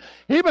coming.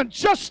 Even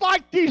just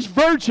like these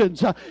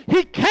virgins.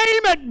 He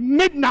came at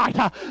midnight.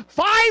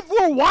 5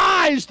 were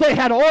wise, they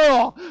had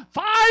oil.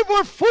 5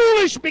 were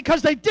foolish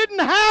because they didn't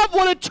have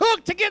what it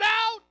took to get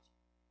out.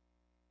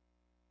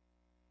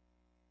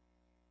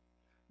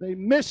 They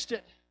missed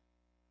it.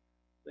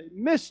 They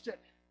missed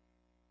it.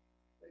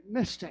 They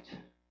missed it.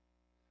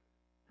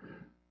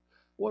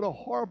 What a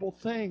horrible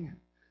thing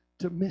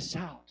to miss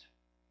out.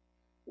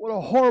 What a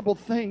horrible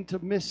thing to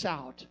miss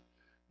out,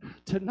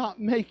 to not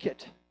make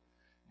it.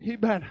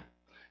 Amen.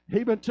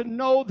 Amen. To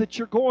know that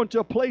you're going to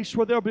a place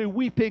where there'll be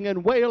weeping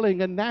and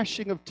wailing and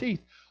gnashing of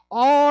teeth.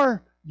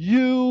 Are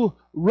you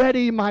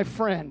ready, my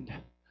friend?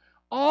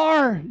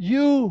 Are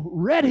you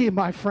ready,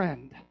 my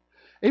friend?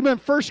 Amen.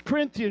 1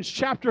 Corinthians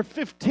chapter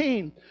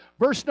 15,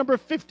 verse number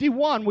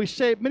 51. We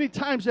say it many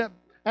times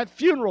at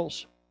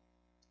funerals.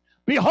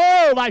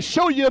 Behold, I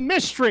show you a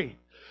mystery.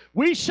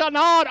 We shall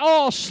not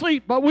all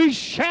sleep, but we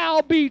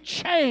shall be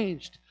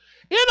changed.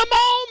 In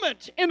a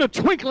moment, in a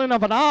twinkling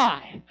of an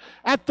eye,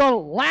 at the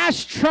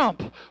last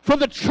trump, for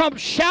the trump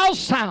shall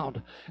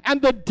sound,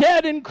 and the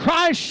dead in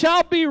Christ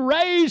shall be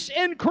raised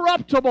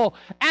incorruptible,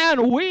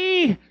 and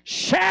we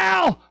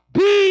shall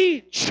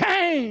be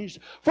changed.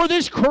 For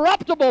this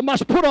corruptible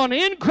must put on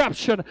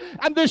incorruption,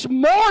 and this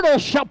mortal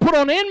shall put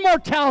on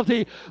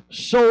immortality.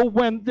 So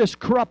when this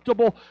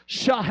corruptible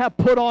shall have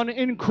put on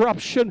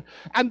incorruption,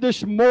 and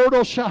this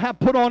mortal shall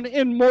have put on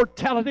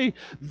immortality,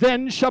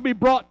 then shall be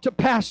brought to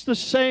pass the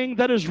saying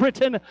that is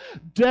written,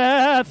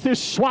 Death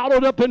is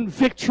swallowed up in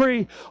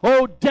victory.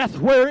 O death,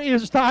 where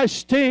is thy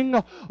sting?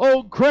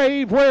 O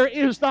grave, where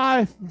is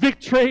thy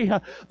victory?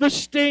 The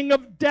sting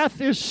of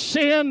death is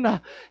sin.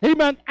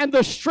 Amen. And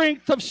the strength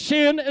of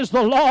sin is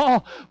the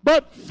law.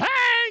 But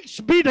thanks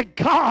be to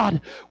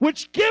God,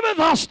 which giveth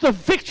us the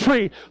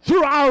victory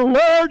through our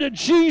Lord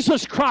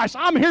Jesus Christ.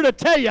 I'm here to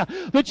tell you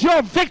that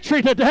your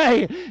victory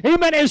today,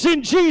 amen, is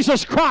in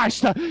Jesus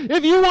Christ.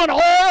 If you want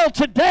oil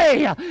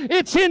today,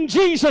 it's in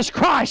Jesus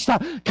Christ.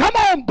 Come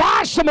on,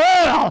 buy some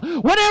oil.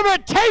 Whatever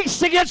it takes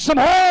to get some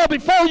oil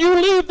before you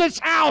leave this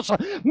house.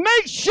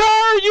 Make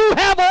sure you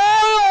have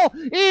oil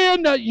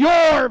in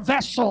your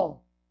vessel.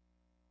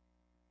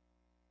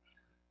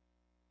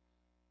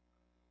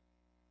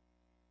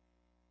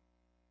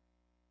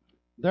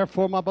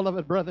 Therefore, my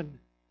beloved brethren,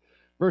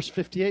 verse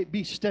 58,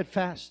 be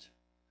steadfast,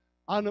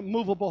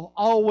 unmovable,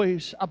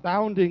 always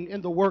abounding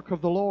in the work of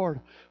the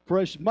Lord, for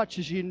as much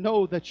as ye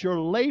know that your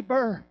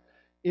labor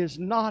is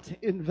not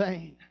in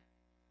vain.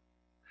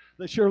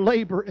 That your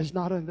labor is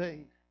not in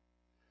vain.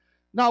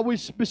 Now we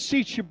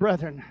beseech you,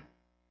 brethren,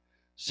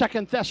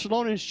 2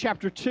 Thessalonians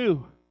chapter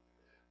 2,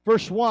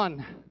 verse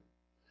 1.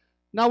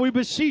 Now we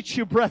beseech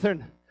you,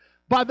 brethren,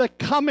 by the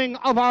coming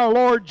of our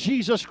Lord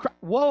Jesus Christ.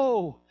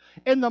 Whoa!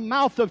 In the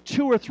mouth of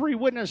 2 or 3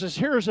 witnesses.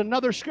 Here's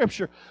another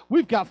scripture.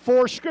 We've got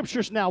 4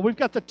 scriptures now. We've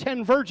got the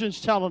 10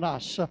 virgins telling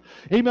us.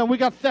 Amen. We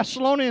got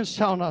Thessalonians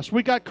telling us.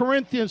 We got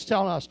Corinthians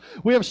telling us.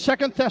 We have 2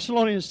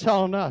 Thessalonians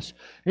telling us.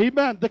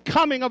 Amen. The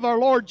coming of our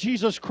Lord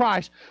Jesus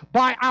Christ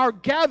by our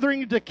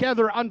gathering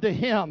together unto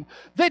him,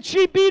 that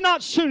ye be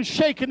not soon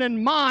shaken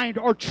in mind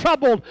or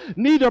troubled,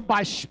 neither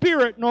by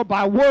spirit, nor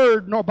by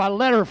word, nor by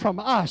letter from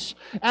us,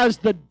 as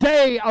the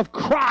day of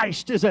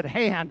Christ is at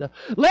hand.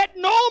 Let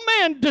no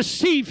man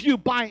deceive you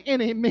by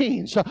any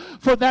means,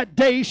 for that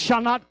day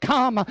shall not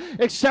come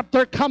except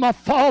there come a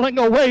falling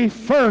away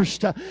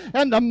first,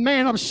 and the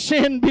man of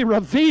sin be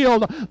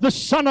revealed, the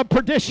son of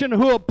perdition,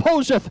 who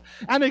opposeth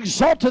and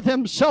exalteth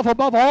himself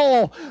above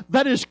all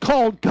that is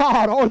called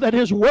God or that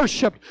is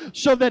worshipped,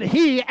 so that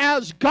he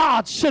as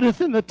God sitteth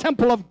in the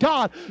temple of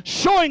God,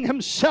 showing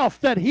himself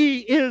that he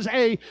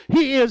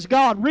is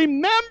God.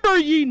 Remember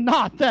ye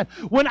not that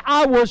when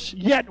I was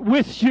yet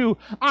with you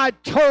I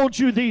told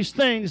you these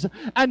things,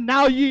 and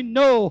now ye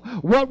know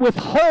what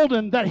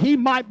withholden, that he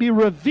might be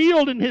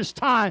revealed in his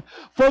time.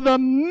 For the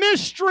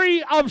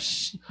mystery of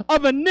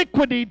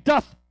iniquity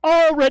doth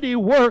already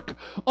work.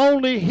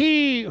 Only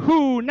he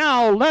who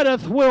now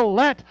letteth will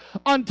let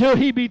until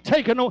he be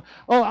taken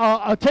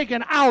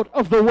out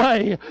of the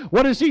way.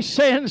 What does he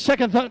say in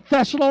 2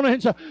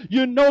 Thessalonians?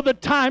 You know the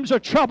times are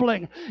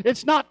troubling.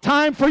 It's not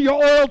time for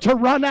your oil to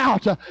run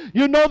out.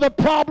 You know the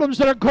problems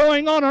that are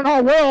going on in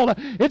our world.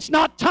 It's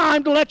not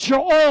time to let your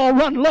oil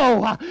run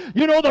low.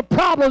 You know the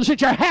problems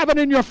that you're having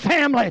in your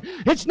family.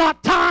 It's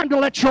not time to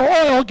let your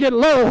oil get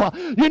low.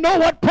 You know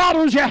what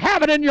problems you're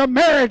having in your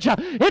marriage.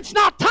 It's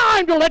not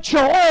time to let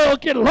your oil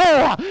get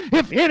low.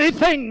 If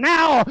anything,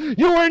 now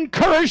you are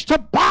encouraged to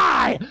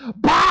buy.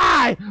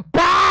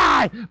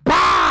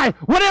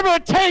 Whatever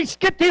it takes,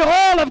 get the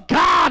oil of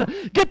God.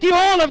 Get the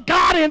oil of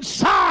God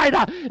inside.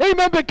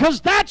 Amen. Because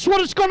that's what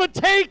it's going to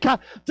take to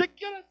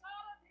get us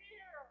out of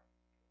here.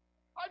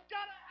 I've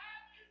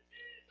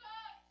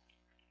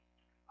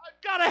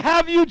got to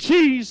have you,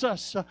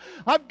 Jesus.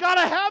 I've got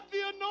to have the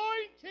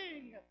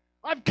anointing.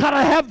 I've got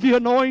to have the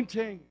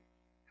anointing.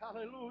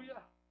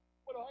 Hallelujah.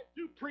 What do I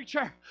do,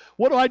 preacher?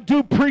 What do I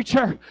do,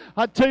 preacher?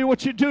 I tell you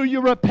what you do,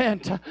 you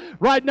repent.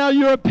 Right now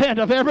you repent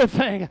of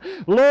everything.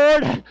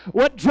 Lord,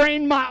 what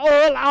drained my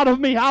oil out of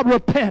me, I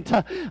repent.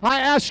 I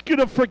ask you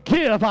to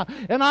forgive,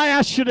 and I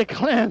ask you to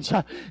cleanse.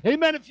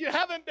 Amen. If you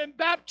haven't been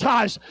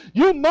baptized,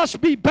 you must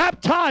be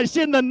baptized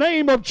in the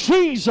name of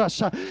Jesus.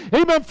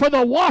 Amen. For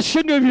the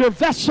washing of your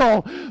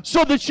vessel,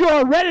 so that you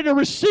are ready to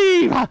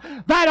receive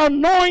that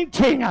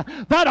anointing,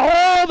 that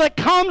oil that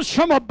comes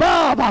from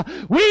above.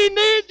 We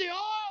need the oil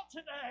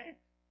today.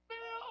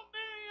 Fill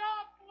me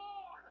up,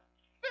 Lord.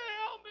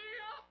 Fill me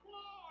up,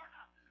 Lord.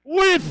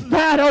 with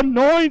that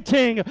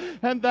anointing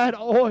and that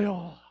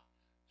oil.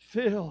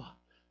 Fill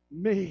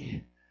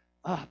me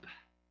up.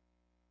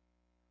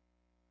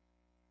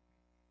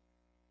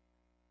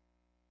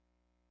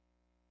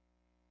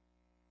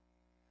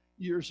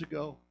 Years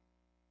ago,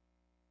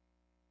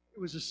 it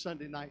was a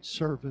Sunday night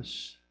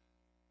service.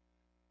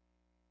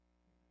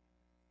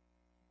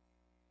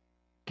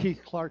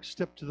 Keith Clark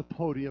stepped to the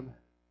podium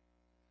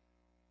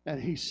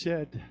and he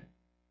said,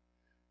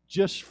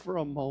 just for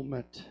a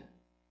moment,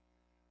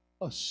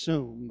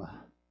 assume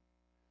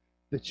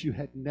that you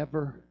had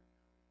never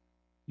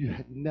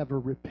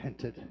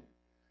repented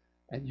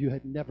and you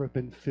had never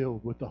been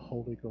filled with the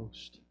Holy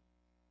Ghost.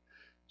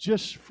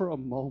 Just for a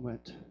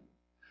moment,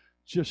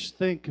 just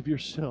think of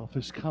yourself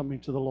as coming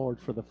to the Lord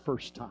for the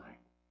first time.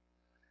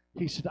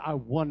 He said, I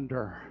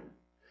wonder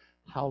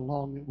how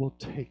long it will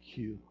take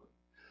you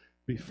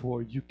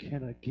before you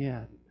can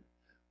again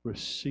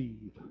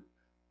receive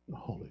the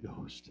Holy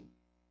Ghost.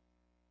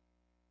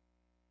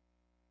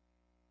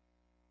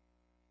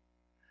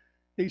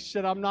 He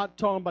said, I'm not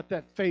talking about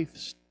that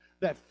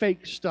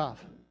fake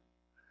stuff.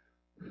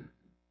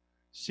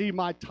 See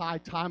my tie,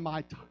 tie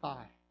my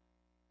tie.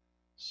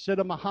 Sit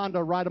in my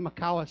Honda, ride in my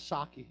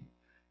Kawasaki.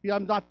 Yeah,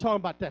 I'm not talking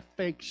about that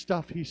fake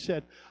stuff. He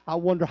said, I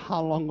wonder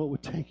how long it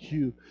would take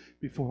you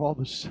before all of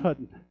a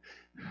sudden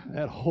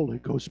that Holy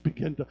Ghost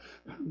begin to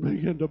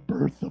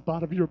birth up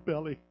out of your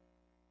belly.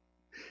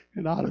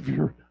 And out of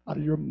your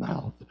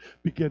mouth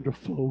begin to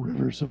flow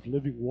rivers of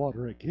living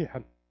water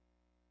again.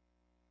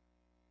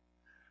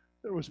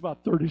 There was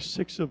about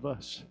 36 of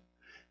us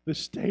that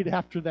stayed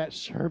after that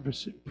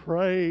service and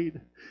prayed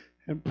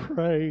and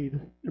prayed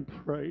and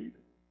prayed.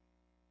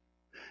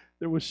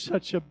 There was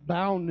such a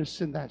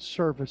boundness in that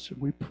service, and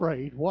we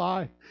prayed.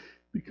 Why?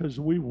 Because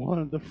we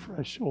wanted the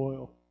fresh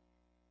oil.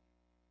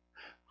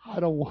 I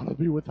don't want to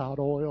be without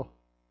oil.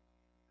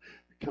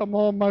 Come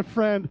on, my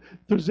friend. If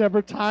there's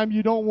ever time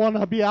you don't want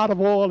to be out of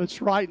oil,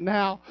 it's right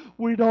now.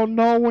 We don't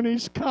know when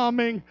He's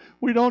coming.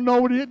 We don't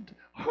know what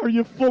are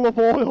you full of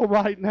oil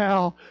right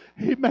now?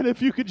 Amen.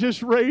 If you could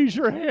just raise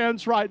your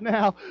hands right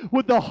now,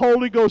 would the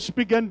Holy Ghost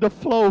begin to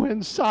flow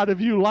inside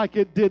of you like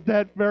it did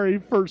that very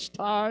first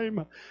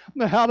time?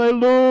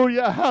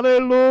 Hallelujah,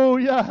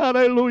 hallelujah,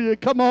 hallelujah.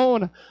 Come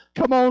on,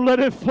 let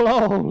it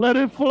flow, let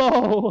it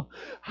flow.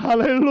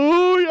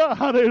 Hallelujah,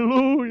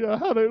 hallelujah,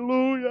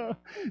 hallelujah.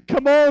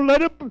 Come on,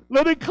 let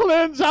it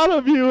cleanse out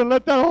of you and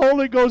let that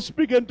Holy Ghost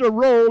begin to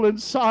roll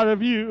inside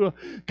of you.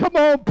 Come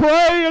on,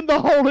 pray in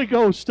the Holy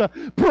Ghost.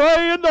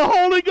 Pray in the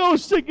Holy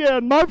Ghost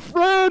again. My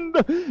friend,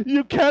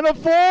 you can't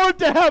afford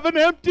to have an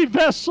empty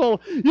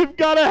vessel. You've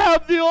got to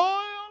have the oil.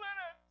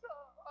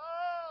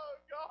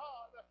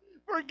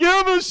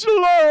 Forgive us,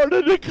 Lord,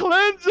 and to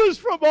cleanse us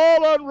from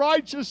all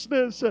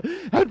unrighteousness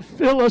and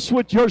fill us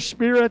with your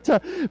Spirit.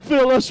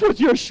 Fill us with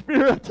your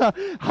Spirit.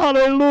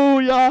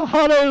 Hallelujah,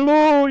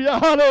 hallelujah,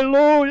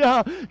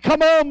 hallelujah.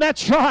 Come on,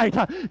 that's right.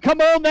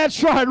 Come on,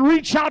 that's right.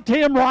 Reach out to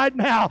Him right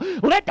now.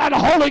 Let that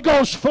Holy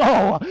Ghost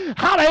flow.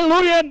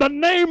 Hallelujah, in the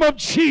name of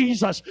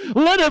Jesus.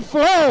 Let it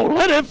flow.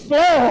 Let it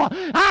flow.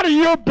 Out of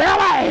your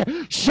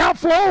belly shall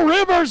flow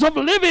rivers of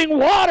living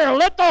water.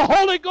 Let the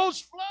Holy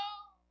Ghost flow.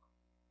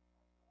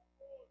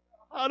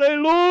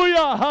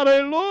 Hallelujah,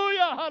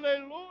 hallelujah,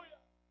 hallelujah.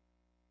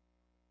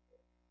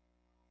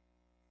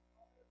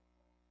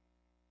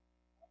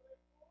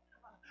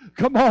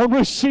 Come on,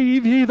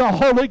 receive ye the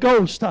Holy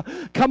Ghost.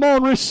 Come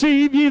on,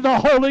 receive ye the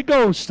Holy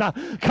Ghost.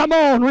 Come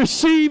on,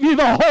 receive ye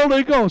the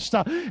Holy Ghost.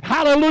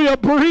 Hallelujah.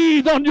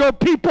 Breathe on your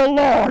people,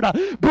 Lord.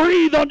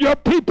 Breathe on your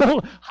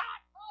people.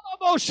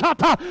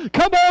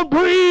 Come on,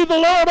 breathe,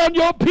 Lord, on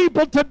your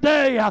people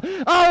today.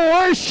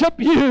 I worship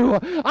you.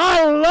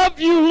 I love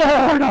you,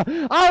 Lord.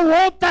 I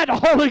want that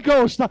Holy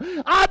Ghost.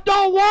 I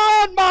don't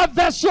want my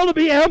vessel to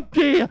be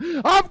empty.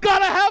 I've got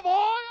to have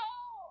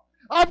oil.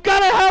 I've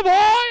got to have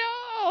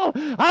oil.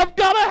 I've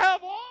got to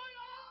have oil.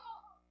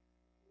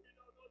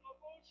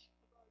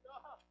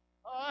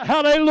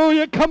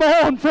 Hallelujah. Come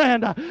on,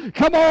 friend.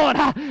 Come on.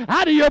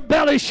 Out of your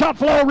belly shall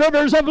flow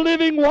rivers of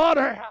living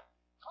water.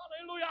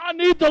 I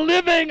need the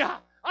living.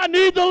 I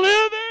need the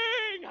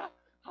living.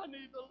 I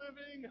need the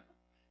living.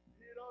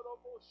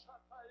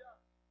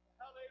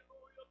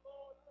 Hallelujah,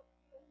 Lord.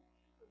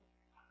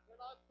 And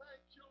I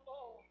thank you,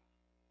 Lord.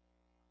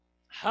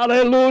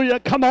 Hallelujah.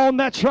 Come on,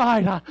 that's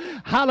right.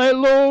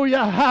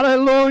 Hallelujah,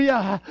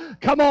 hallelujah.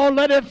 Come on,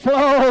 let it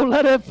flow,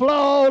 let it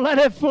flow, let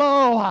it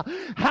flow.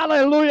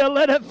 Hallelujah,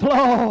 let it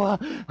flow.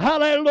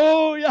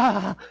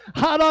 Hallelujah.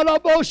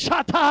 Hallelujah,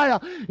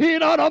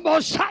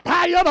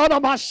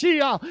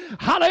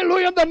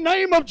 in the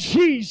name of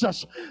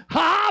Jesus.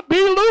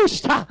 Be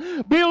loosed.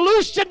 Be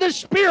loosed in the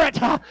Spirit.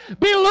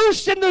 Be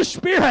loosed in the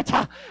Spirit.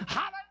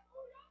 Hallelujah.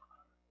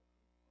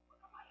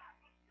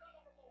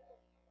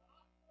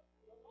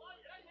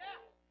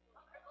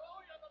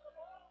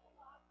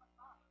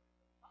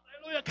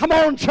 Come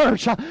on,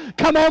 church.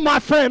 Come on, my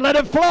friend. Let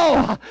it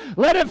flow.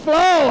 Let it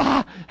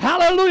flow.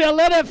 Hallelujah.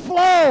 Let it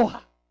flow.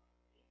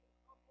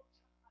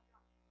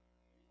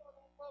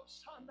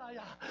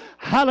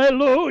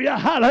 Hallelujah,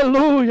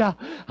 hallelujah.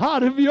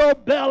 Out of your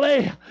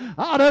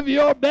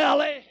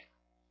belly,